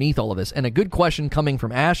think, underneath all of this. And a good question coming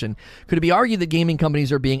from Ashen: could it be argued that gaming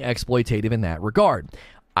companies are being exploitative in that regard?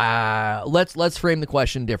 let's frame the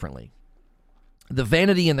question differently. The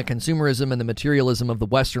vanity and the consumerism and the materialism of the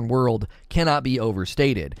Western world cannot be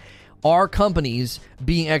overstated. Are companies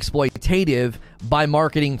being exploitative by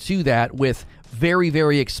marketing to that with very,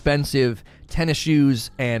 very expensive tennis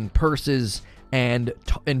shoes and purses and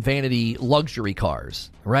vanity luxury cars,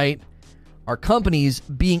 right? Are companies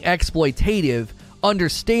being exploitative,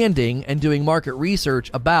 understanding and doing market research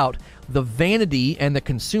about the vanity and the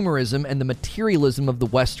consumerism and the materialism of the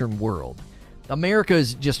Western world? America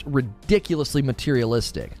is just ridiculously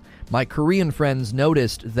materialistic. My Korean friends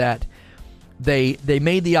noticed that they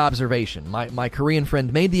made the observation. My Korean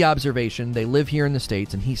friend made the observation. They live here in the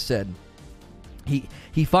States, and he said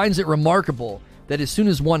he finds it remarkable that as soon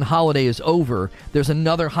as one holiday is over, there's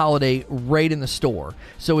another holiday right in the store.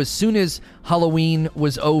 So as soon as Halloween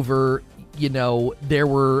was over, there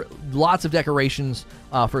were lots of decorations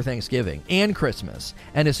for Thanksgiving and Christmas.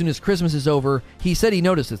 And as soon as Christmas is over, he said he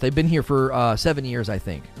noticed this. They've been here for 7 years, I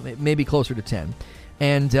think, maybe closer to 10.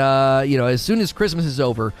 And, as soon as Christmas is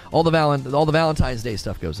over, all the Valentine's Day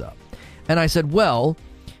stuff goes up. And I said,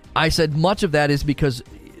 much of that is because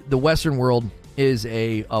the Western world is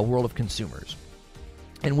a world of consumers.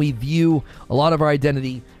 And we view a lot of our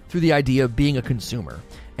identity through the idea of being a consumer.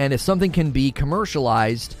 And if something can be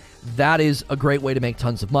commercialized, that is a great way to make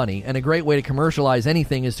tons of money. And a great way to commercialize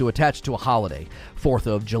anything is to attach to a holiday. 4th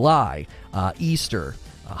of July, Easter,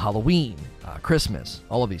 Halloween, Christmas,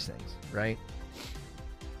 all of these things, right?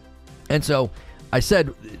 And so I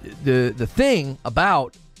said the thing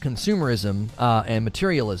about consumerism and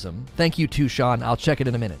materialism, thank you to Sean, I'll check it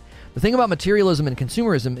in a minute. The thing about materialism and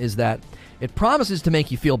consumerism is that it promises to make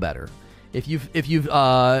you feel better. If you've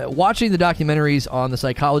watching the documentaries on the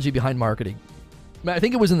psychology behind marketing, I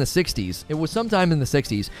think it was in the 60s. It was sometime in the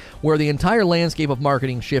 60s where the entire landscape of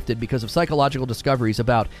marketing shifted because of psychological discoveries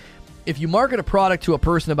about if you market a product to a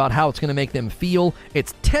person about how it's going to make them feel,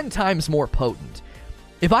 it's 10 times more potent.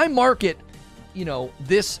 If I market,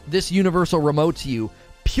 this universal remote to you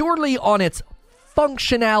purely on its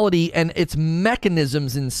functionality and its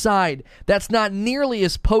mechanisms inside, that's not nearly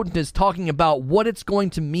as potent as talking about what it's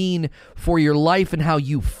going to mean for your life and how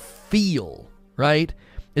you feel, right?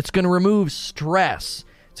 It's going to remove stress.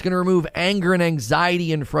 It's going to remove anger and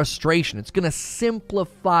anxiety and frustration. It's going to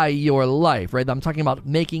simplify your life, right? I'm talking about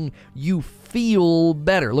making you feel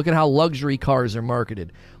better. Look at how luxury cars are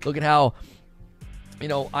marketed. Look at how,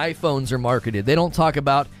 iPhones are marketed. They don't talk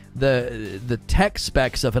about the tech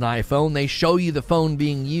specs of an iPhone. They show you the phone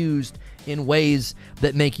being used in ways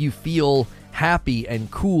that make you feel happy and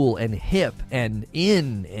cool and hip and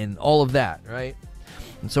in and all of that, right?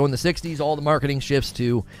 And so in the 60s, all the marketing shifts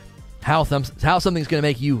to how something's going to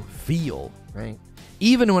make you feel, right?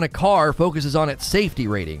 Even when a car focuses on its safety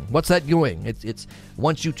rating, what's that doing? It's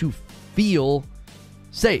wants you to feel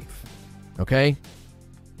safe, okay?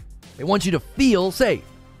 It wants you to feel safe.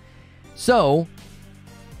 So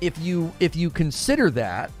if you consider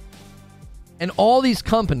that, and all these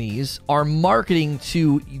companies are marketing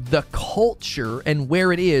to the culture and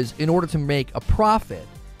where it is in order to make a profit,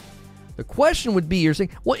 the question would be, you're saying,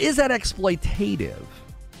 well, is that exploitative?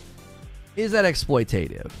 Is that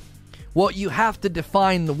exploitative? Well, you have to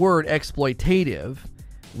define the word exploitative,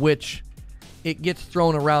 which it gets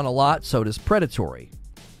thrown around a lot, so does predatory.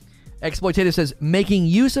 Exploitative says making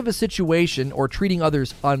use of a situation or treating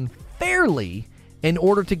others unfairly in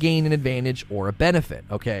order to gain an advantage or a benefit,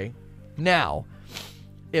 okay? Now,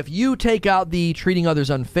 if you take out the treating others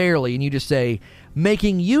unfairly and you just say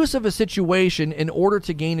making use of a situation in order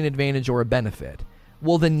to gain an advantage or a benefit,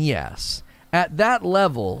 well then yes. At that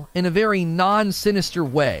level, in a very non-sinister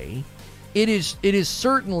way, it is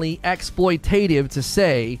certainly exploitative to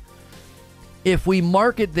say, if we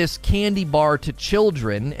market this candy bar to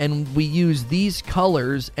children and we use these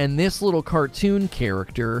colors and this little cartoon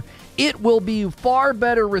character, it will be far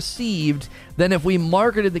better received than if we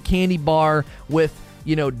marketed the candy bar with,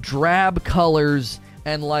 drab colors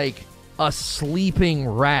and like a sleeping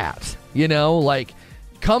rat,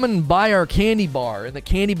 come and buy our candy bar, and the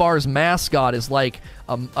candy bar's mascot is like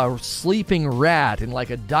a sleeping rat in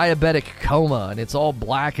like a diabetic coma, and it's all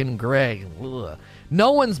black and gray. Ugh.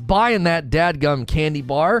 No one's buying that dadgum candy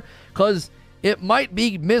bar because it might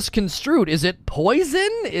be misconstrued. Is it poison?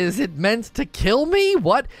 Is it meant to kill me?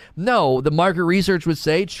 What? No, the market research would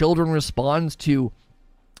say children respond to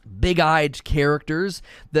big-eyed characters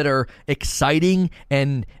that are exciting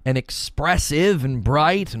and expressive and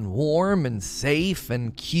bright and warm and safe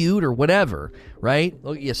and cute or whatever, right?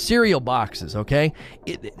 Look at your cereal boxes, okay?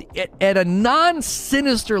 At a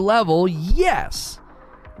non-sinister level, yes,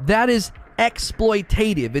 that is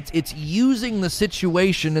exploitative. It's using the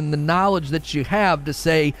situation and the knowledge that you have to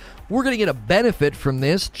say, we're going to get a benefit from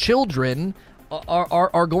this. Children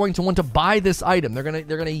are going to want to buy this item. They're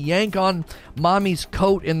gonna yank on mommy's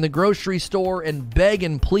coat in the grocery store and beg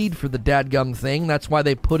and plead for the dadgum thing. That's why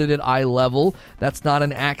they put it at eye level. That's not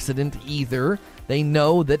an accident either. They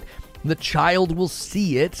know that the child will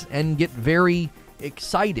see it and get very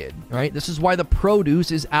excited, right? This is why the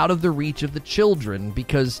produce is out of the reach of the children,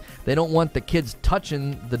 because they don't want the kids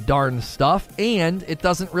touching the darn stuff, and it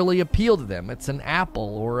doesn't really appeal to them. It's an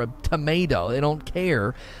apple or a tomato. They don't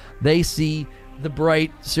care. They see the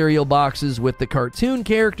bright cereal boxes with the cartoon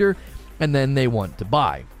character, and then they want to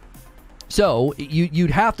buy. So you'd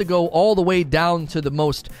have to go all the way down to the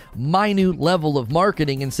most minute level of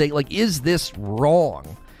marketing and say, like, is this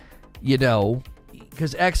wrong? You know,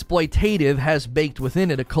 because exploitative has baked within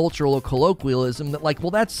it a cultural colloquialism that, like, well,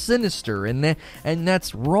 that's sinister and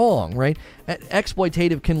that's wrong, right?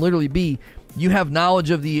 Exploitative can literally be, you have knowledge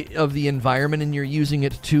of the environment and you're using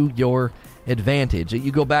it to your advantage.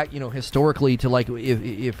 You go back, historically to, like,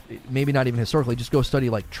 if maybe not even historically, just go study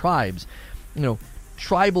like tribes,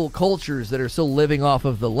 tribal cultures that are still living off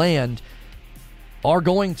of the land are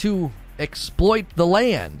going to exploit the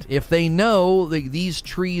land if they know that these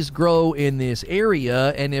trees grow in this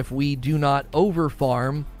area, and if we do not over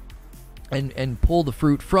farm and pull the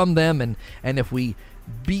fruit from them, and if we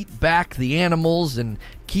beat back the animals and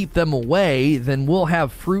keep them away, then we'll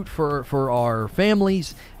have fruit for our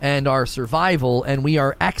families and our survival, and we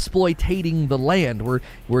are exploiting the land.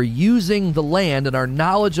 We're using the land and our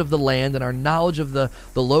knowledge of the land and our knowledge of the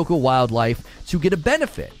local wildlife to get a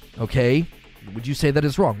benefit, okay? Would you say that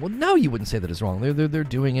is wrong? Well, no, you wouldn't say that is wrong. They're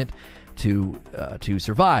doing it to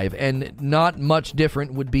survive, and not much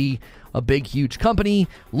different would be a big, huge company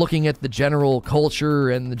looking at the general culture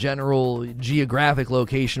and the general geographic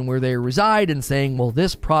location where they reside and saying, well,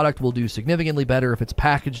 this product will do significantly better if it's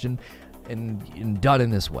packaged and done in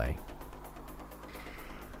this way.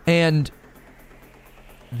 And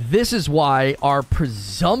this is why our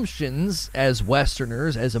presumptions as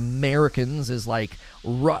Westerners, as Americans, is like,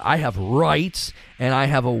 I have rights and I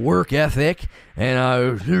have a work ethic,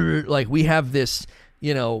 and like, we have this,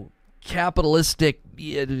 capitalistic,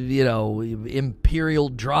 imperial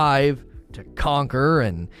drive to conquer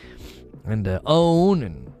and to own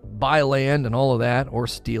and buy land and all of that, or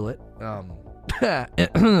steal it.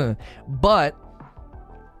 But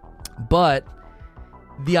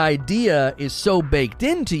the idea is so baked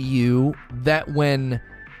into you that when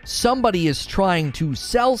somebody is trying to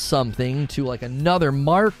sell something to, like, another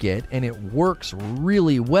market, and it works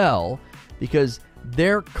really well because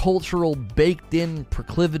their cultural baked-in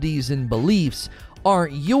proclivities and beliefs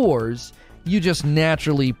aren't yours, you just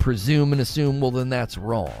naturally presume and assume, well, then that's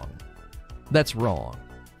wrong. That's wrong.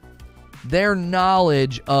 Their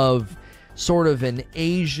knowledge of sort of an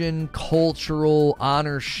Asian cultural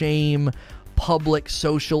honor-shame public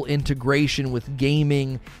social integration with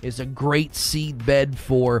gaming is a great seedbed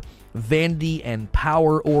for vanity and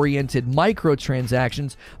power-oriented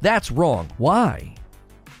microtransactions. That's wrong. Why?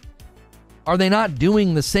 Are they not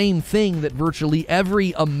doing the same thing that virtually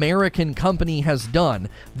every American company has done?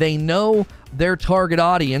 They know their target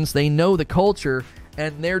audience, they know the culture,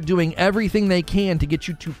 and they're doing everything they can to get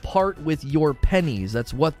you to part with your pennies.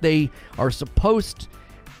 That's what they are supposed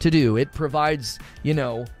to do. It provides,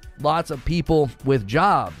 lots of people with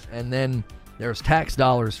jobs, and then there's tax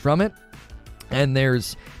dollars from it, and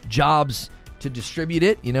there's jobs to distribute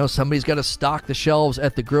it. Somebody's got to stock the shelves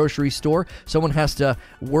at the grocery store. Someone has to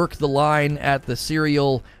work the line at the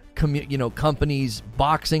cereal company's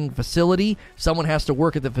boxing facility. Someone has to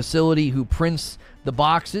work at the facility who prints the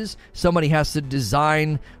boxes. Somebody has to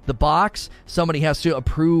design the box. Somebody has to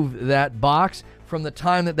approve that box. From the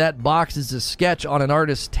time that box is a sketch on an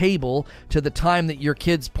artist's table to the time that your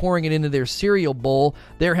kid's pouring it into their cereal bowl,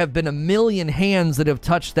 there have been a million hands that have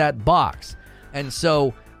touched that box. And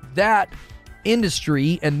so that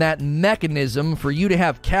industry and that mechanism for you to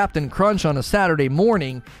have Captain Crunch on a Saturday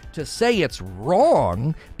morning, to say it's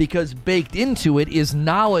wrong because baked into it is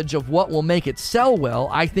knowledge of what will make it sell well,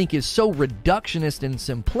 I think is so reductionist and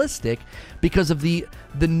simplistic because of the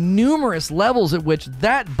numerous levels at which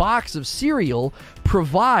that box of cereal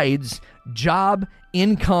provides job,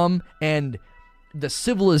 income, and the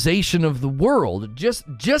civilization of the world. Just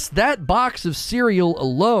that box of cereal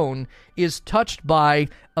alone is touched by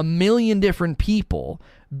a million different people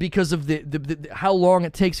because of the how long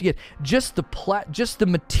it takes to get. Just the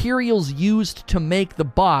materials used to make the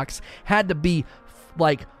box had to be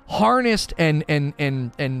like harnessed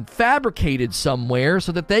and fabricated somewhere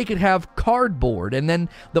so that they could have cardboard. And then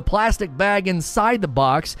the plastic bag inside the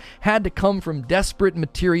box had to come from desperate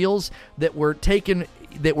materials that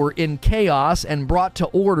were in chaos and brought to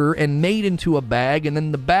order and made into a bag, and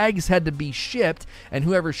then the bags had to be shipped, and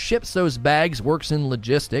whoever ships those bags works in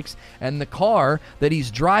logistics, and the car that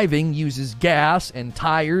he's driving uses gas and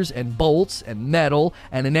tires and bolts and metal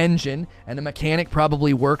and an engine, and a mechanic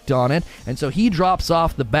probably worked on it, and so he drops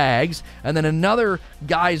off the bags, and then another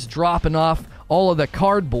guy's dropping off all of the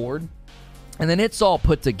cardboard. And then it's all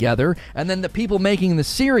put together, and then the people making the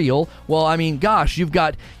cereal, well, I mean, gosh, you've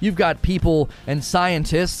got people and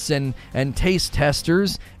scientists and taste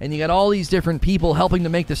testers, and you got all these different people helping to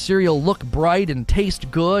make the cereal look bright and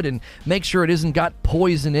taste good and make sure it isn't got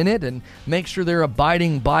poison in it and make sure they're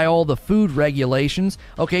abiding by all the food regulations.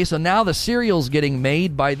 Okay, so now the cereal's getting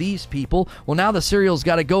made by these people. Well, now the cereal's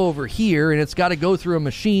got to go over here, and it's got to go through a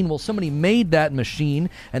machine. Well, somebody made that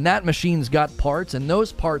machine, and that machine's got parts, and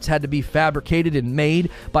those parts had to be fabricated and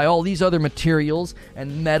made by all these other materials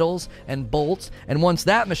and metals and bolts. And once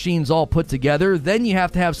that machine's all put together, then you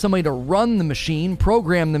have to have somebody to run the machine,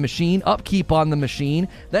 program the machine, upkeep on the machine.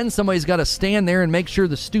 Then somebody's got to stand there and make sure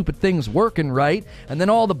the stupid thing's working right. And then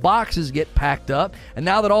all the boxes get packed up. And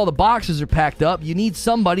now that all the boxes are packed up, you need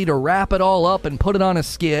somebody to wrap it all up and put it on a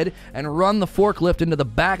skid and run the forklift into the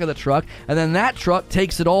back of the truck. And then that truck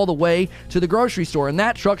takes it all the way to the grocery store. And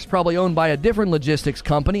that truck's probably owned by a different logistics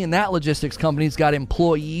company. And that logistics company's got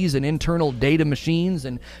employees and internal data machines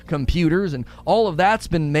and computers, and all of that's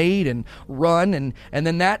been made and run, and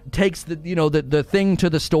then that takes the thing to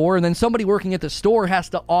the store, and then somebody working at the store has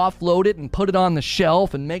to offload it and put it on the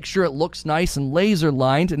shelf and make sure it looks nice and laser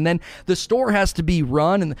lined, and then the store has to be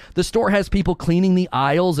run, and the store has people cleaning the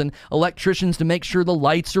aisles and electricians to make sure the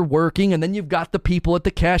lights are working, and then you've got the people at the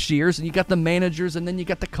cashiers, and you got the managers, and then you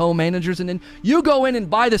got the co-managers, and then you go in and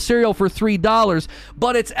buy the cereal for $3,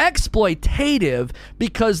 but it's exploitative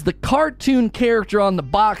because the cartoon character on the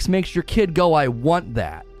box makes your kid go, I want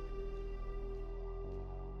that.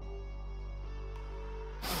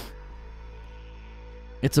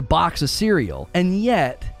 It's a box of cereal. And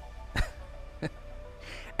yet,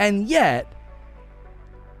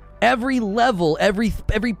 every level, every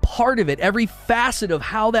part of it, every facet of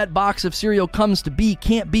how that box of cereal comes to be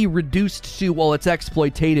can't be reduced to, well, it's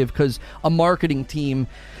exploitative because a marketing team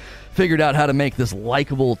figured out how to make this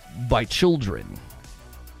likable by children.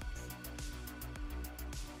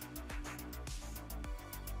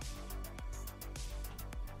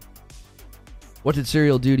 What did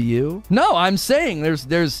cereal do to you? No, I'm saying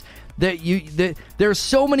there's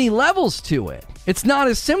so many levels to it. It's not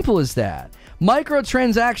as simple as that.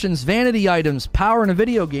 Microtransactions, vanity items, power in a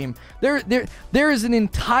video game. There is an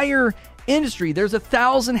entire industry. There's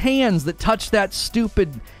 1,000 hands that touch that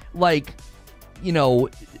stupid,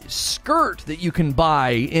 skirt that you can buy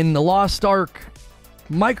in the Lost Ark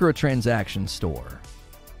microtransaction store.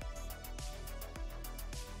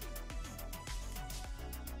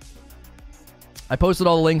 I posted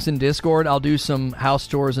all the links in Discord. I'll do some house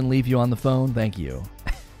chores and leave you on the phone. Thank you.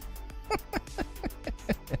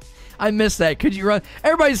 I missed that. Could you run?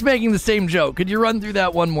 Everybody's making the same joke. Could you run through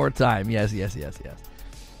that one more time? Yes.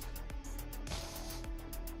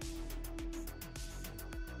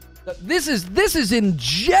 This is in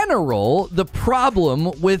general the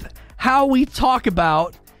problem with how we talk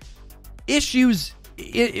about issues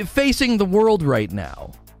facing the world right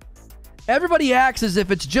now. Everybody acts as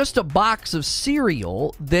if it's just a box of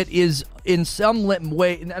cereal that is in some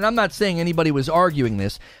way, and I'm not saying anybody was arguing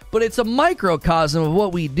this, but it's a microcosm of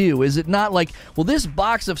what we do. Is it not like, well, this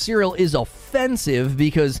box of cereal is offensive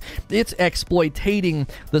because it's exploiting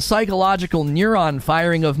the psychological neuron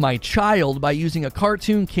firing of my child by using a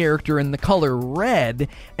cartoon character in the color red,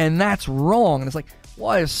 and that's wrong. And it's like,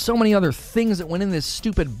 well, there's so many other things that went in this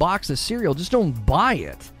stupid box of cereal. Just don't buy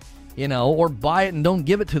it. Or buy it and don't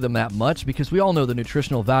give it to them that much, because we all know the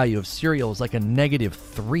nutritional value of cereal is like a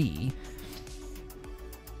 -3.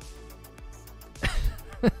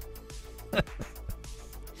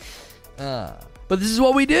 But this is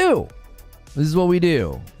what we do.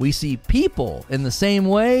 We see people in the same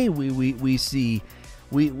way. We see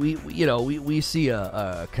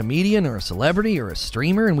a comedian or a celebrity or a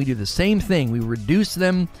streamer, and we do the same thing. We reduce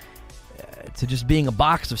them to just being a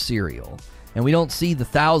box of cereal. And we don't see the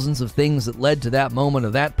thousands of things that led to that moment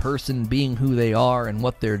of that person being who they are and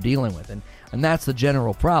what they're dealing with. And that's the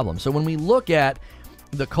general problem. So when we look at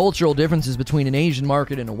the cultural differences between an Asian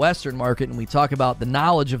market and a Western market, and we talk about the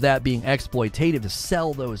knowledge of that being exploitative to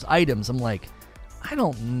sell those items, I'm like, I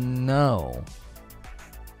don't know.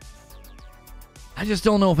 I just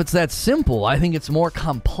don't know if it's that simple. I think it's more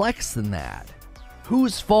complex than that.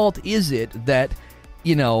 Whose fault is it that,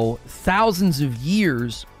 thousands of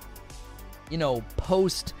years,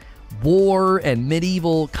 post-war and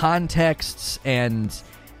medieval contexts and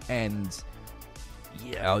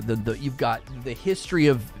you've got the history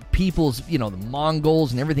of people's, the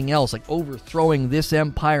Mongols and everything else, like overthrowing this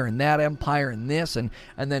empire and that empire and this, and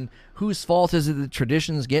then whose fault is it that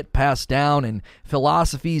traditions get passed down and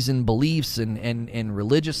philosophies and beliefs and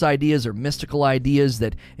religious ideas or mystical ideas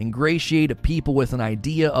that ingratiate a people with an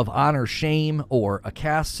idea of honor, shame, or a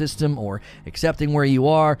caste system, or accepting where you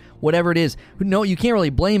are, whatever it is. No, you can't really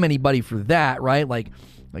blame anybody for that, right? Like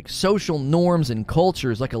social norms and culture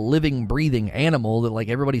is like a living, breathing animal that like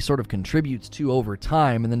everybody sort of contributes to over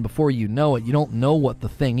time, and then before you know it, you don't know what the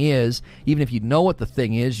thing is. Even if you know what the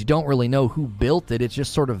thing is, you don't really know who built it. It's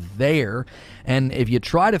just sort of there, and if you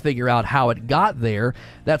try to figure out how it got there,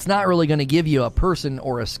 that's not really going to give you a person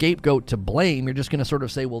or a scapegoat to blame. You're just going to sort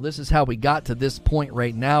of say, well, this is how we got to this point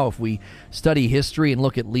right now. If we study history and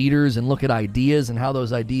look at leaders and look at ideas and how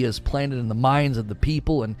those ideas planted in the minds of the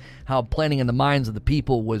people, and how planting in the minds of the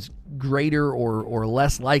people was greater or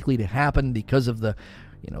less likely to happen because of the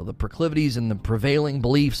the proclivities and the prevailing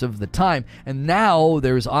beliefs of the time. And now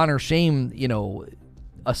there's honor, shame,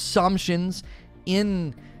 assumptions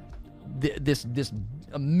in this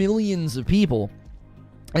millions of people,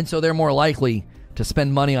 and so they're more likely to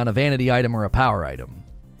spend money on a vanity item or a power item.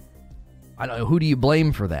 I don't know, who do you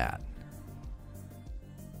blame for that?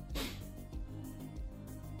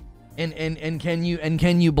 And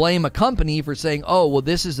can you blame a company for saying, oh, well,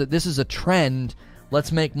 this is a trend,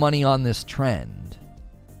 let's make money on this trend?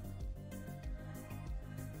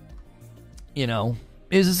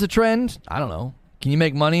 Is this a trend? I don't know. Can you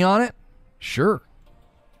make money on it? Sure.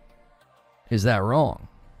 Is that wrong?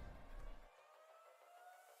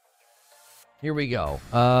 Here we go.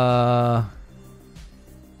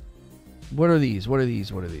 What are these?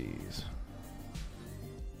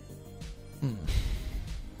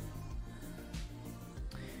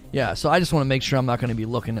 Yeah, so I just want to make sure I'm not going to be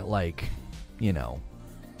looking at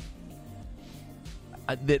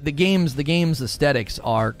the game's aesthetics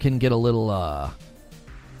can get a little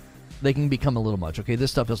they can become a little much. Okay,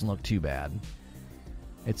 this stuff doesn't look too bad.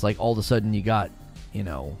 It's like all of a sudden you got,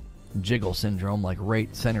 jiggle syndrome like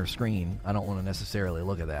right center screen. I don't want to necessarily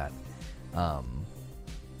look at that.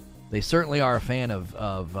 They certainly are a fan of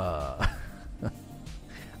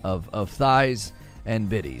thighs and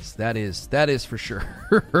biddies. That is for sure.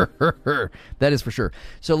 That is for sure.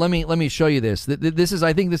 So let me show you this.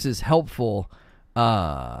 I think this is helpful.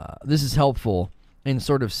 This is helpful in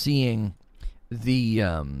sort of seeing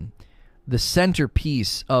the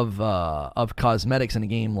centerpiece of cosmetics in a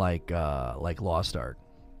game like Lost Ark.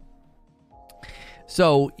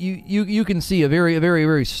 So you can see a very, very,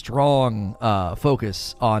 very strong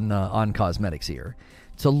focus on cosmetics here,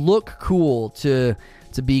 to look cool, to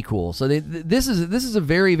be cool. So this is a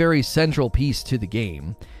very, very central piece to the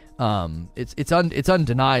game. It's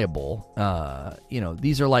undeniable.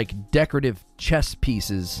 These are like decorative chess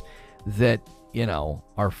pieces that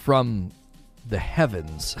are from the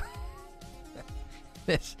heavens.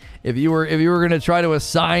 If you were going to try to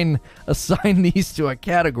assign these to a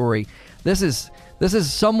category, this is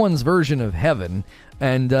someone's version of heaven,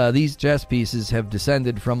 and these chess pieces have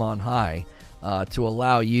descended from on high to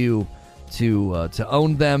allow you to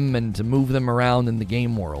own them and to move them around in the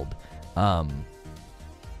game world.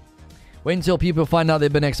 Wait until people find out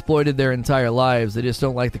they've been exploited their entire lives. They just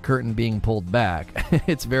don't like the curtain being pulled back.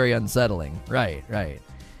 It's very unsettling. Right.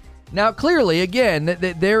 Now, clearly, again,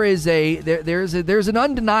 there's an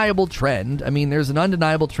undeniable trend. I mean, there's an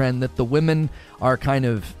undeniable trend that the women are kind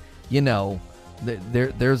of,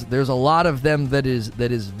 there's a lot of them that is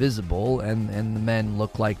visible, and the men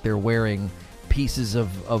look like they're wearing pieces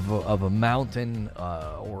of a mountain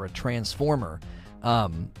or a transformer.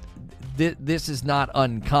 This is not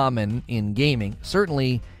uncommon in gaming.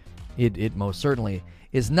 Certainly, it most certainly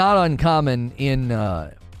is not uncommon in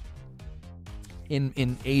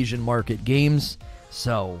Asian market games.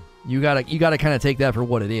 So you gotta kind of take that for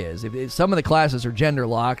what it is. If some of the classes are gender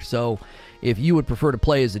locked, so if you would prefer to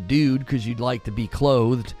play as a dude because you'd like to be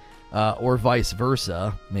clothed, or vice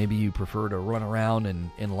versa, maybe you prefer to run around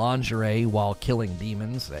in lingerie while killing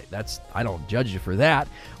demons. I don't judge you for that,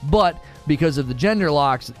 but because of the gender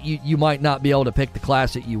locks, you might not be able to pick the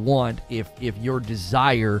class that you want if your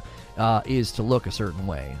desire is to look a certain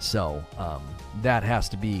way. So that has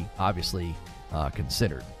to be obviously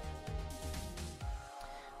considered.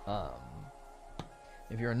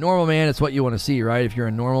 If you're a normal man, it's what you want to see, right? If you're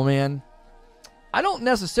a normal man, I don't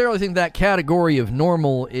necessarily think that category of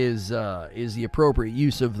normal is the appropriate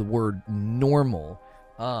use of the word normal.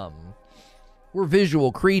 We're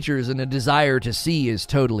visual creatures, and a desire to see is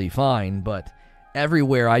totally fine, but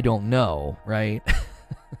everywhere I don't know, right?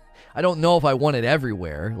 I don't know if I want it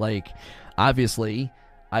everywhere. Like, obviously,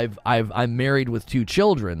 I'm married with 2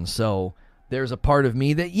 children, so there's a part of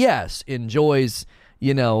me that, yes, enjoys,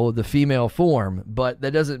 the female form, but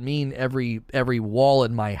that doesn't mean every wall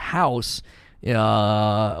in my house,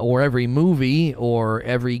 or every movie or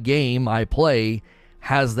every game I play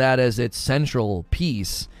has that as its central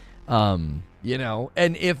piece. And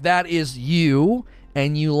if that is you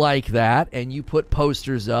and you like that and you put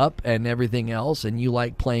posters up and everything else and you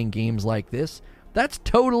like playing games like this, that's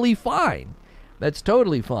totally fine. That's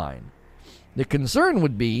totally fine. The concern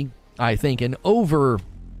would be, I think, an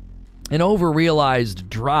over-realized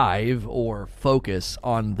drive or focus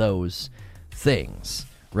on those things,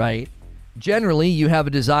 right? Generally, you have a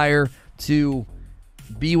desire to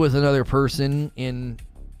be with another person in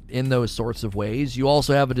those sorts of ways. You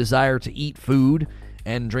also have a desire to eat food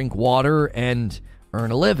and drink water and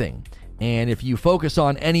earn a living. And if you focus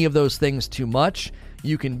on any of those things too much,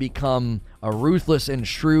 you can become a ruthless and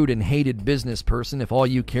shrewd and hated business person. If all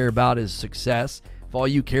you care about is success, if all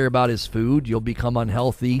you care about is food, you'll become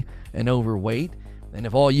unhealthy and overweight. And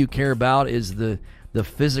if all you care about is the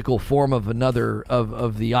physical form of another,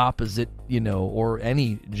 of the opposite, or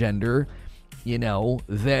any gender,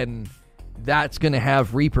 then that's going to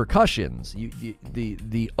have repercussions.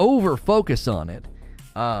 The over focus on it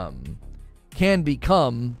can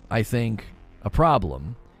become, I think, a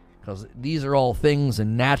problem, because these are all things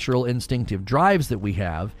and natural instinctive drives that we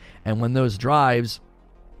have, and when those drives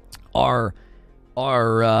are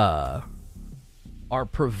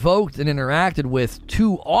provoked and interacted with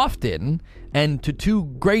too often and to too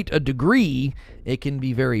great a degree, it can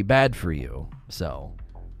be very bad for you. So,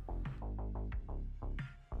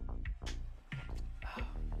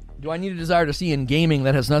 do I need a desire to see in gaming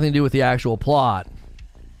that has nothing to do with the actual plot?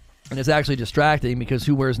 And it's actually distracting because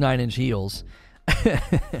who wears 9-inch heels?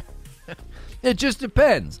 It just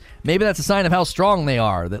depends. Maybe that's a sign of how strong they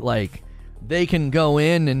are, that like they can go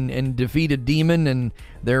in and defeat a demon and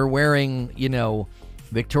they're wearing,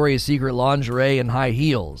 Victoria's Secret lingerie and high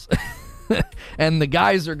heels. And the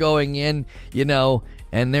guys are going in, and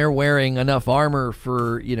they're wearing enough armor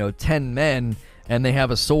for, 10 men, and they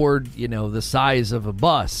have a sword, the size of a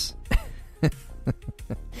bus.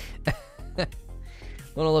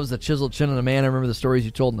 Lona loves the chiseled chin on a man. I remember the stories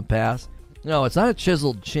you told in the past. No, it's not a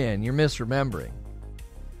chiseled chin. You're misremembering.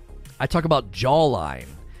 I talk about jawline.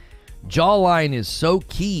 Jawline is so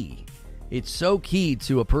key. It's so key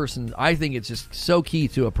to a person. I think it's just so key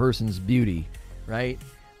to a person's beauty, right?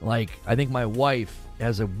 Like, I think my wife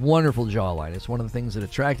has a wonderful jawline. It's one of the things that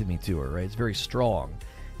attracted me to her, right? It's very strong.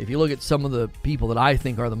 If you look at some of the people that I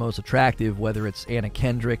think are the most attractive, whether it's Anna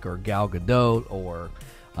Kendrick or Gal Gadot or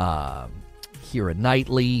Keira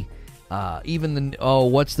Knightley, even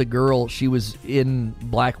what's the girl? She was in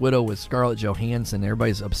Black Widow with Scarlett Johansson.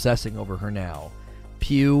 Everybody's obsessing over her now.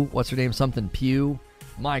 Pugh, what's her name? Something Pugh.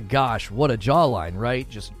 My gosh, what a jawline, right?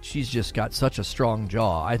 She's just got such a strong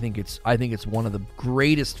jaw. I think it's one of the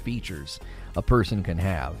greatest features a person can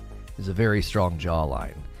have is a very strong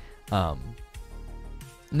jawline.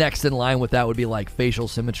 Next in line with that would be like facial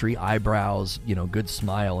symmetry, eyebrows, good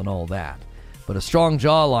smile and all that. But a strong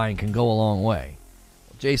jawline can go a long way.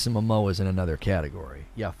 Jason Momoa is in another category.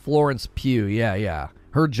 Yeah, Florence Pugh, yeah.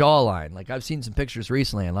 Her jawline, like I've seen some pictures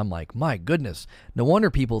recently and I'm like, my goodness, no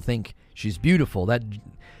wonder people think she's beautiful. That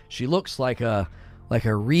she looks like a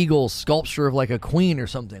regal sculpture of like a queen or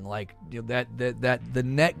something. Like that the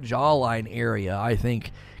neck jawline area, I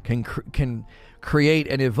think can create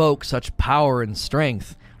and evoke such power and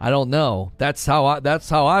strength. I don't know. That's how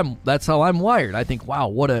I'm wired. I think, wow,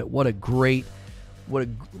 we've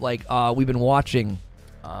been watching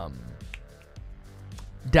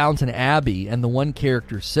Downton Abbey, and the one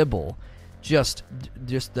character, Sybil,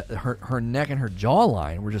 her neck and her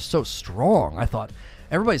jawline were just so strong. I thought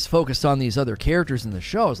everybody's focused on these other characters in the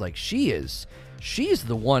show. I was like, she's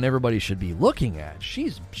the one everybody should be looking at.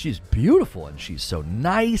 She's beautiful, and she's so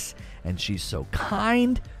nice, and she's so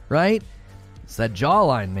kind, right? It's that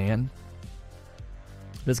jawline, man.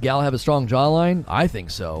 Does Gal have a strong jawline? I think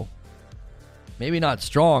so. Maybe not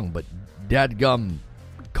strong, but dadgum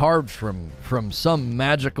carved from some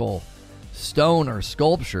magical stone or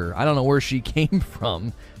sculpture. I don't know where she came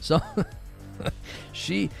from. So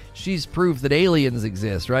she's proof that aliens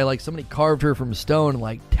exist, right? Like somebody carved her from stone and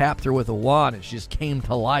like tapped her with a wand and she just came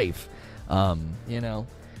to life. But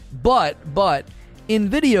in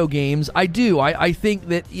video games, I do. I think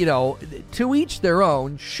that, to each their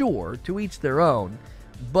own, sure, to each their own.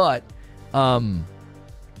 But,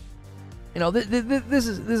 this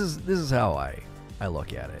is how I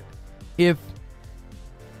look at it.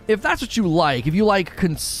 If that's what you like, if you like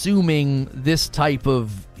consuming this type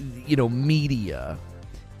of, media,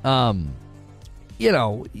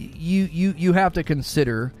 you have to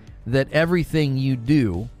consider that everything you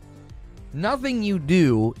do, nothing you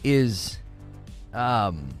do is,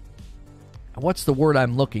 what's the word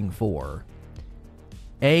I'm looking for?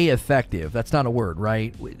 Effective. That's not a word,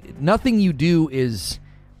 right? Nothing you do is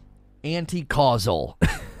anti-causal.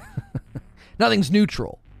 Nothing's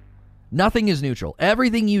neutral. Nothing is neutral.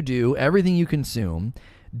 Everything you do, everything you consume,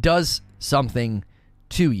 does something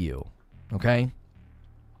to you, okay?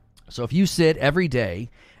 So if you sit every day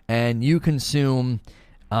and you consume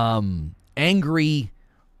angry,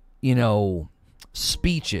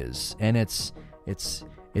 speeches, and it's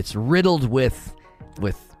riddled with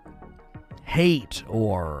hate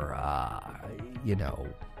or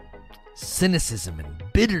cynicism and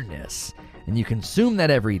bitterness, and you consume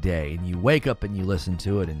that every day, and you wake up and you listen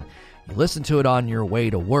to it, and you listen to it on your way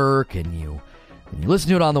to work, and you listen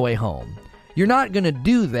to it on the way home. You're not going to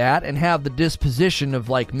do that and have the disposition of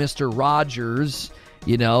like Mr. Rogers,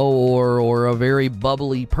 or a very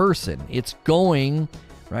bubbly person. It's going,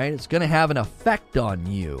 right? It's going to have an effect on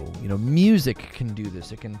you. Music can do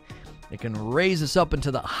this. It can raise us up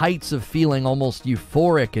into the heights of feeling almost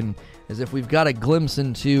euphoric, and as if we've got a glimpse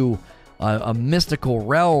into a mystical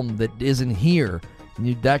realm that isn't here.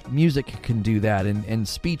 That music can do that, and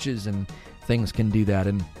speeches and things can do that,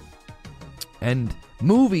 and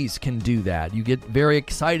movies can do that. You get very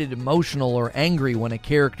excited, emotional, or angry when a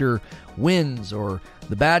character wins or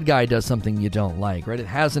the bad guy does something you don't like, right? It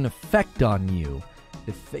has an effect on you.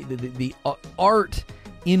 The art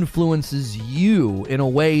influences you in a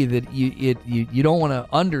way that you don't want to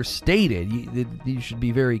understate it. You should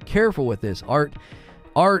be very careful with this.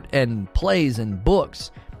 Art and plays and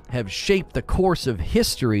books have shaped the course of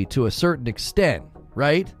history to a certain extent,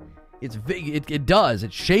 right? It does.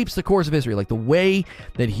 It shapes the course of history, like the way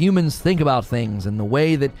that humans think about things and the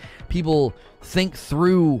way that people think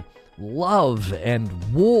through love and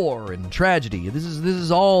war and tragedy. This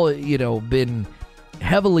is all, been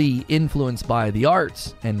heavily influenced by the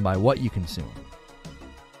arts and by what you consume.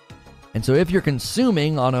 And so if you're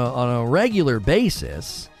consuming on a regular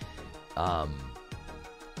basis,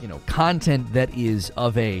 content that is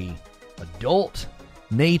of a adult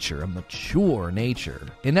nature, a mature nature,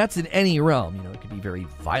 and that's in any realm. It could be very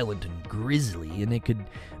violent and grisly, and it could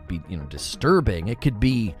be disturbing. It could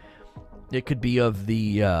be of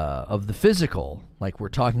the physical, like we're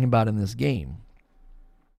talking about in this game,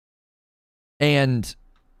 and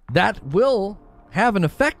that will have an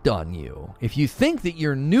effect on you. If you think that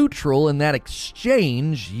you're neutral in that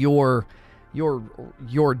exchange, you're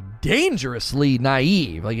dangerously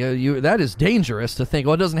naive. Like that is dangerous to think,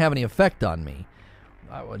 it doesn't have any effect on me.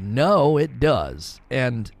 No, it does.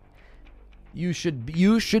 And you should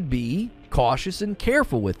be cautious and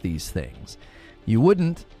careful with these things. You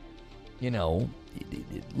wouldn't,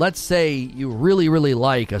 let's say you really, really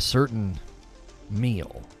like a certain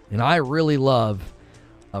meal. And I really love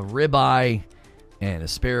a ribeye and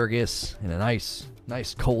asparagus and a nice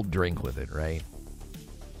cold drink with it, right?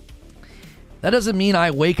 That doesn't mean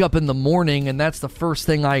I wake up in the morning and that's the first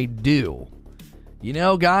thing I do.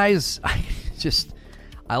 Guys,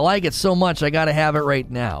 I like it so much I got to have it right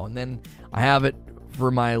now. And then I have it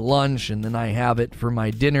for my lunch, and then I have it for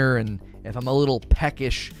my dinner, and if I'm a little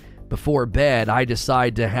peckish before bed, I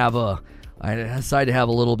decide to have a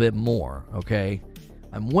little bit more, okay?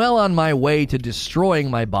 I'm well on my way to destroying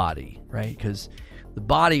my body, right? Because the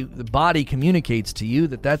body communicates to you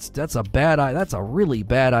that's a really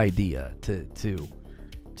bad idea to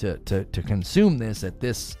consume this at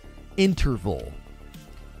this interval.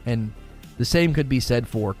 And the same could be said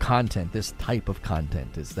for content. This type of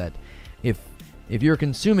content is that if you're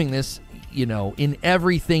consuming this, in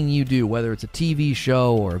everything you do, whether it's a TV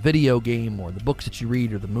show or a video game or the books that you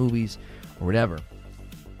read or the movies or whatever,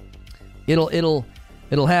 it'll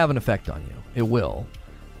have an effect on you. It will.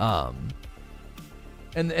 And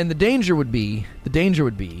the danger would be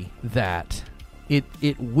that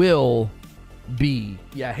it will be,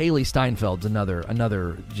 Haley Steinfeld's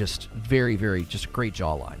another just very, very, just a great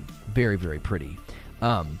jawline. Very, very pretty.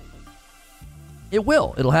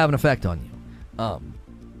 It'll have an effect on you.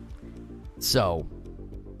 So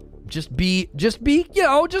just be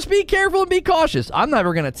careful and be cautious. I'm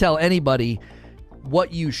never going to tell anybody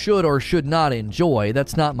what you should or should not enjoy.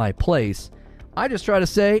 That's not my place. I just try to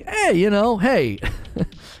say, hey,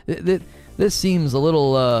 this This seems a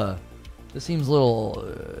little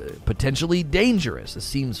potentially dangerous. This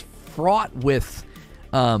seems fraught with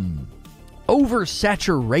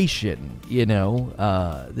oversaturation, you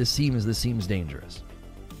know. This seems dangerous.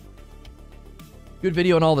 Good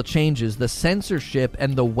video on all the changes, the censorship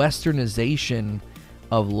and the westernization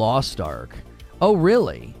of Lost Ark. Oh,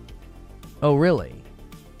 really?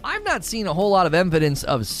 I've not seen a whole lot of evidence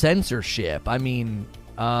of censorship. I mean,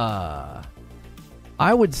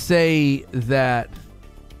 I would say that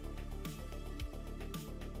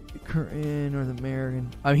in North American.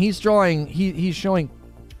 I mean, he's showing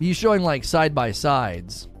like side by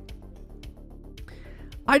sides.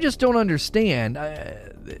 I just don't understand.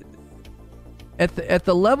 At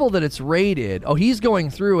the level that it's rated, he's going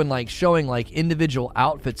through and like showing like individual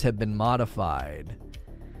outfits have been modified.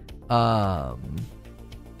 Yeah,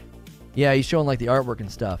 he's showing like the artwork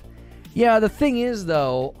and stuff. Yeah, the thing is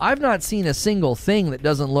though, I've not seen a single thing that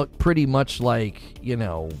doesn't look pretty much like, you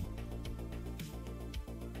know,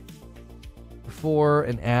 before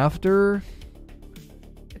and after.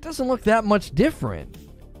 It doesn't look that much different.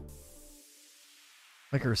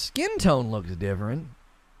 Like her skin tone looks different.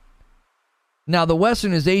 Now, the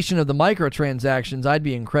westernization of the microtransactions, I'd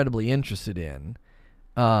be incredibly interested in.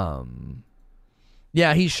 Yeah,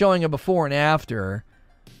 he's showing a before and after.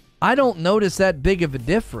 I don't notice that big of a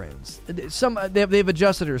difference. They've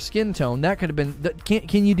adjusted her skin tone. That could have been.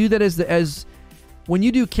 Can you do that as when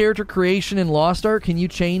you do character creation in Lost Ark? Can you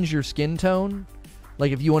change your skin tone?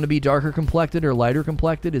 Like if you want to be darker complected or lighter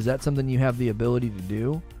complected, is that something you have the ability to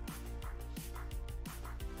do?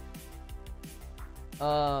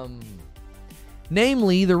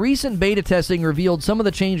 Namely, the recent beta testing revealed some of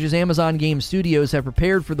the changes Amazon Game Studios have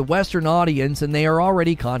prepared for the Western audience, and they are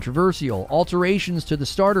already controversial. Alterations to the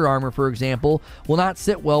starter armor, for example, will not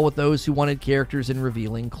sit well with those who wanted characters in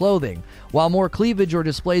revealing clothing. While more cleavage or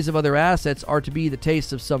displays of other assets are to be the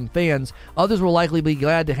taste of some fans, others will likely be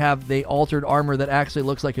glad to have the altered armor that actually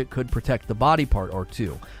looks like it could protect the body part or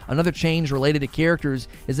two. Another change related to characters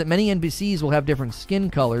is that many NPCs will have different skin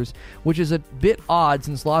colors, which is a bit odd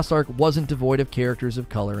since Lost Ark wasn't devoid of characters of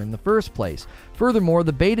color in the first place. Furthermore,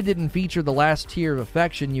 the beta didn't feature the last tier of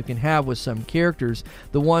affection you can have with some characters,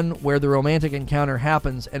 the one where the romantic encounter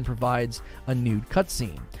happens and provides a nude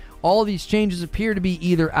cutscene. All of these changes appear to be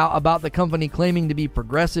either about the company claiming to be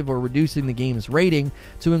progressive or reducing the game's rating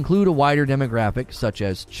to include a wider demographic such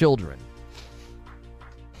as children.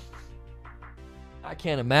 I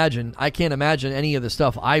can't imagine any of the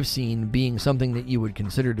stuff I've seen being something that you would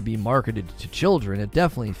consider to be marketed to children. It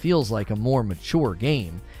definitely feels like a more mature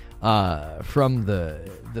game, from the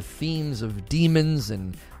themes of demons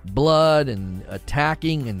and blood and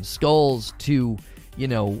attacking and skulls to, you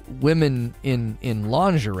know, women in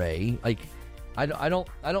lingerie. Like, I don't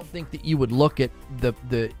think that you would look at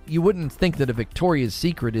you wouldn't think that a Victoria's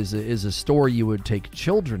Secret is a store you would take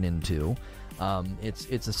children into.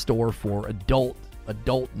 It's a store for adult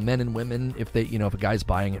men and women, if they, you know, if a guy's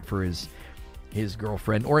buying it for his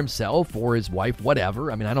girlfriend or himself or his wife,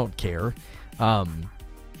 whatever. I mean, I don't care.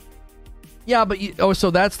 Yeah, but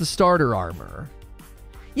so that's the starter armor.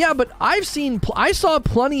 Yeah, but I saw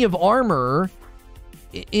plenty of armor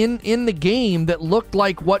in the game that looked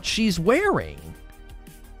like what she's wearing,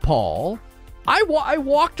 Paul. I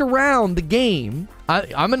walked around the game.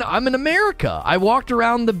 I'm in America. I walked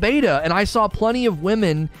around the beta and I saw plenty of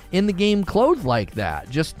women in the game clothed like that.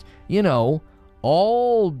 Just, you know,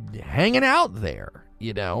 all hanging out there,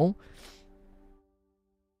 you know.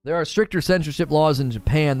 There are stricter censorship laws in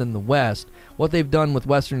Japan than the West. What they've done with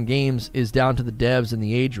Western games is down to the devs and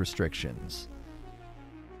the age restrictions.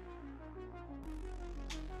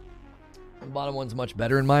 The bottom one's much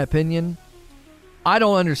better in my opinion. I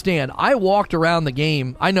don't understand. I walked around the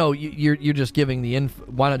game. I know you're just giving the info.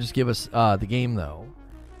 Why not just give us the game, though?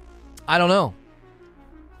 I don't know.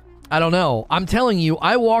 I'm telling you,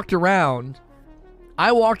 I walked around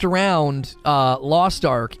Lost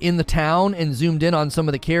Ark in the town and zoomed in on some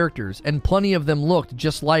of the characters, and plenty of them looked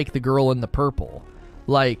just like the girl in the purple.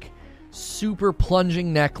 Like, super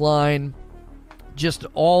plunging neckline, just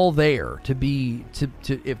all there to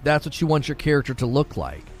if that's what you want your character to look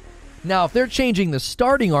like. Now, if they're changing the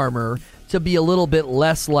starting armor to be a little bit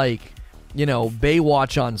less like, you know,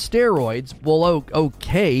 Baywatch on steroids, well,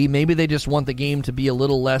 okay, maybe they just want the game to be a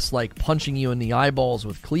little less like punching you in the eyeballs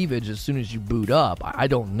with cleavage as soon as you boot up. I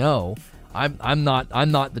don't know. I'm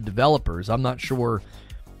not the developers. I'm not sure,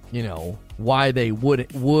 you know, why they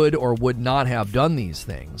would or would not have done these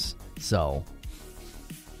things. So,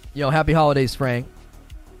 you know, happy holidays, Frank.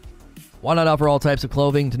 Why not offer all types of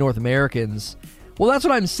clothing to North Americans? Well, that's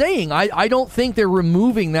what I'm saying. I don't think they're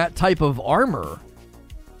removing that type of armor.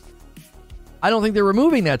 I don't think they're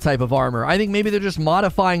removing that type of armor. I think maybe they're just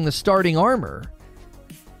modifying the starting armor.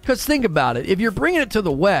 Because think about it. If you're bringing it to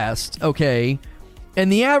the West, okay,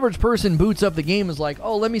 and the average person boots up the game and is like,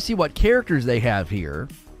 oh, let me see what characters they have here,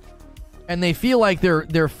 and they feel like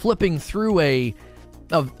they're flipping through a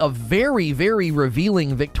very, very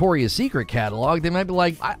revealing Victoria's Secret catalog, they might be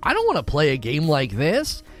like, I don't want to play a game like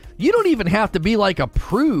this. You don't even have to be like a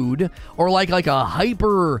prude or like a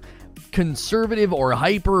hyper conservative or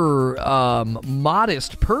hyper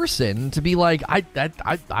modest person to be like, I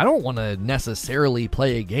don't want to necessarily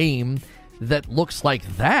play a game that looks like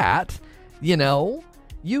that. You know,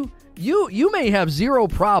 you may have zero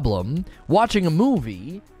problem watching a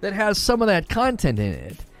movie that has some of that content in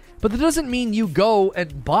it, but that doesn't mean you go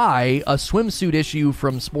and buy a swimsuit issue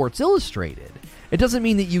from Sports Illustrated. It doesn't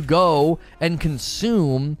mean that you go and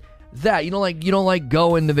consume that. You don't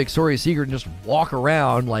go into Victoria's Secret and just walk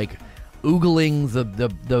around like oogling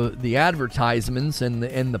the advertisements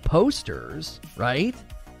and the posters, right?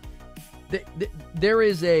 There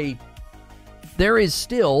is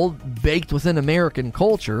still baked within American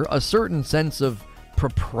culture a certain sense of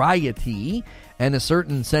propriety and a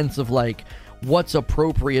certain sense of like what's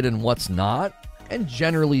appropriate and what's not. And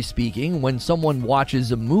generally speaking, when someone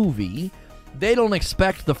watches a movie, they don't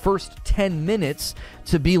expect the first 10 minutes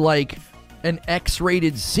to be like an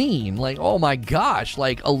X-rated scene. Like, oh my gosh,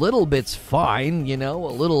 like a little bit's fine, you know,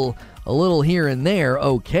 a little here and there,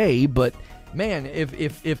 okay, but man,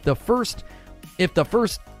 if the first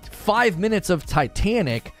 5 minutes of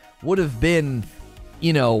Titanic would have been,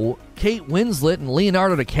 you know, Kate Winslet and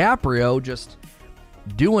Leonardo DiCaprio just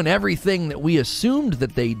doing everything that we assumed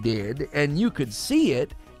that they did, and you could see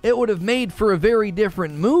it, it would have made for a very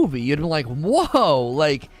different movie. You'd be like, whoa,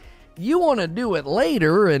 like, you want to do it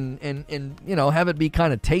later and you know, have it be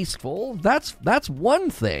kind of tasteful. That's one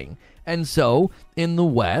thing. And so, in the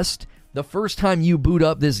West, the first time you boot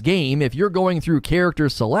up this game, if you're going through character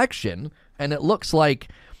selection, and it looks like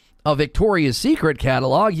a Victoria's Secret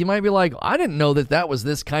catalog, you might be like, I didn't know that was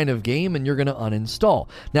this kind of game, and you're going to uninstall.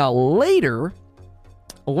 Now, later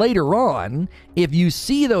on, if you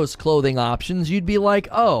see those clothing options, you'd be like,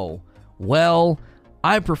 oh, well,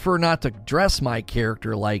 I prefer not to dress my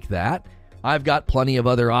character like that. I've got plenty of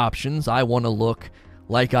other options. I want to look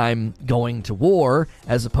like I'm going to war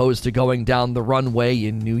as opposed to going down the runway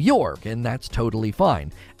in New York, and that's totally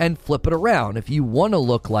fine. And flip it around. If you want to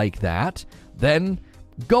look like that, then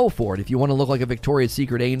go for it. If you want to look like a Victoria's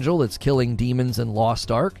Secret angel that's killing demons in Lost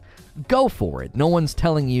Ark, go for it. No one's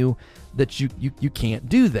telling you that you can't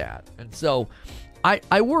do that. And so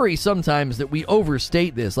I worry sometimes that we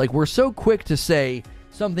overstate this. Like, we're so quick to say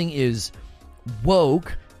something is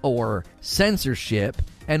woke or censorship,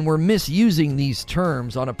 and we're misusing these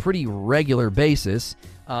terms on a pretty regular basis.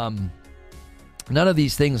 None of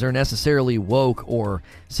these things are necessarily woke or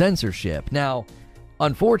censorship. Now,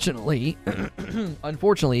 unfortunately,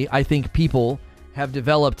 I think people have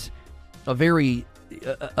developed a very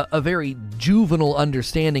juvenile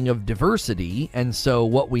understanding of diversity, and so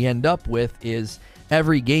what we end up with is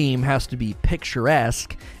every game has to be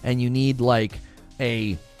picturesque, and you need like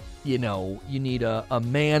a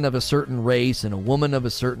man of a certain race and a woman of a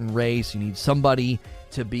certain race. You need somebody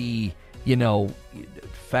to be, you know,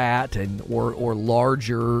 fat and or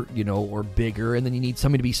larger, you know, or bigger, and then you need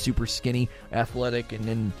somebody to be super skinny, athletic, and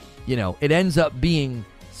then, you know, it ends up being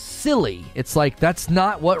silly. It's like, that's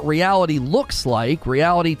not what reality looks like.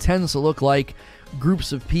 Reality tends to look like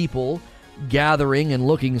groups of people gathering and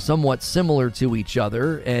looking somewhat similar to each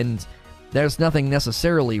other, and there's nothing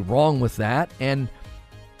necessarily wrong with that. And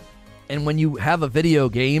when you have a video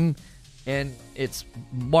game and it's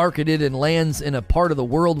marketed and lands in a part of the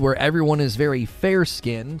world where everyone is very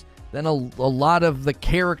fair-skinned, then a lot of the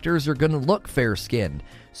characters are going to look fair-skinned.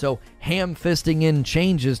 So ham-fisting in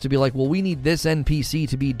changes to be like, well, we need this NPC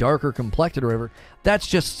to be darker complected or whatever, that's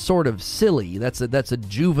just sort of silly. That's a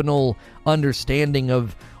juvenile understanding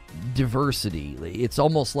of diversity. It's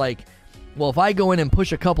almost like, well, if I go in and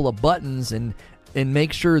push a couple of buttons and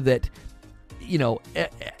make sure that, you know,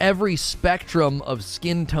 every spectrum of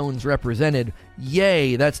skin tones represented,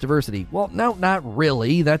 yay, that's diversity. Well, no, not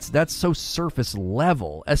really. That's so surface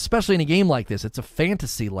level, especially in a game like this. It's a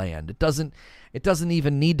fantasy land. It doesn't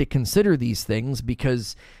even need to consider these things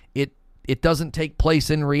because it doesn't take place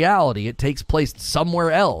in reality. It takes place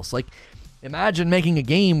somewhere else. Like, imagine making a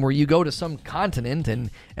game where you go to some continent and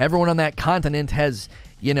everyone on that continent has,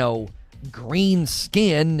 you know, green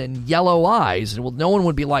skin and yellow eyes. Well, no one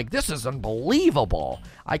would be like, this is unbelievable.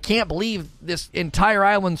 I can't believe this entire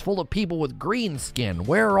island's full of people with green skin.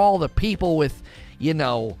 Where are all the people with, you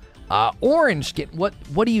know, orange skin. What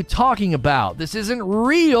are you talking about? This isn't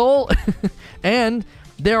real. And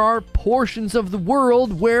there are portions of the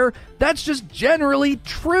world where that's just generally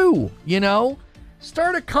true, you know?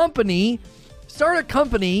 Start a company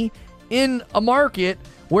in a market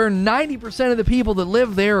where 90% of the people that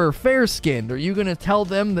live there are fair-skinned. Are you going to tell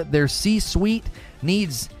them that their C-suite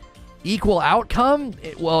needs equal outcome?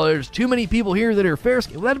 Well, there's too many people here that are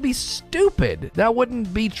fair-skinned. Well, that'd be stupid. That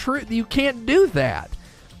wouldn't be true. You can't do that.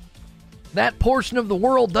 That portion of the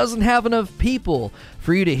world doesn't have enough people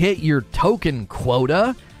for you to hit your token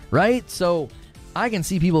quota, right? So I can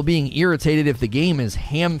see people being irritated if the game is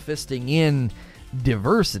ham-fisting in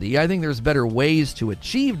diversity. I think there's better ways to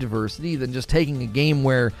achieve diversity than just taking a game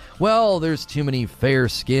where, well, there's too many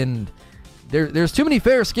fair-skinned there's too many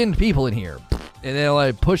fair-skinned people in here, and they'll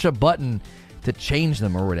like push a button to change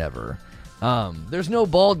them or whatever. There's no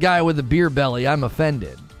bald guy with a beer belly. I'm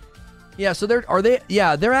offended. Yeah, so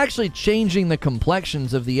they're actually changing the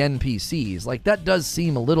complexions of the NPCs. Like, that does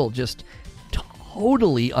seem a little just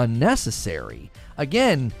totally unnecessary.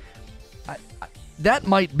 Again, that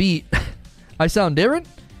might be I sound different?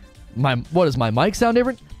 What does my mic sound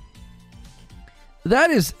different?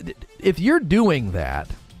 That is, if you're doing that,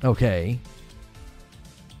 okay,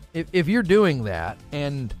 if you're doing that,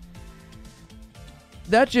 and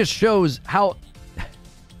that just shows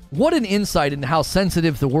what an insight into how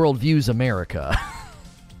sensitive the world views America.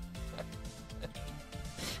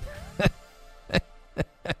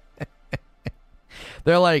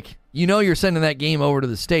 They're like, you're sending that game over to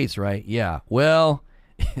the States, right? Yeah. Well,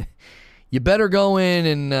 you better go in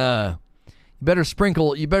and you better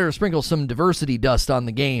sprinkle some diversity dust on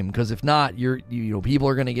the game, because if not, people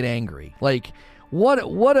are going to get angry. Like, what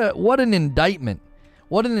an indictment.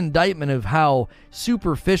 What an indictment of how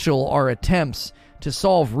superficial our attempts to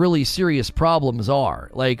solve really serious problems are.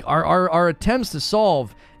 Like, our attempts to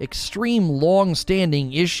solve extreme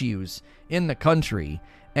long-standing issues in the country,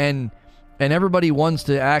 and everybody wants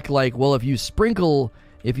to act like, well, if you sprinkle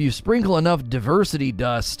enough diversity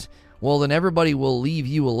dust, well, then everybody will leave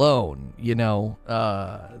you alone. You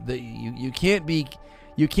can't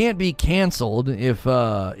be canceled if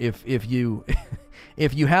you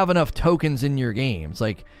if you have enough tokens in your game. It's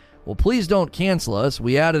like, well, please don't cancel us.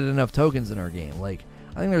 We added enough tokens in our game. Like,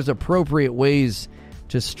 I think there's appropriate ways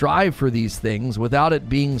to strive for these things without it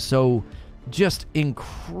being so just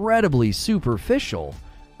incredibly superficial.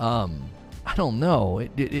 I don't know.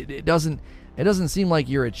 It doesn't seem like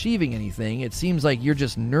you're achieving anything. It seems like you're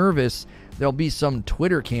just nervous there'll be some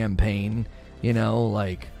Twitter campaign,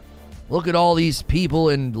 like, look at all these people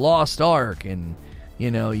in Lost Ark, and, you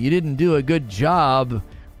didn't do a good job.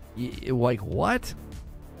 Like, what?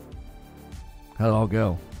 How'd it all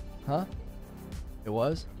go? Huh? It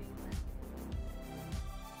was?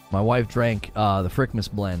 My wife drank the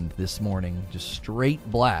Frickmas blend this morning, just straight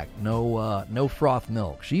black, no froth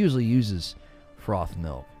milk. She usually uses froth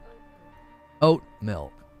milk. Oat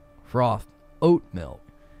milk. Froth oat milk.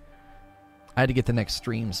 I had to get the next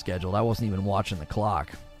stream scheduled. I wasn't even watching the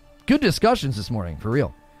clock. Good discussions this morning, for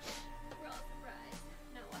real. We're all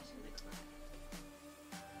surprised, not watching the clock.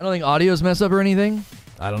 I don't think audio's messed up or anything.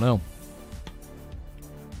 I don't know.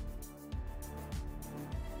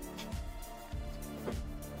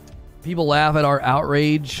 People laugh at our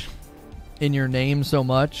outrage in your name so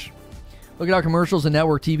much. Look at how commercials and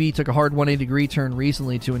network TV took a hard 180-degree turn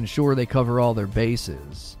recently to ensure they cover all their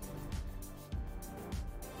bases.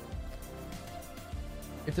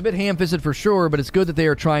 It's a bit ham-fisted for sure, but it's good that they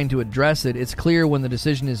are trying to address it. It's clear when the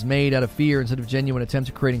decision is made out of fear instead of genuine attempt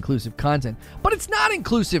to create inclusive content. But it's not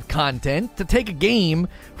inclusive content to take a game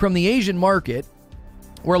from the Asian market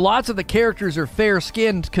where lots of the characters are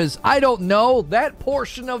fair-skinned, because I don't know, that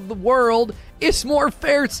portion of the world is more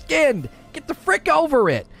fair-skinned. Get the frick over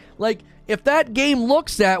it. Like, if that game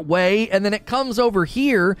looks that way and then it comes over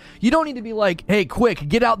here, you don't need to be like, hey, quick,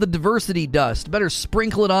 get out the diversity dust. Better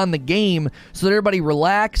sprinkle it on the game so that everybody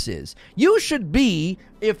relaxes. You should be,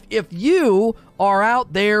 if you are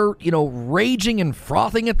out there, raging and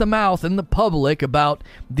frothing at the mouth in the public about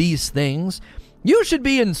these things, you should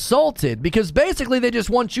be insulted, because basically they just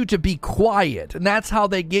want you to be quiet, and that's how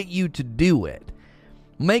they get you to do it.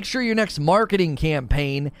 Make sure your next marketing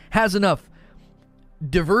campaign has enough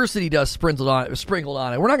diversity dust sprinkled on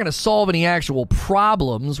it. We're not going to solve any actual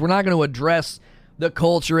problems. We're not going to address the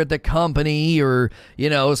culture at the company or,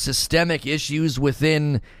 systemic issues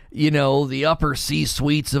within, the upper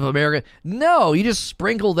C-suites of America. No, you just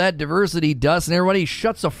sprinkle that diversity dust and everybody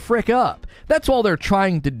shuts the frick up. That's all they're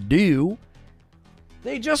trying to do.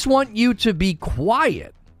 They just want you to be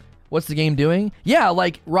quiet. What's the game doing? Yeah,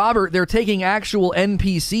 like, Robert, they're taking actual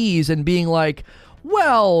NPCs and being like,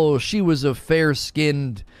 well, she was a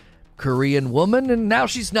fair-skinned Korean woman and now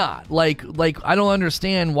she's not. Like I don't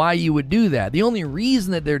understand why you would do that. The only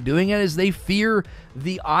reason that they're doing it is they fear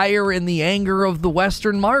the ire and the anger of the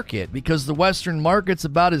Western market, because the Western market's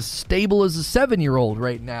about as stable as a 7-year-old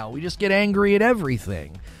right now. We just get angry at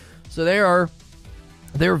everything. So they're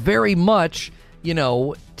very much,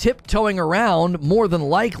 tiptoeing around, more than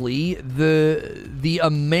likely, the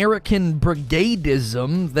American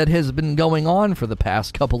brigadism that has been going on for the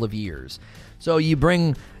past couple of years. So you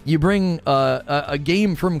bring a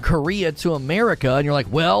game from Korea to America, and you're like,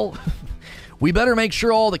 well, we better make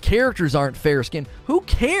sure all the characters aren't fair-skinned. Who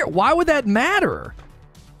cares? Why would that matter?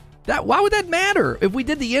 Why would that matter? If we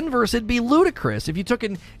did the inverse, it'd be ludicrous. If you took a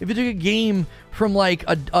game from like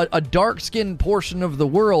a dark-skinned portion of the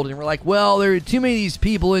world, and we're like, well, there are too many of these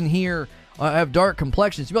people in here have dark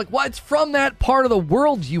complexions. You'd be like, well, it's from that part of the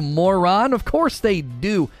world, you moron. Of course they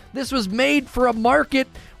do. This was made for a market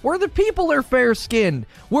where the people are fair-skinned.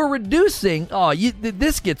 We're reducing...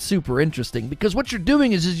 this gets super interesting, because what you're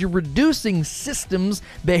doing is you're reducing systems,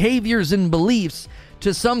 behaviors, and beliefs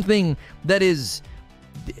to something that is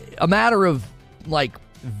a matter of, like,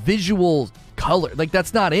 visual color. Like,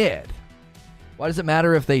 that's not it. Why does it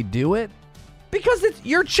matter if they do it? Because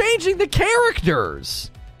you're changing the characters.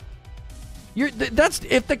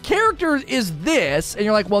 If the character is this, and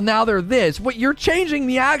you're like, well, now they're this, you're changing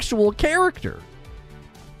the actual character.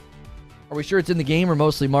 Are we sure it's in the game or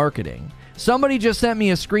mostly marketing? Somebody just sent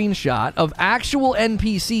me a screenshot of actual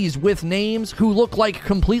NPCs with names who look like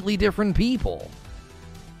completely different people.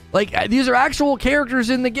 Like, these are actual characters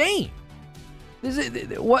in the game.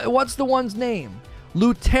 What's the one's name?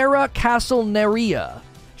 Lutera Castelneria.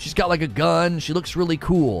 She's got like a gun. She looks really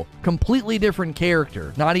cool. Completely different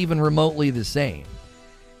character. Not even remotely the same.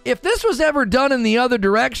 If this was ever done in the other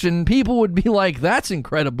direction, people would be like, that's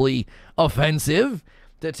incredibly offensive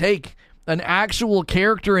to take an actual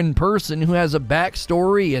character in person who has a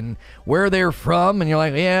backstory and where they're from, and you're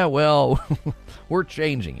like, yeah, well, we're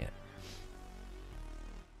changing it.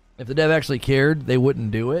 If the dev actually cared, they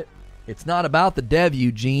wouldn't do it. It's not about the dev,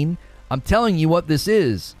 Eugene. I'm telling you what this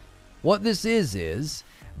is. What this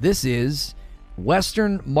is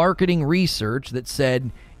Western marketing research that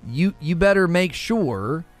said you better make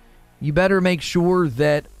sure that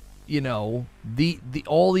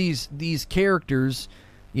all these characters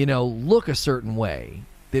look a certain way.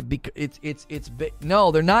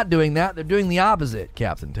 No, they're not doing that. They're doing the opposite,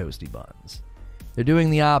 Captain Toasty Buns. They're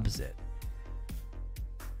doing the opposite.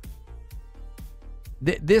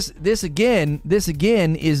 This again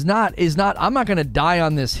is not. I'm not going to die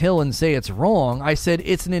on this hill and say it's wrong. I said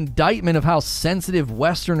it's an indictment of how sensitive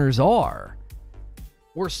Westerners are.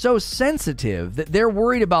 We're so sensitive that they're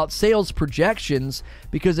worried about sales projections,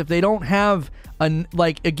 because if they don't have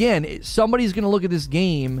somebody's going to look at this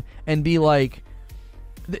game and be like,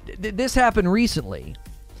 this happened recently.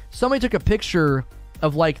 Somebody took a picture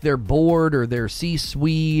of like their board or their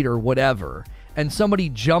C-suite or whatever, and somebody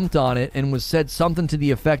jumped on it and said something to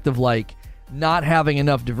the effect of like not having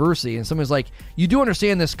enough diversity. And somebody's like, you do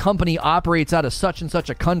understand this company operates out of such and such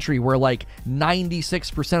a country where like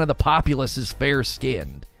 96% of the populace is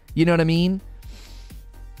fair-skinned. You know what I mean?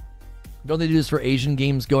 Don't they do this for Asian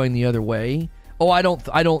games going the other way? Oh, I don't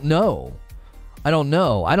know. I don't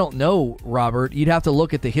know, Robert. You'd have to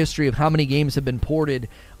look at the history of how many games have been ported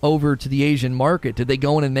over to the Asian market. Did they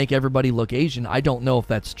go in and make everybody look Asian? I don't know if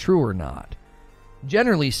that's true or not.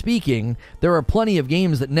 Generally speaking, there are plenty of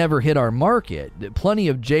games that never hit our market. Plenty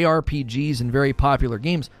of JRPGs and very popular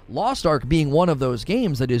games. Lost Ark being one of those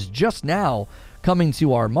games that is just now coming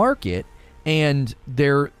to our market, and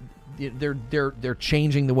they're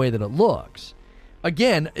changing the way that it looks.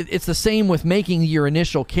 Again, it's the same with making your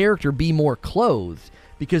initial character be more clothed,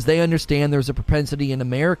 because they understand there's a propensity in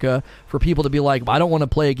America for people to be like, I don't want to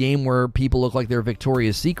play a game where people look like they're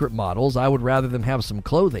Victoria's Secret models. I would rather them have some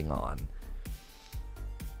clothing on.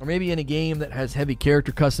 Or maybe in a game that has heavy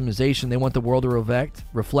character customization, they want the world to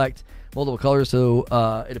reflect multiple colors so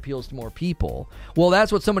it appeals to more people. Well,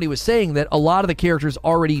 that's what somebody was saying, that a lot of the characters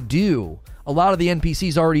already do. A lot of the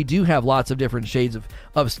NPCs already do have lots of different shades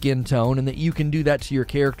of skin tone, and that you can do that to your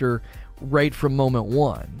character right from moment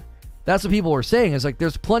one. That's what people are saying. Is like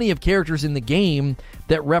there's plenty of characters in the game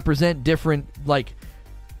that represent different like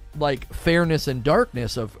fairness and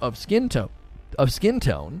darkness of skin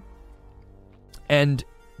tone, and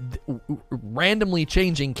randomly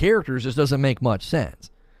changing characters just doesn't make much sense.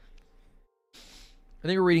 I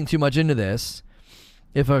think we're reading too much into this.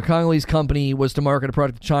 If a Congolese company was to market a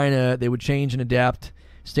product to China, they would change and adapt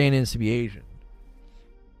stand-ins to be Asian.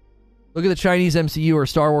 Look at the Chinese MCU or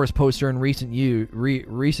Star Wars poster in recent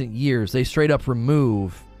years. They straight up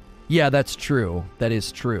remove. Yeah, that's true. That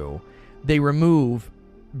is true. They remove,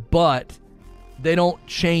 but they don't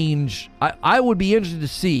change. I would be interested to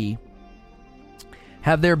see,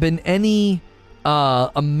 have there been any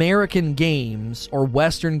American games or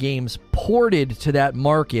Western games ported to that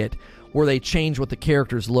market where they change what the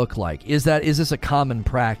characters look like? Is this a common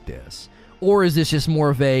practice? Or is this just more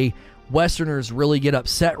of a Westerners really get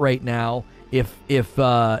upset right now if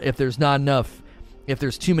there's not enough, if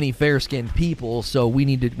there's too many fair-skinned people, so we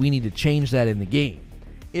need to change that in the game?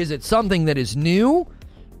 Is it something that is new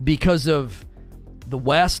because of the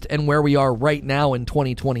West and where we are right now in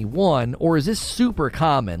 2021, or is this super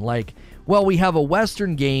common? Like, well, we have a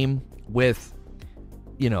Western game with,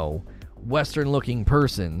 Western-looking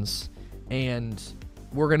persons, and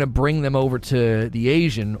we're going to bring them over to the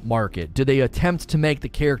Asian market. Do they attempt to make the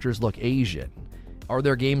characters look Asian? Are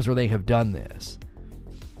there games where they have done this?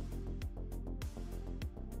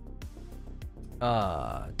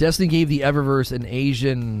 Destiny gave the Eververse an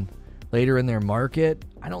Asian later in their market.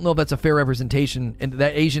 I don't know if that's a fair representation. And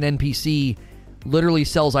that Asian NPC literally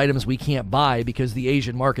sells items we can't buy because the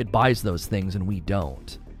Asian market buys those things and we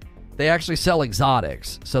don't. They actually sell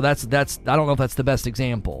exotics. So that's I don't know if that's the best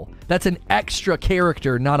example. That's an extra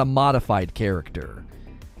character, not a modified character.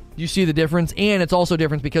 Do you see the difference? And it's also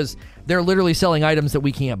different because they're literally selling items that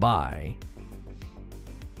we can't buy.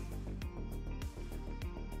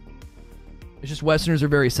 It's just Westerners are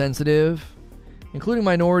very sensitive. Including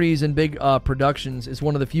minorities in big productions is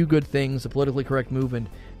one of the few good things the politically correct movement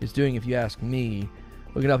is doing, if you ask me.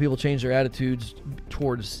 Look at how people change their attitudes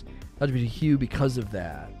towards LGBTQ because of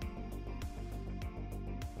that.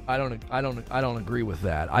 I don't agree with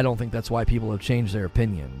that. I don't think that's why people have changed their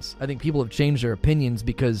opinions. I think people have changed their opinions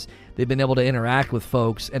because they've been able to interact with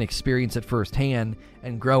folks and experience it firsthand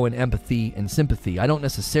and grow in empathy and sympathy. I don't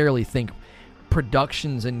necessarily think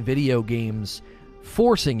productions and video games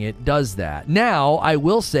forcing it does that. Now, I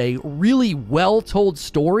will say, really well-told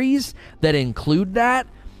stories that include that.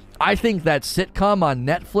 I think that sitcom on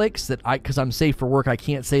Netflix because I'm safe for work, I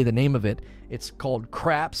can't say the name of it. It's called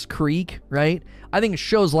Craps Creek, right? I think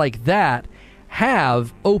shows like that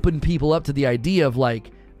have opened people up to the idea of,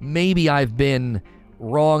 like, maybe I've been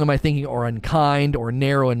wrong in my thinking or unkind or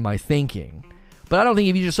narrow in my thinking. But I don't think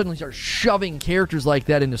if you just suddenly start shoving characters like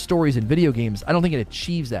that into stories in video games, I don't think it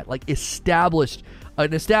achieves that. Like, an established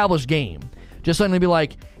game. Just suddenly be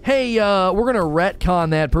like, hey, we're going to retcon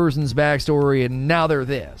that person's backstory and now they're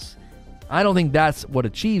this. I don't think that's what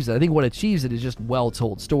achieves it. I think what achieves it is just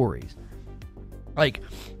well-told stories. Like,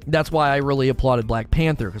 that's why I really applauded Black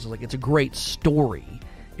Panther, because it's a great story.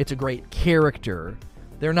 It's a great character.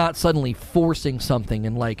 They're not suddenly forcing something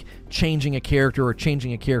and, like, changing a character or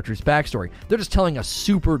changing a character's backstory. They're just telling a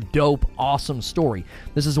super dope, awesome story.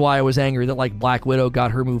 This is why I was angry that, like, Black Widow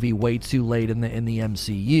got her movie way too late in the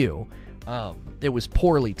MCU. It was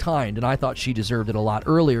poorly timed, and I thought she deserved it a lot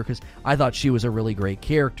earlier because I thought she was a really great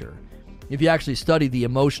character. If you actually study the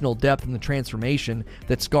emotional depth and the transformation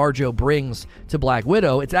that ScarJo brings to Black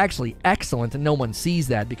Widow, it's actually excellent, and no one sees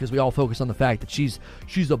that because we all focus on the fact that she's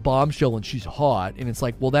a bombshell and she's hot, and it's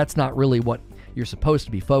like, well, that's not really what you're supposed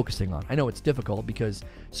to be focusing on. I know it's difficult because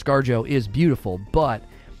ScarJo is beautiful, but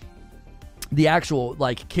the actual,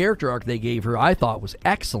 like, character arc they gave her, I thought was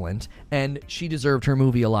excellent, and she deserved her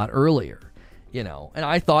movie a lot earlier, and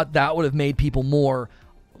I thought that would have made people more,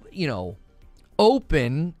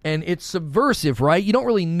 open, and it's subversive, right? You don't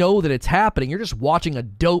really know that it's happening. You're just watching a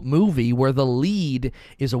dope movie where the lead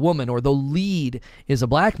is a woman or the lead is a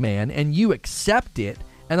black man, and you accept it,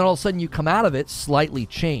 and then all of a sudden you come out of it slightly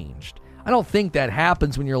changed. I don't think that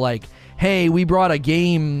happens when you're like, hey, we brought a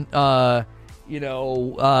game, we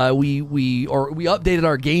updated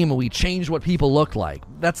our game and we changed what people look like.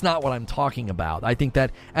 That's not what I'm talking about. I think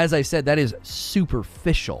that, as I said, that is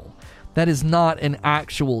superficial. That is not an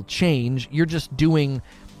actual change. You're just doing,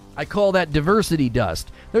 I call that diversity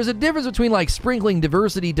dust. There's a difference between, like, sprinkling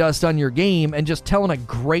diversity dust on your game and just telling a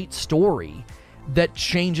great story that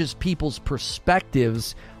changes people's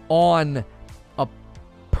perspectives on a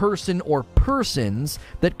person or persons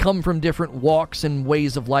that come from different walks and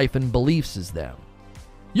ways of life and beliefs as them.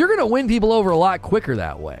 You're going to win people over a lot quicker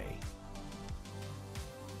that way.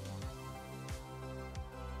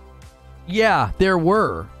 Yeah, there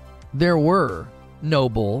were,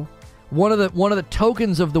 Noble. One of the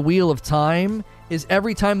tokens of the Wheel of Time is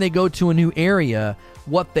every time they go to a new area,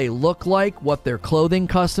 what they look like, what their clothing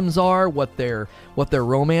customs are, what their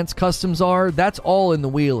romance customs are, that's all in the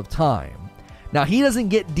Wheel of Time. Now, he doesn't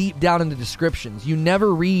get deep down into descriptions. You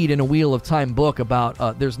never read in a Wheel of Time book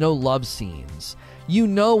about, there's no love scenes. you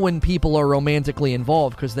know when people are romantically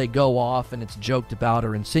involved because they go off and it's joked about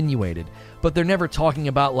or insinuated. But they're never talking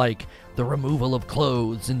about, like, the removal of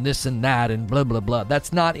clothes and this and that and blah, blah, blah.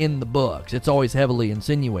 That's not in the books. It's always heavily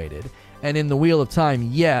insinuated. And in the Wheel of Time,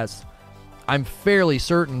 yes, I'm fairly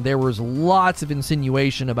certain there was lots of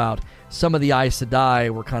insinuation about some of the Aes Sedai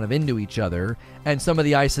were kind of into each other, and some of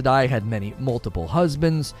the Aes Sedai had multiple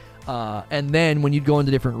husbands. And then when you'd go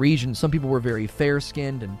into different regions, some people were very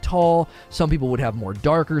fair-skinned and tall. Some people would have more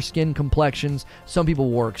darker skin complexions. Some people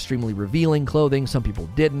wore extremely revealing clothing. Some people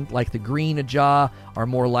didn't. Like the Green Ajah are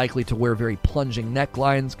more likely to wear very plunging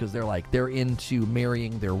necklines because they're into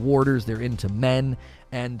marrying their warders. They're into men.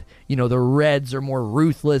 And, you know, the reds are more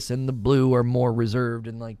ruthless and the blue are more reserved,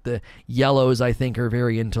 and like the yellows, I think, are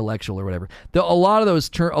very intellectual or whatever. A lot of those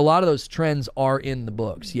trends are in the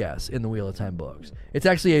books, yes, in the Wheel of Time books. It's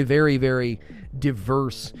actually a very, very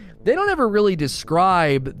diverse. They don't ever really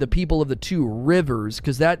describe the people of the two rivers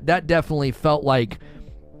because that definitely felt like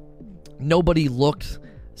nobody looked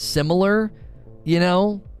similar, you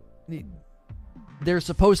know? There's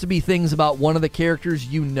supposed to be things about one of the characters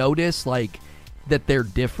you notice, like, that they're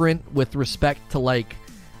different with respect to, like,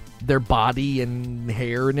 their body and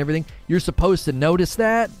hair and everything. You're supposed to notice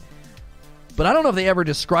that, but I don't know if they ever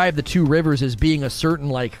describe the two rivers as being a certain,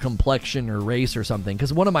 like, complexion or race or something,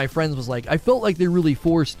 because one of my friends was like, I felt like they really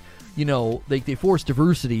forced, you know, they forced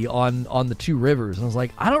diversity on the two rivers, and I was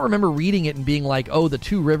like, I don't remember reading it and being like, oh, the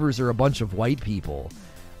two rivers are a bunch of white people.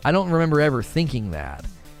 I don't remember ever thinking that.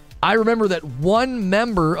 I remember that one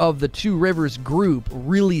member of the Two Rivers group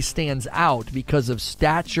really stands out because of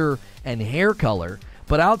stature and hair color,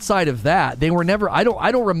 but outside of that, they were never. I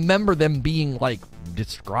don't remember them being, like,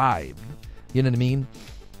 described. You know what I mean?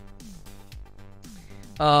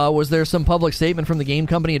 Was there some public statement from the game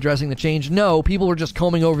company addressing the change? No, people were just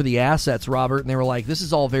combing over the assets, Robert, and they were like, this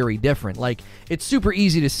is all very different. Like, it's super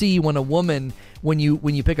easy to see when a woman, when you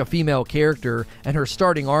pick a female character and her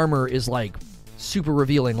starting armor is, like, super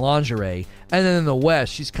revealing lingerie, and then in the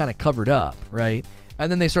West she's kind of covered up, right?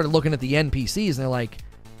 And then they started looking at the NPCs and they're like,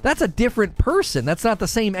 that's a different person, that's not the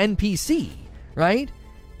same NPC, right?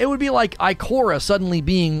 It would be like Ikora suddenly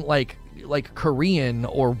being like Korean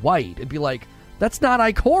or white. It'd be like, that's not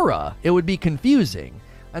Ikora. It would be confusing.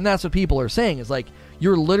 And that's what people are saying, is like,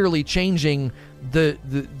 you're literally changing the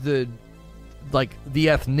like the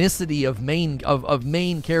ethnicity of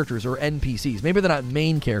main characters or NPCs. Maybe they're not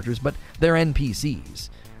main characters, but they're NPCs,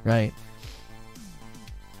 right?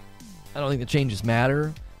 I don't think the changes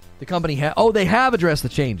matter. The company they have addressed the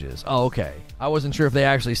changes. Oh, okay. I wasn't sure if they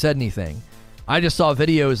actually said anything. I just saw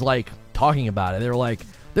videos, like, talking about it. They were like,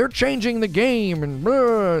 they're changing the game, and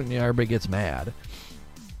everybody gets mad.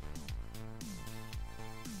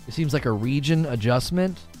 It seems like a region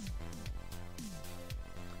adjustment.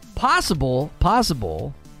 Possible.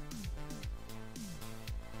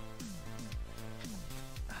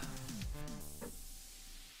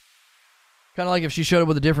 Kind of like if she showed up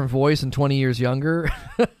with a different voice and 20 years younger.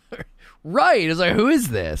 Right. It's like, who is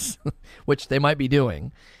this? Which they might be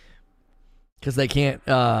doing. Because they can't,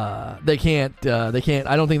 I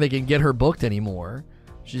don't think they can get her booked anymore.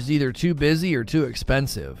 She's either too busy or too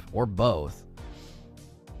expensive, or both.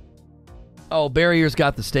 Oh, Barrier's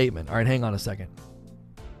got the statement. All right, hang on a second.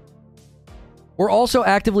 We're also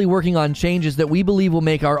actively working on changes that we believe will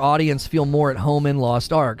make our audience feel more at home in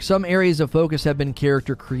Lost Ark. Some areas of focus have been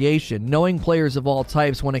character creation, knowing players of all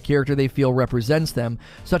types want a character they feel represents them,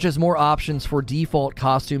 such as more options for default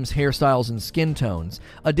costumes, hairstyles, and skin tones.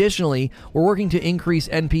 Additionally, we're working to increase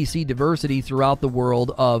NPC diversity throughout the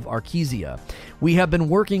world of Arkesia. We have been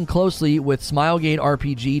working closely with Smilegate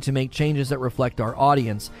RPG to make changes that reflect our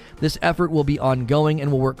audience. This effort will be ongoing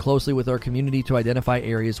and will work closely with our community to identify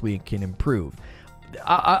areas we can improve.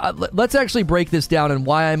 Let's actually break this down and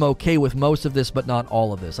why I'm okay with most of this but not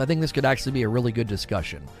all of this. I think this could actually be a really good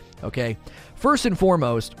discussion. Okay? First and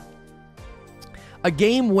foremost, a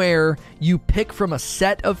game where you pick from a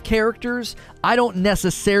set of characters, I don't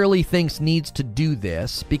necessarily think needs to do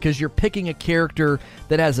this, because you're picking a character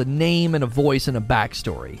that has a name and a voice and a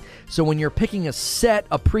backstory. So when you're picking a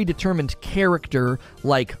predetermined character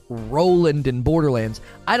like Roland in Borderlands,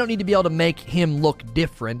 I don't need to be able to make him look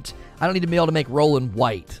different. I don't need to be able to make Roland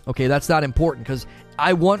white. Okay, that's not important, because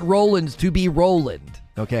I want Roland to be Roland.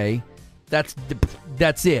 Okay, that's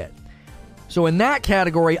it. So in that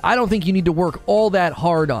category, I don't think you need to work all that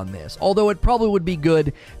hard on this. Although it probably would be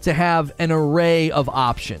good to have an array of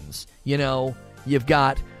options. You know, you've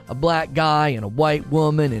got a black guy and a white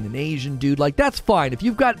woman and an Asian dude. Like, that's fine. If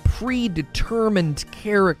you've got predetermined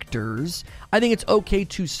characters, I think it's okay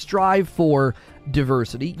to strive for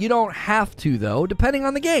diversity. You don't have to, though, depending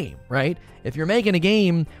on the game, right? If you're making a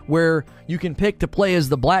game where you can pick to play as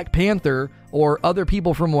the Black Panther or other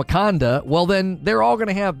people from Wakanda, well, then they're all going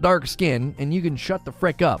to have dark skin, and you can shut the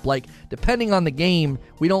frick up. Like, depending on the game,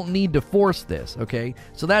 we don't need to force this, okay?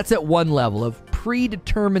 So that's at one level of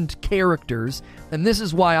predetermined characters, and this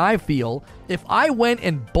is why I feel if I went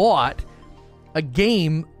and bought a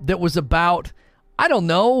game that was about, I don't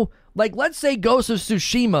know, like, let's say Ghost of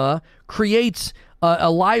Tsushima creates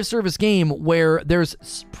a live service game where there's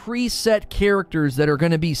preset characters that are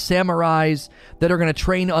going to be samurais that are going to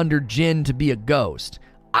train under Jin to be a ghost.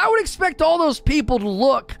 I would expect all those people to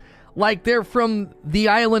look like they're from the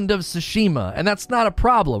island of Tsushima, and that's not a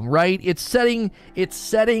problem, right? It's setting,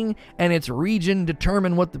 and its region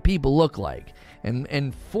determine what the people look like,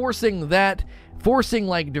 and forcing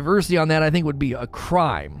like diversity on that, I think would be a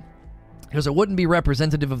crime. Because it wouldn't be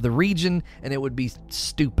representative of the region, and it would be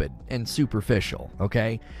stupid and superficial,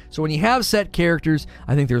 okay? So when you have set characters,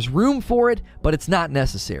 I think there's room for it, but it's not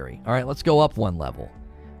necessary. All right, let's go up one level.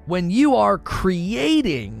 When you are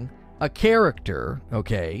creating a character,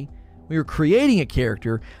 okay, when you're creating a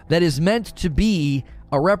character that is meant to be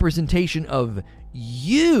a representation of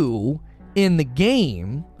you in the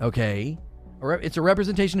game, okay, it's a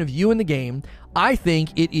representation of you in the game, I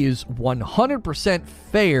think it is 100%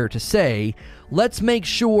 fair to say, let's make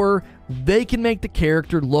sure they can make the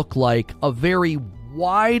character look like a very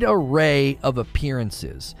wide array of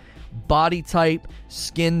appearances. Body type,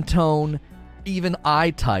 skin tone, even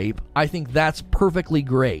eye type. I think that's perfectly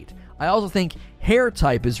great. I also think hair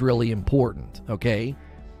type is really important, okay?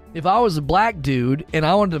 If I was a black dude and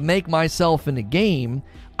I wanted to make myself in a game,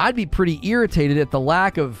 I'd be pretty irritated at the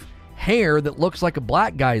lack of hair that looks like a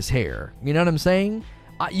black guy's hair. You know what I'm saying?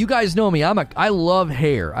 You guys know me. I love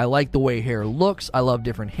hair. I like the way hair looks. I love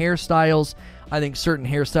different hairstyles. I think certain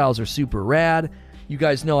hairstyles are super rad. You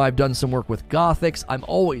guys know I've done some work with Gothics. I'm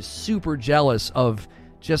always super jealous of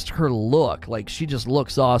just her look. Like, she just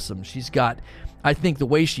looks awesome. She's got, I think the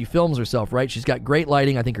way she films herself, right? She's got great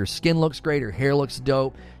lighting. I think her skin looks great. Her hair looks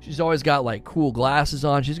dope. She's always got like cool glasses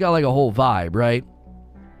on. She's got like a whole vibe, right?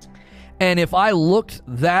 And if I looked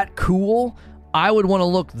that cool, I would want to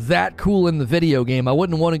look that cool in the video game. I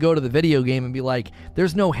wouldn't want to go to the video game and be like,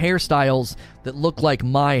 there's no hairstyles that look like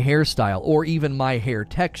my hairstyle or even my hair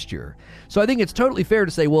texture. So I think it's totally fair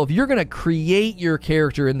to say, well, if you're going to create your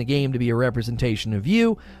character in the game to be a representation of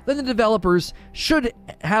you, then the developers should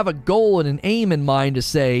have a goal and an aim in mind to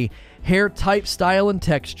say hair type, style, and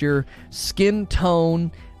texture, skin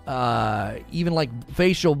tone, even like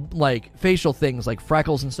facial things like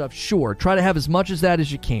freckles and stuff. Sure, try to have as much as that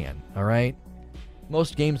as you can. All right.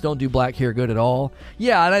 Most games don't do black hair good at all.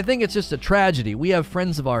 Yeah, and I think it's just a tragedy. We have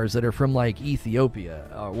friends of ours that are from like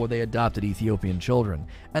Ethiopia, where they adopted Ethiopian children,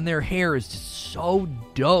 and their hair is just so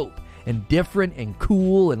dope and different and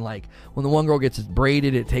cool. And like when the one girl gets it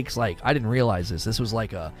braided, it takes like, I didn't realize this was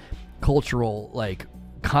like a cultural like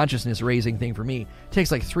consciousness raising thing for me. It takes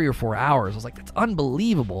like 3 or 4 hours. I was like, that's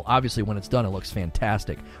unbelievable. Obviously when it's done, it looks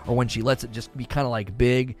fantastic. Or when she lets it just be kind of like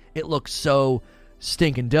big, it looks so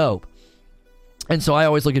stinking dope. And so I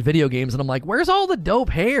always look at video games and I'm like, where's all the dope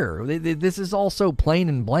hair? This is all so plain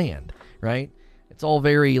and bland, right? It's all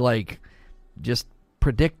very like just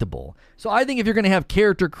predictable. So I think if you're going to have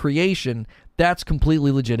character creation, that's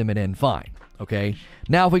completely legitimate and fine. Okay.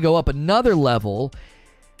 Now if we go up another level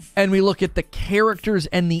and we look at the characters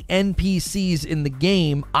and the NPCs in the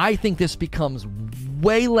game, I think this becomes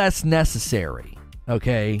way less necessary.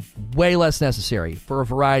 Okay. Way less necessary for a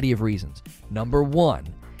variety of reasons. Number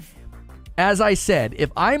one, as I said, if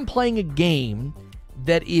I'm playing a game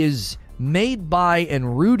that is made by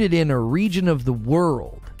and rooted in a region of the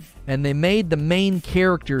world, and they made the main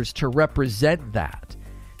characters to represent that.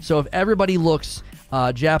 So if everybody looks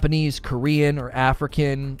Japanese, Korean, or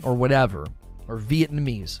African, or whatever, or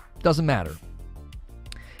Vietnamese, doesn't matter.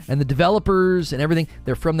 And the developers and everything,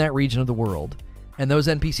 they're from that region of the world, and those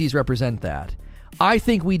NPCs represent that. I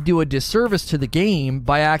think we do a disservice to the game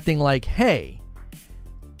by acting like, hey,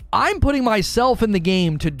 I'm putting myself in the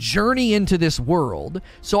game to journey into this world,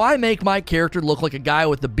 so I make my character look like a guy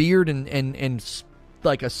with a beard and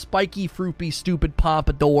like a spiky, froopy, stupid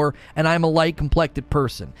pompadour, and I'm a light-complected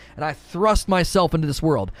person, and I thrust myself into this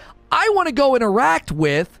world. I want to go interact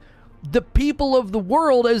with the people of the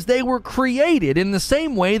world as they were created, in the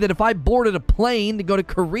same way that if I boarded a plane to go to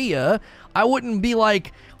Korea, I wouldn't be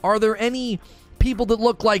like, are there any people that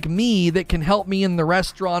look like me that can help me in the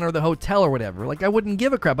restaurant or the hotel or whatever. Like, I wouldn't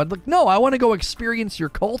give a crap. I'd like, no, I want to go experience your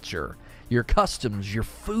culture, your customs, your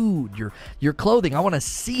food, your clothing. I want to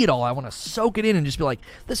see it all. I want to soak it in and just be like,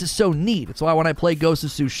 this is so neat. It's why when I play Ghost of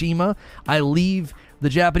Tsushima, I leave the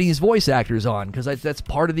Japanese voice actors on, because that's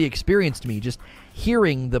part of the experience to me. Just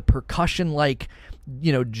hearing the percussion-like,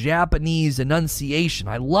 Japanese enunciation.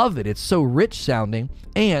 I love it. It's so rich sounding,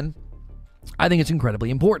 and I think it's incredibly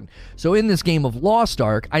important. So in this game of Lost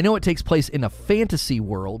Ark, I know it takes place in a fantasy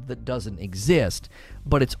world that doesn't exist,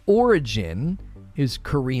 but its origin is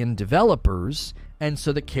Korean developers, and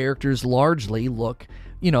so the characters largely look,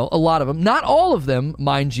 a lot of them, not all of them,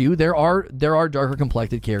 mind you, there are darker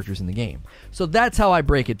complected characters in the game. So that's how I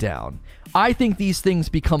break it down. I think these things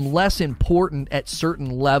become less important at certain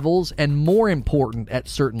levels and more important at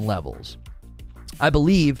certain levels. I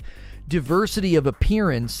believe diversity of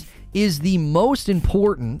appearance is the most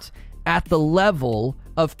important at the level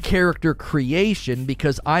of character creation,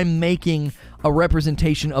 because I'm making a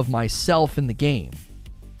representation of myself in the game.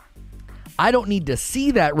 I don't need to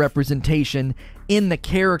see that representation in the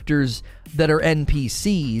characters that are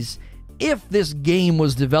NPCs if this game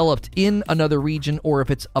was developed in another region or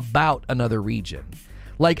if it's about another region.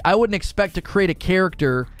 Like, I wouldn't expect to create a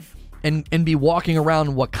character and be walking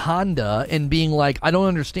around Wakanda and being like, I don't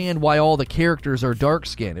understand why all the characters are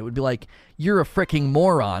dark-skinned. It would be like, you're a freaking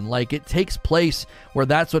moron. Like, it takes place where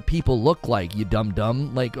that's what people look like, you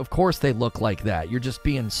dum-dum. Like, of course they look like that. You're just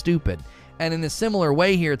being stupid. And in a similar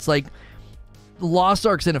way here, it's like, Lost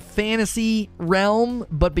Ark's in a fantasy realm,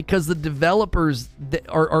 but because the developers that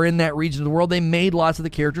are in that region of the world, they made lots of the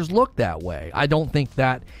characters look that way. I don't think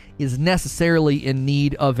that is necessarily in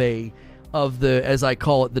need of the, as I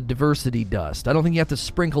call it, the diversity dust. I don't think you have to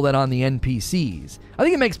sprinkle that on the NPCs. I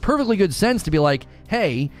think it makes perfectly good sense to be like,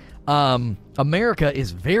 hey, America is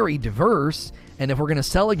very diverse, and if we're going to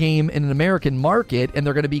sell a game in an American market and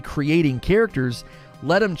they're going to be creating characters,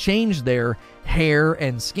 let them change their hair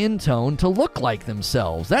and skin tone to look like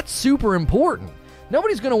themselves. That's super important.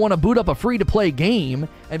 Nobody's going to want to boot up a free-to-play game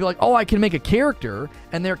and be like, oh, I can make a character,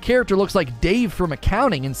 and their character looks like Dave from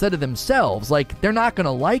accounting instead of themselves. Like, they're not going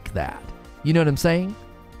to like that. You know what I'm saying?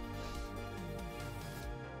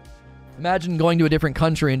 Imagine going to a different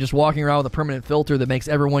country and just walking around with a permanent filter that makes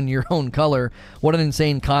everyone your own color. What an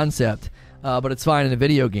insane concept. But it's fine in a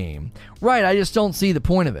video game. Right, I just don't see the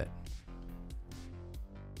point of it.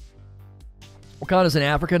 Wakanda's in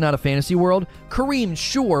Africa, not a fantasy world. Kareem,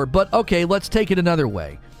 sure, but okay, let's take it another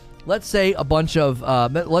way. Let's say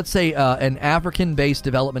an African-based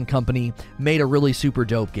development company made a really super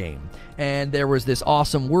dope game, and there was this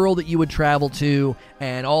awesome world that you would travel to,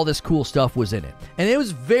 and all this cool stuff was in it. And it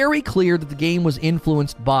was very clear that the game was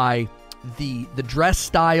influenced by the dress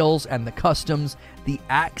styles and the customs, the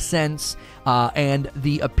accents, and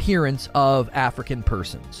the appearance of African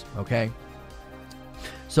persons, okay?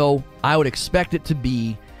 So I would expect it to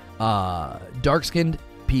be dark-skinned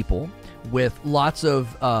people with lots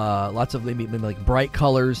of maybe like bright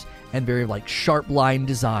colors and very like sharp line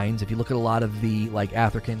designs. If you look at a lot of the like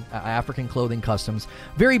African clothing customs,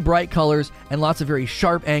 very bright colors and lots of very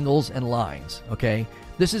sharp angles and lines. Okay,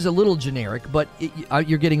 this is a little generic, but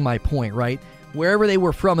you're getting my point, right? Wherever they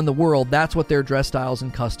were from in the world, that's what their dress styles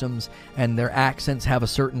and customs and their accents have a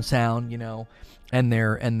certain sound, and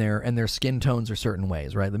their skin tones are certain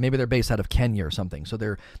ways, right? Maybe they're based out of Kenya or something, so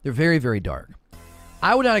they're very, very dark.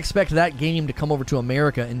 I would not expect that game to come over to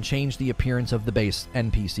America and change the appearance of the base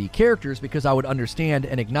NPC characters, because I would understand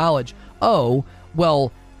and acknowledge, oh,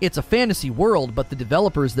 well, it's a fantasy world, but the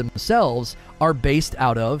developers themselves are based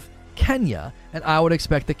out of Kenya, and I would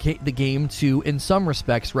expect the game to, in some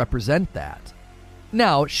respects, represent that.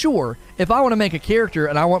 Now, sure, if I want to make a character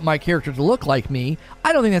and I want my character to look like me,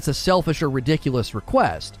 I don't think that's a selfish or ridiculous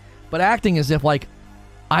request. But acting as if, like,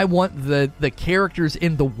 I want the characters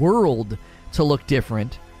in the world to look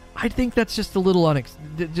different, I think that's just a little it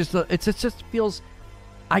just feels,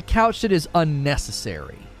 I couched it as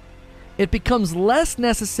unnecessary. It becomes less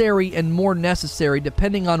necessary and more necessary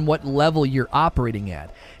depending on what level you're operating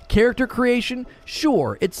at. Character creation,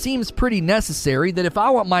 sure, it seems pretty necessary that if I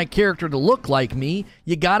want my character to look like me,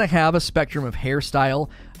 you gotta have a spectrum of hairstyle,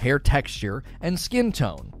 hair texture, and skin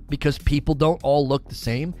tone, because people don't all look the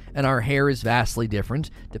same, and our hair is vastly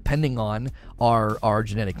different depending on our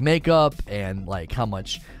genetic makeup and like how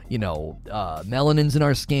much melanin's in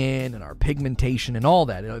our skin and our pigmentation and all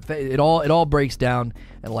that. It all breaks down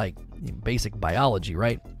at like basic biology,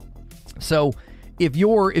 right? So if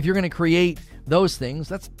you're going to create those things,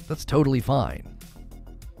 that's totally fine.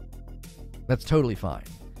 That's totally fine.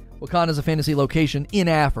 Wakanda's a fantasy location in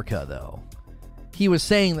Africa, though. He was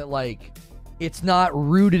saying that, like, it's not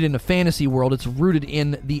rooted in a fantasy world. It's rooted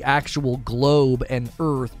in the actual globe and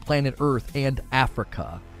Earth, planet Earth, and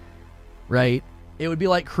Africa, right? It would be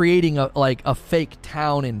like creating a fake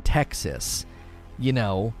town in Texas. You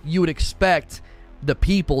know, you would expect the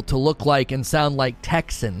people to look like and sound like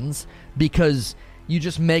Texans because you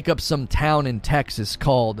just make up some town in Texas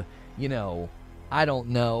called, you know, I don't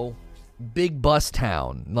know, Big Bus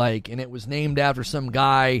Town, like, and it was named after some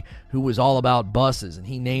guy who was all about buses, and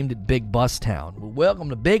he named it Big Bus Town. Well, welcome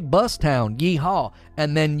to Big Bus Town, yeehaw!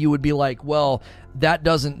 And then you would be like, well, that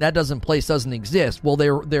place doesn't exist. Well,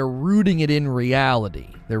 they're rooting it in reality.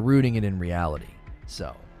 They're rooting it in reality.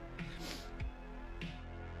 So,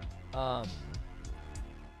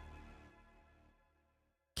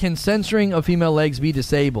 can censoring of female legs be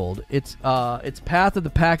disabled? It's path of the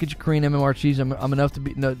package Korean MMORPGs. I'm enough to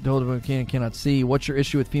be told if I cannot see. What's your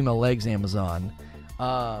issue with female legs, Amazon?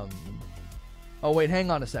 Oh, wait, hang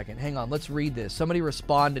on a second. Hang on. Let's read this. Somebody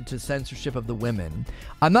responded to censorship of the women.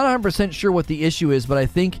 I'm not 100% sure what the issue is, but I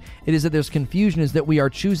think it is that there's confusion is that we are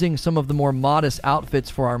choosing some of the more modest outfits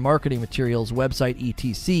for our marketing materials, website,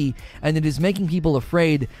 etc., and it is making people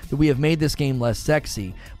afraid that we have made this game less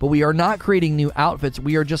sexy. But we are not creating new outfits.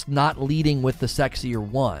 We are just not leading with the sexier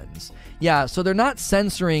ones. Yeah, so they're not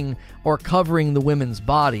censoring or covering the women's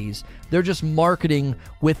bodies. They're just marketing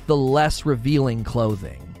with the less revealing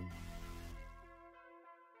clothing.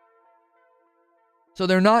 So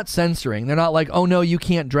they're not censoring. They're not like, oh no, you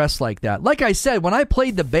can't dress like that. Like I said, when I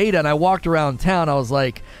played the beta and I walked around town, I was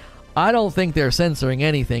like, I don't think they're censoring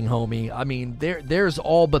anything, homie. I mean, there's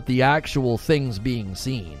all but the actual things being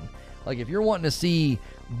seen. Like, if you're wanting to see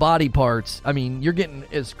body parts, I mean, you're getting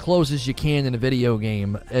as close as you can in a video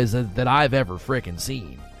game as that I've ever freaking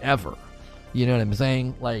seen. Ever. You know what I'm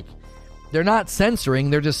saying? Like, they're not censoring.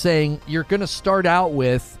 They're just saying you're going to start out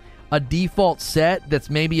with a default set that's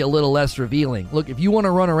maybe a little less revealing. Look, if you want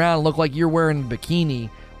to run around and look like you're wearing a bikini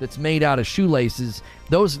that's made out of shoelaces,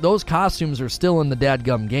 those costumes are still in the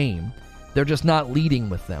dadgum game. They're just not leading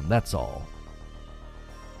with them, that's all.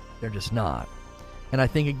 They're just not. And I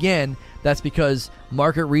think, again, that's because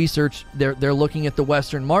market research, they're looking at the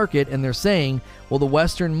Western market and they're saying, well, the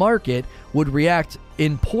Western market would react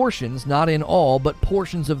in portions, not in all, but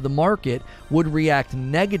portions of the market would react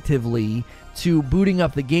negatively to booting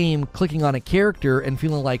up the game, clicking on a character, and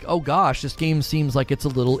feeling like, oh gosh, this game seems like it's a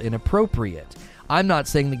little inappropriate. I'm not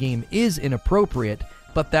saying the game is inappropriate,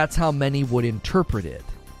 but that's how many would interpret it.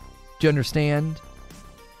 Do you understand?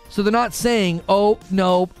 So they're not saying, oh,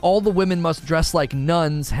 no, all the women must dress like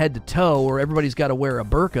nuns head to toe, or everybody's got to wear a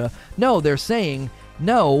burqa. No, they're saying,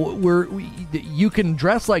 no, you can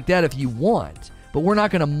dress like that if you want, but we're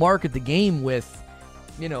not going to market the game with,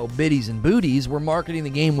 you know, biddies and booties. We're marketing the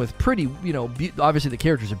game with pretty, you know, obviously the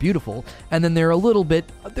characters are beautiful, and then they're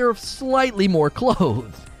slightly more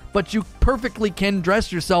clothed, but you perfectly can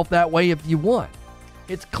dress yourself that way if you want.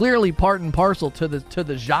 It's clearly part and parcel to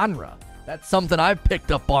the genre. That's something I've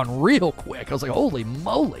picked up on real quick. I was like, holy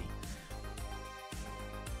moly.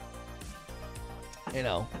 You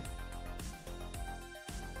know.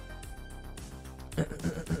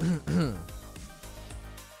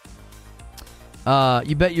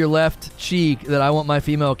 You bet your left cheek that I want my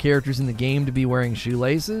female characters in the game to be wearing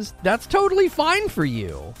shoelaces. That's totally fine for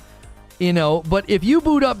you. You know, but if you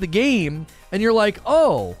boot up the game and you're like,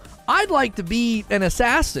 oh, I'd like to be an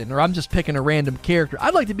assassin, or I'm just picking a random character.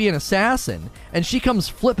 I'd like to be an assassin. And she comes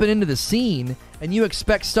flipping into the scene and you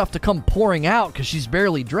expect stuff to come pouring out because she's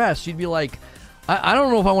barely dressed. You'd be like, I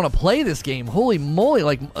don't know if I want to play this game. Holy moly.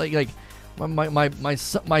 Like my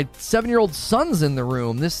 7-year-old son's in the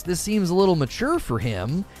room. This seems a little mature for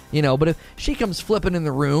him, you know, but if she comes flipping in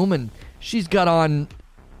the room and she's got on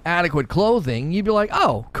adequate clothing, you'd be like,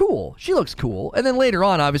 oh, cool, she looks cool. And then later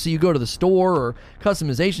on, obviously, you go to the store or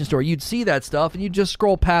customization store, you'd see that stuff and you'd just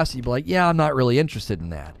scroll past it. You'd be like, yeah, I'm not really interested in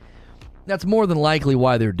that. That's more than likely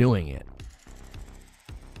why they're doing it.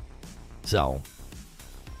 So,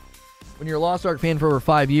 when you're a Lost Ark fan for over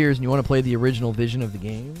 5 years and you want to play the original vision of the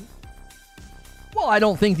game, well, I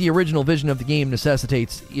don't think the original vision of the game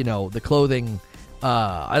necessitates, you know, the clothing.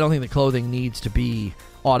 I don't think the clothing needs to be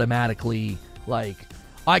automatically like,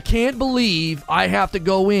 I can't believe I have to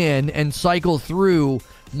go in and cycle through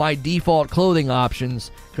my default clothing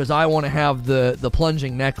options because I want to have the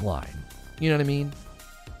plunging neckline. You know what I mean?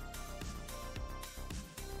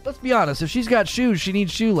 Let's be honest. If she's got shoes, she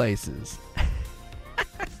needs shoelaces.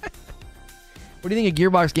 What do you think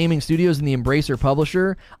of Gearbox Gaming Studios and the Embracer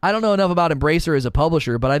publisher? I don't know enough about Embracer as a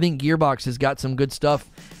publisher, but I think Gearbox has got some good stuff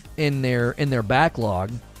in their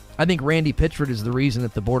backlog. I think Randy Pitchford is the reason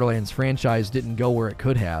that the Borderlands franchise didn't go where it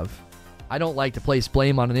could have. I don't like to place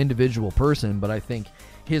blame on an individual person, but I think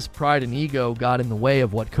his pride and ego got in the way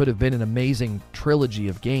of what could have been an amazing trilogy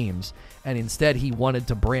of games, and instead he wanted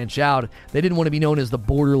to branch out. They didn't want to be known as the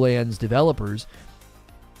Borderlands developers,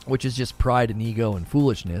 which is just pride and ego and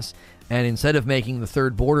foolishness. And instead of making the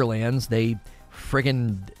third Borderlands, they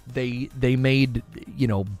made,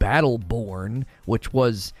 Battleborn, which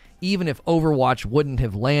was, even if Overwatch wouldn't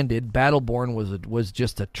have landed, Battleborn was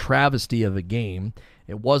just a travesty of a game.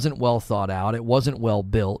 It wasn't well thought out. It wasn't well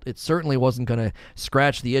built. It certainly wasn't going to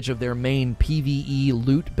scratch the itch of their main PvE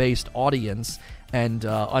loot-based audience. And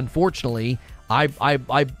unfortunately, I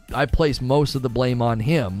place most of the blame on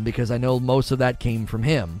him because I know most of that came from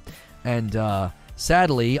him. And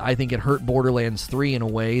sadly, I think it hurt Borderlands 3 in a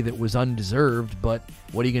way that was undeserved. But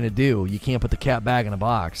what are you going to do? You can't put the cat back in a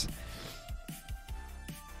box.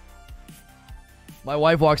 My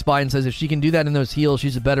wife walks by and says if she can do that in those heels,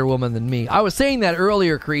 she's a better woman than me. I was saying that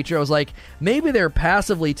earlier, Creature. I was like, maybe they're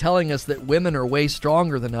passively telling us that women are way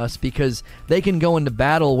stronger than us because they can go into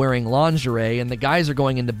battle wearing lingerie, and the guys are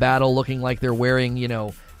going into battle looking like they're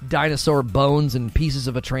wearing, dinosaur bones and pieces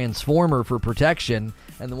of a transformer for protection.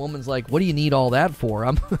 And the woman's like, what do you need all that for?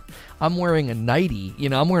 I'm wearing a nightie.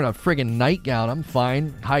 I'm wearing a friggin' nightgown. I'm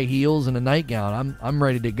fine. High heels and a nightgown. I'm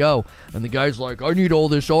ready to go. And the guy's like, I need all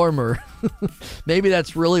this armor. Maybe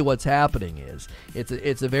that's really what's happening.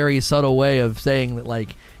 It's a very subtle way of saying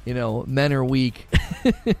that, men are weak.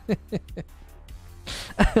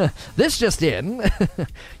 This just in.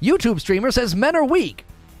 YouTube streamer says men are weak.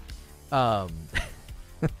 Oh,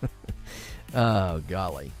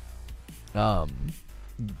 golly.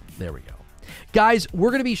 There we go. Guys,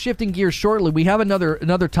 we're going to be shifting gears shortly. We have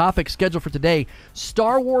another topic scheduled for today.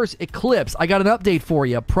 Star Wars Eclipse. I got an update for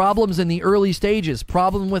you. Problems in the early stages.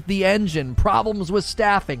 Problem with the engine. Problems with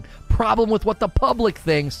staffing. Problem with what the public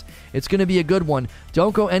thinks. It's going to be a good one.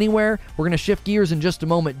 Don't go anywhere. We're going to shift gears in just a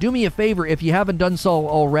moment. Do me a favor, if you haven't done so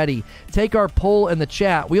already, take our poll in the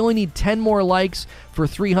chat. We only need 10 more likes for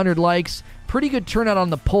 300 likes. Pretty good turnout on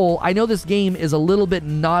the poll. I know this game is a little bit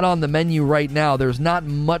not on the menu right now. There's not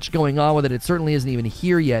much going on with it. It certainly isn't even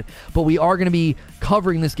here yet, but we are going to be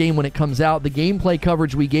covering this game when it comes out. The gameplay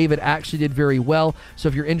coverage we gave it actually did very well, so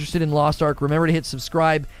if you're interested in Lost Ark, remember to hit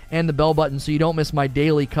subscribe and the bell button so you don't miss my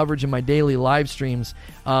daily coverage and my daily live streams.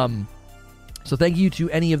 So thank you to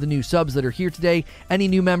any of the new subs that are here today, any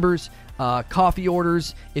new members, coffee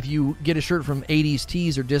orders. If you get a shirt from 80s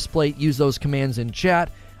Tees or Display, use those commands in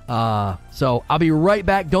chat. So I'll be right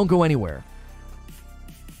back. Don't go anywhere.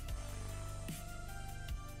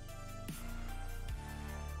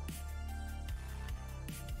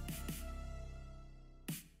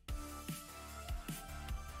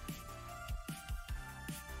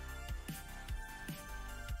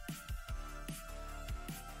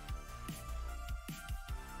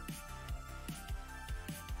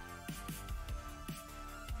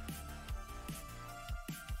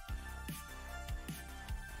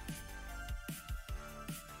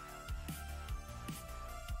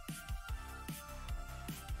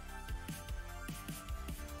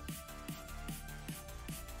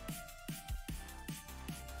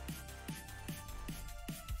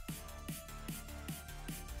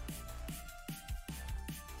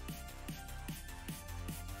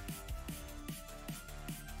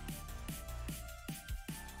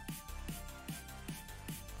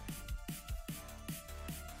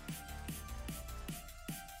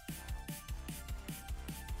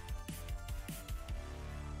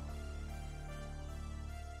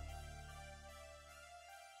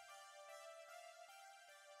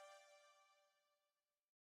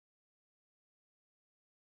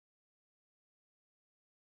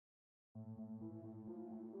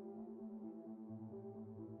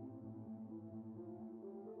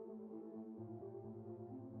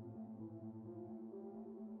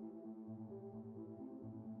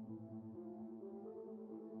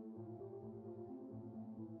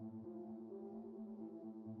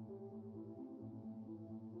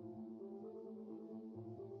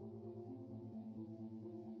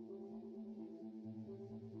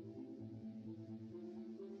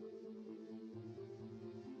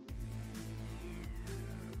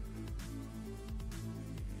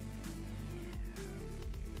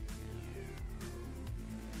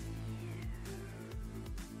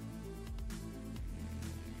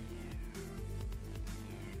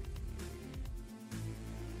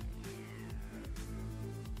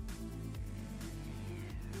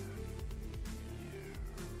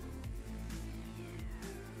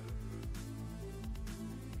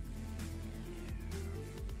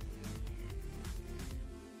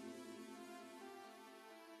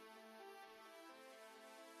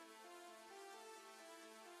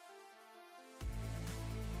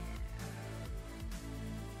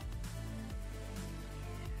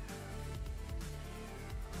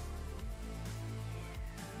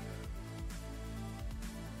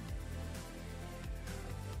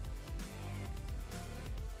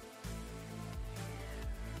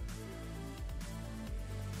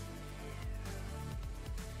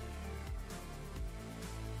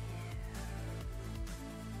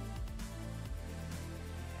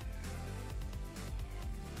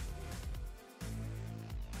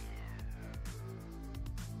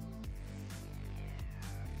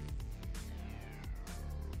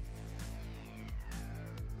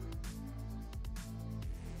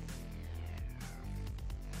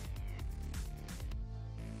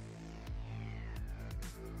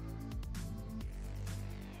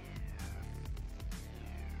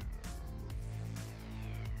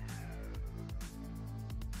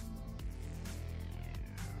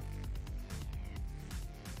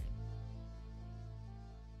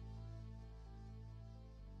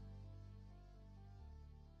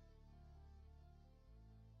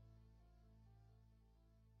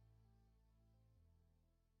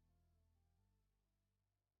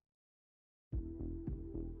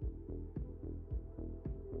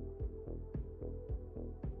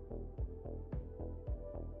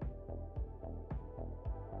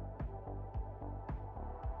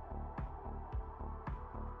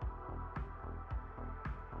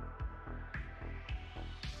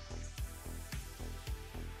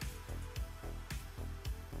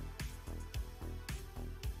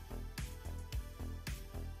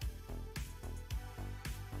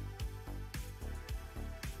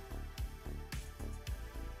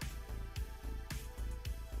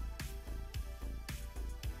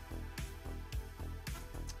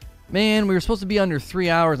 Man, we were supposed to be under 3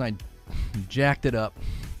 hours, and I jacked it up.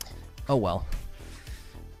 Oh well.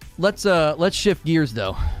 Let's shift gears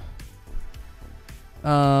though.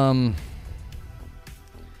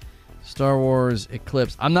 Star Wars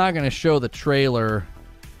Eclipse. I'm not going to show the trailer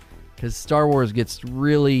because Star Wars gets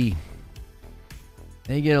really...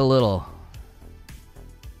 They get a little,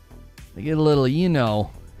 you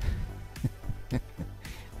know.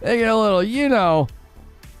 They get a little, you know.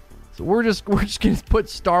 So we're just going to put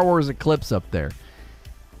Star Wars Eclipse up there.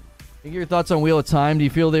 Get your thoughts on Wheel of Time. Do you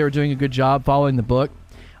feel they were doing a good job following the book?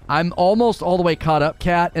 I'm almost all the way caught up,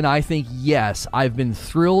 Kat, and I think, yes, I've been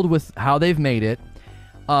thrilled with how they've made it.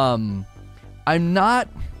 I'm a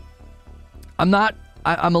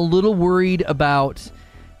little worried about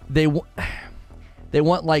they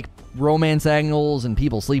want like romance angles and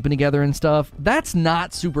people sleeping together and stuff. That's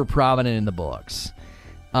not super prominent in the books.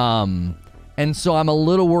 And so I'm a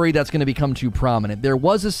little worried that's going to become too prominent. There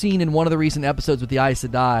was a scene in one of the recent episodes with the Aes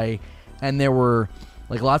Sedai, and there were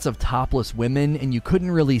like lots of topless women, and you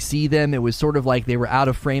couldn't really see them. It was sort of like they were out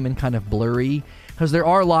of frame and kind of blurry, because there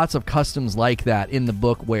are lots of customs like that in the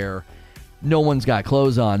book where no one's got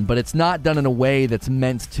clothes on, but it's not done in a way that's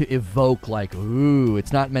meant to evoke like, ooh,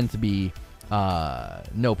 it's not meant to be,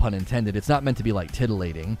 no pun intended, it's not meant to be like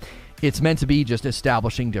titillating. It's meant to be just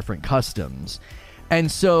establishing different customs. And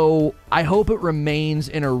so I hope it remains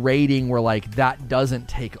in a rating where like that doesn't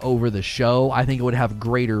take over the show. I think it would have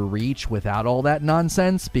greater reach without all that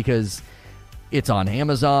nonsense because it's on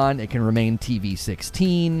Amazon. It can remain TV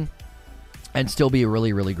 16 and still be a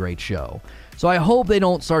really, really great show. So I hope they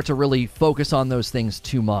don't start to really focus on those things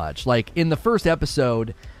too much. Like in the first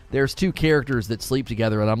episode, there's two characters that sleep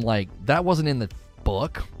together, and I'm like, that wasn't in the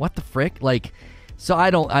book. What the frick? Like, so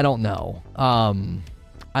I don't know.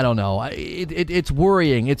 I don't know. It's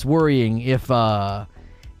worrying. It's worrying if that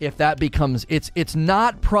becomes it's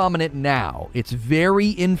not prominent now. It's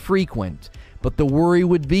very infrequent, but the worry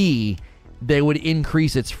would be they would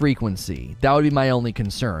increase its frequency. That would be my only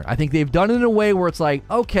concern. I think they've done it in a way where it's like,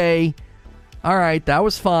 okay, all right, that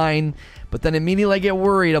was fine, but then immediately I get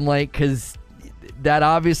worried. I'm like, because that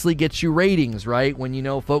obviously gets you ratings, right? When you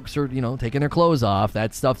know folks are taking their clothes off,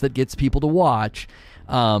 that's stuff that gets people to watch.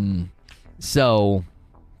 So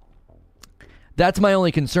that's my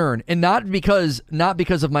only concern, and not because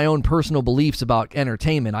of my own personal beliefs about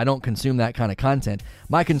entertainment. I don't consume that kind of content.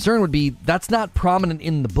 My concern would be that's not prominent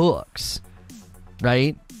in the books,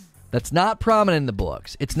 right? That's not prominent in the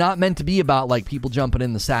books. It's not meant to be about like people jumping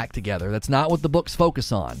in the sack together. That's not what the books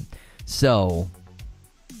focus on. So,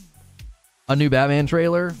 a new Batman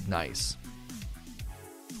trailer, nice.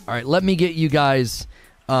 All right, let me get you guys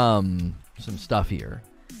some stuff here.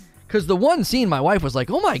 Because the one scene, my wife was like,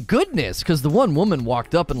 oh my goodness, because the one woman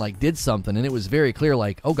walked up and like did something, and it was very clear,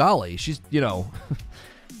 like, oh golly, she's got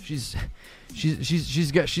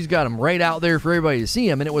him right out there for everybody to see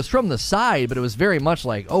him, and it was from the side, but it was very much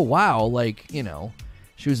like, oh wow, like,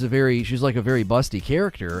 she's like a very busty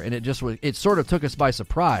character, and it sort of took us by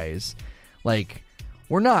surprise. Like,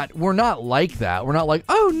 we're not like that. We're not like,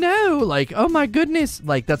 oh no, like, oh my goodness,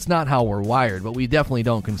 like that's not how we're wired, but we definitely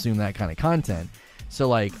don't consume that kind of content. So,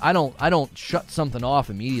 like, I don't shut something off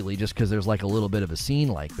immediately just because there's, like, a little bit of a scene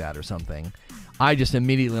like that or something. I just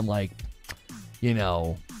immediately am like,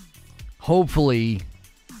 hopefully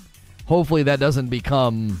that doesn't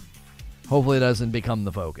become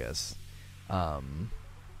the focus.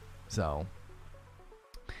 So,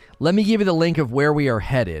 let me give you the link of where we are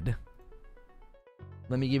headed.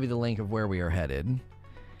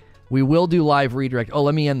 We will do live redirect. Oh,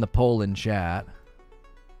 let me end the poll in chat.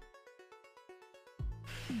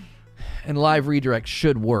 And live redirect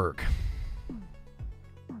should work.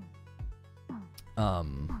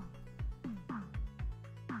 Let's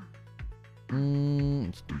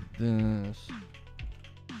do this.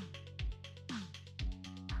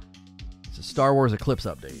 It's a Star Wars Eclipse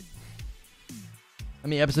update. How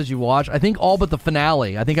many episodes you watch? I think all but the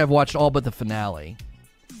finale. I think I've watched all but the finale.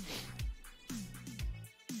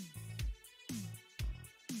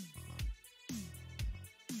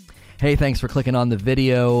 Hey, thanks for clicking on the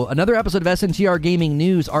video. Another episode of SNTR Gaming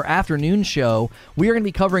News, our afternoon show. We are going to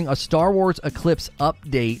be covering a Star Wars Eclipse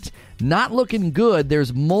update. Not looking good.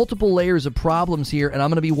 There's multiple layers of problems here, and I'm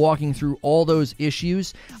going to be walking through all those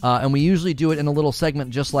issues. And we usually do it in a little segment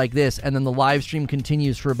just like this, and then the live stream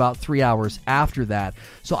continues for about 3 hours after that.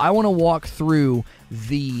 So I want to walk through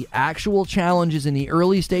the actual challenges in the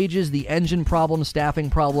early stages, the engine problems, staffing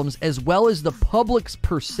problems, as well as the public's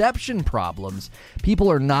perception problems.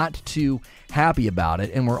 People are not too happy about it,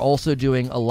 and we're also doing a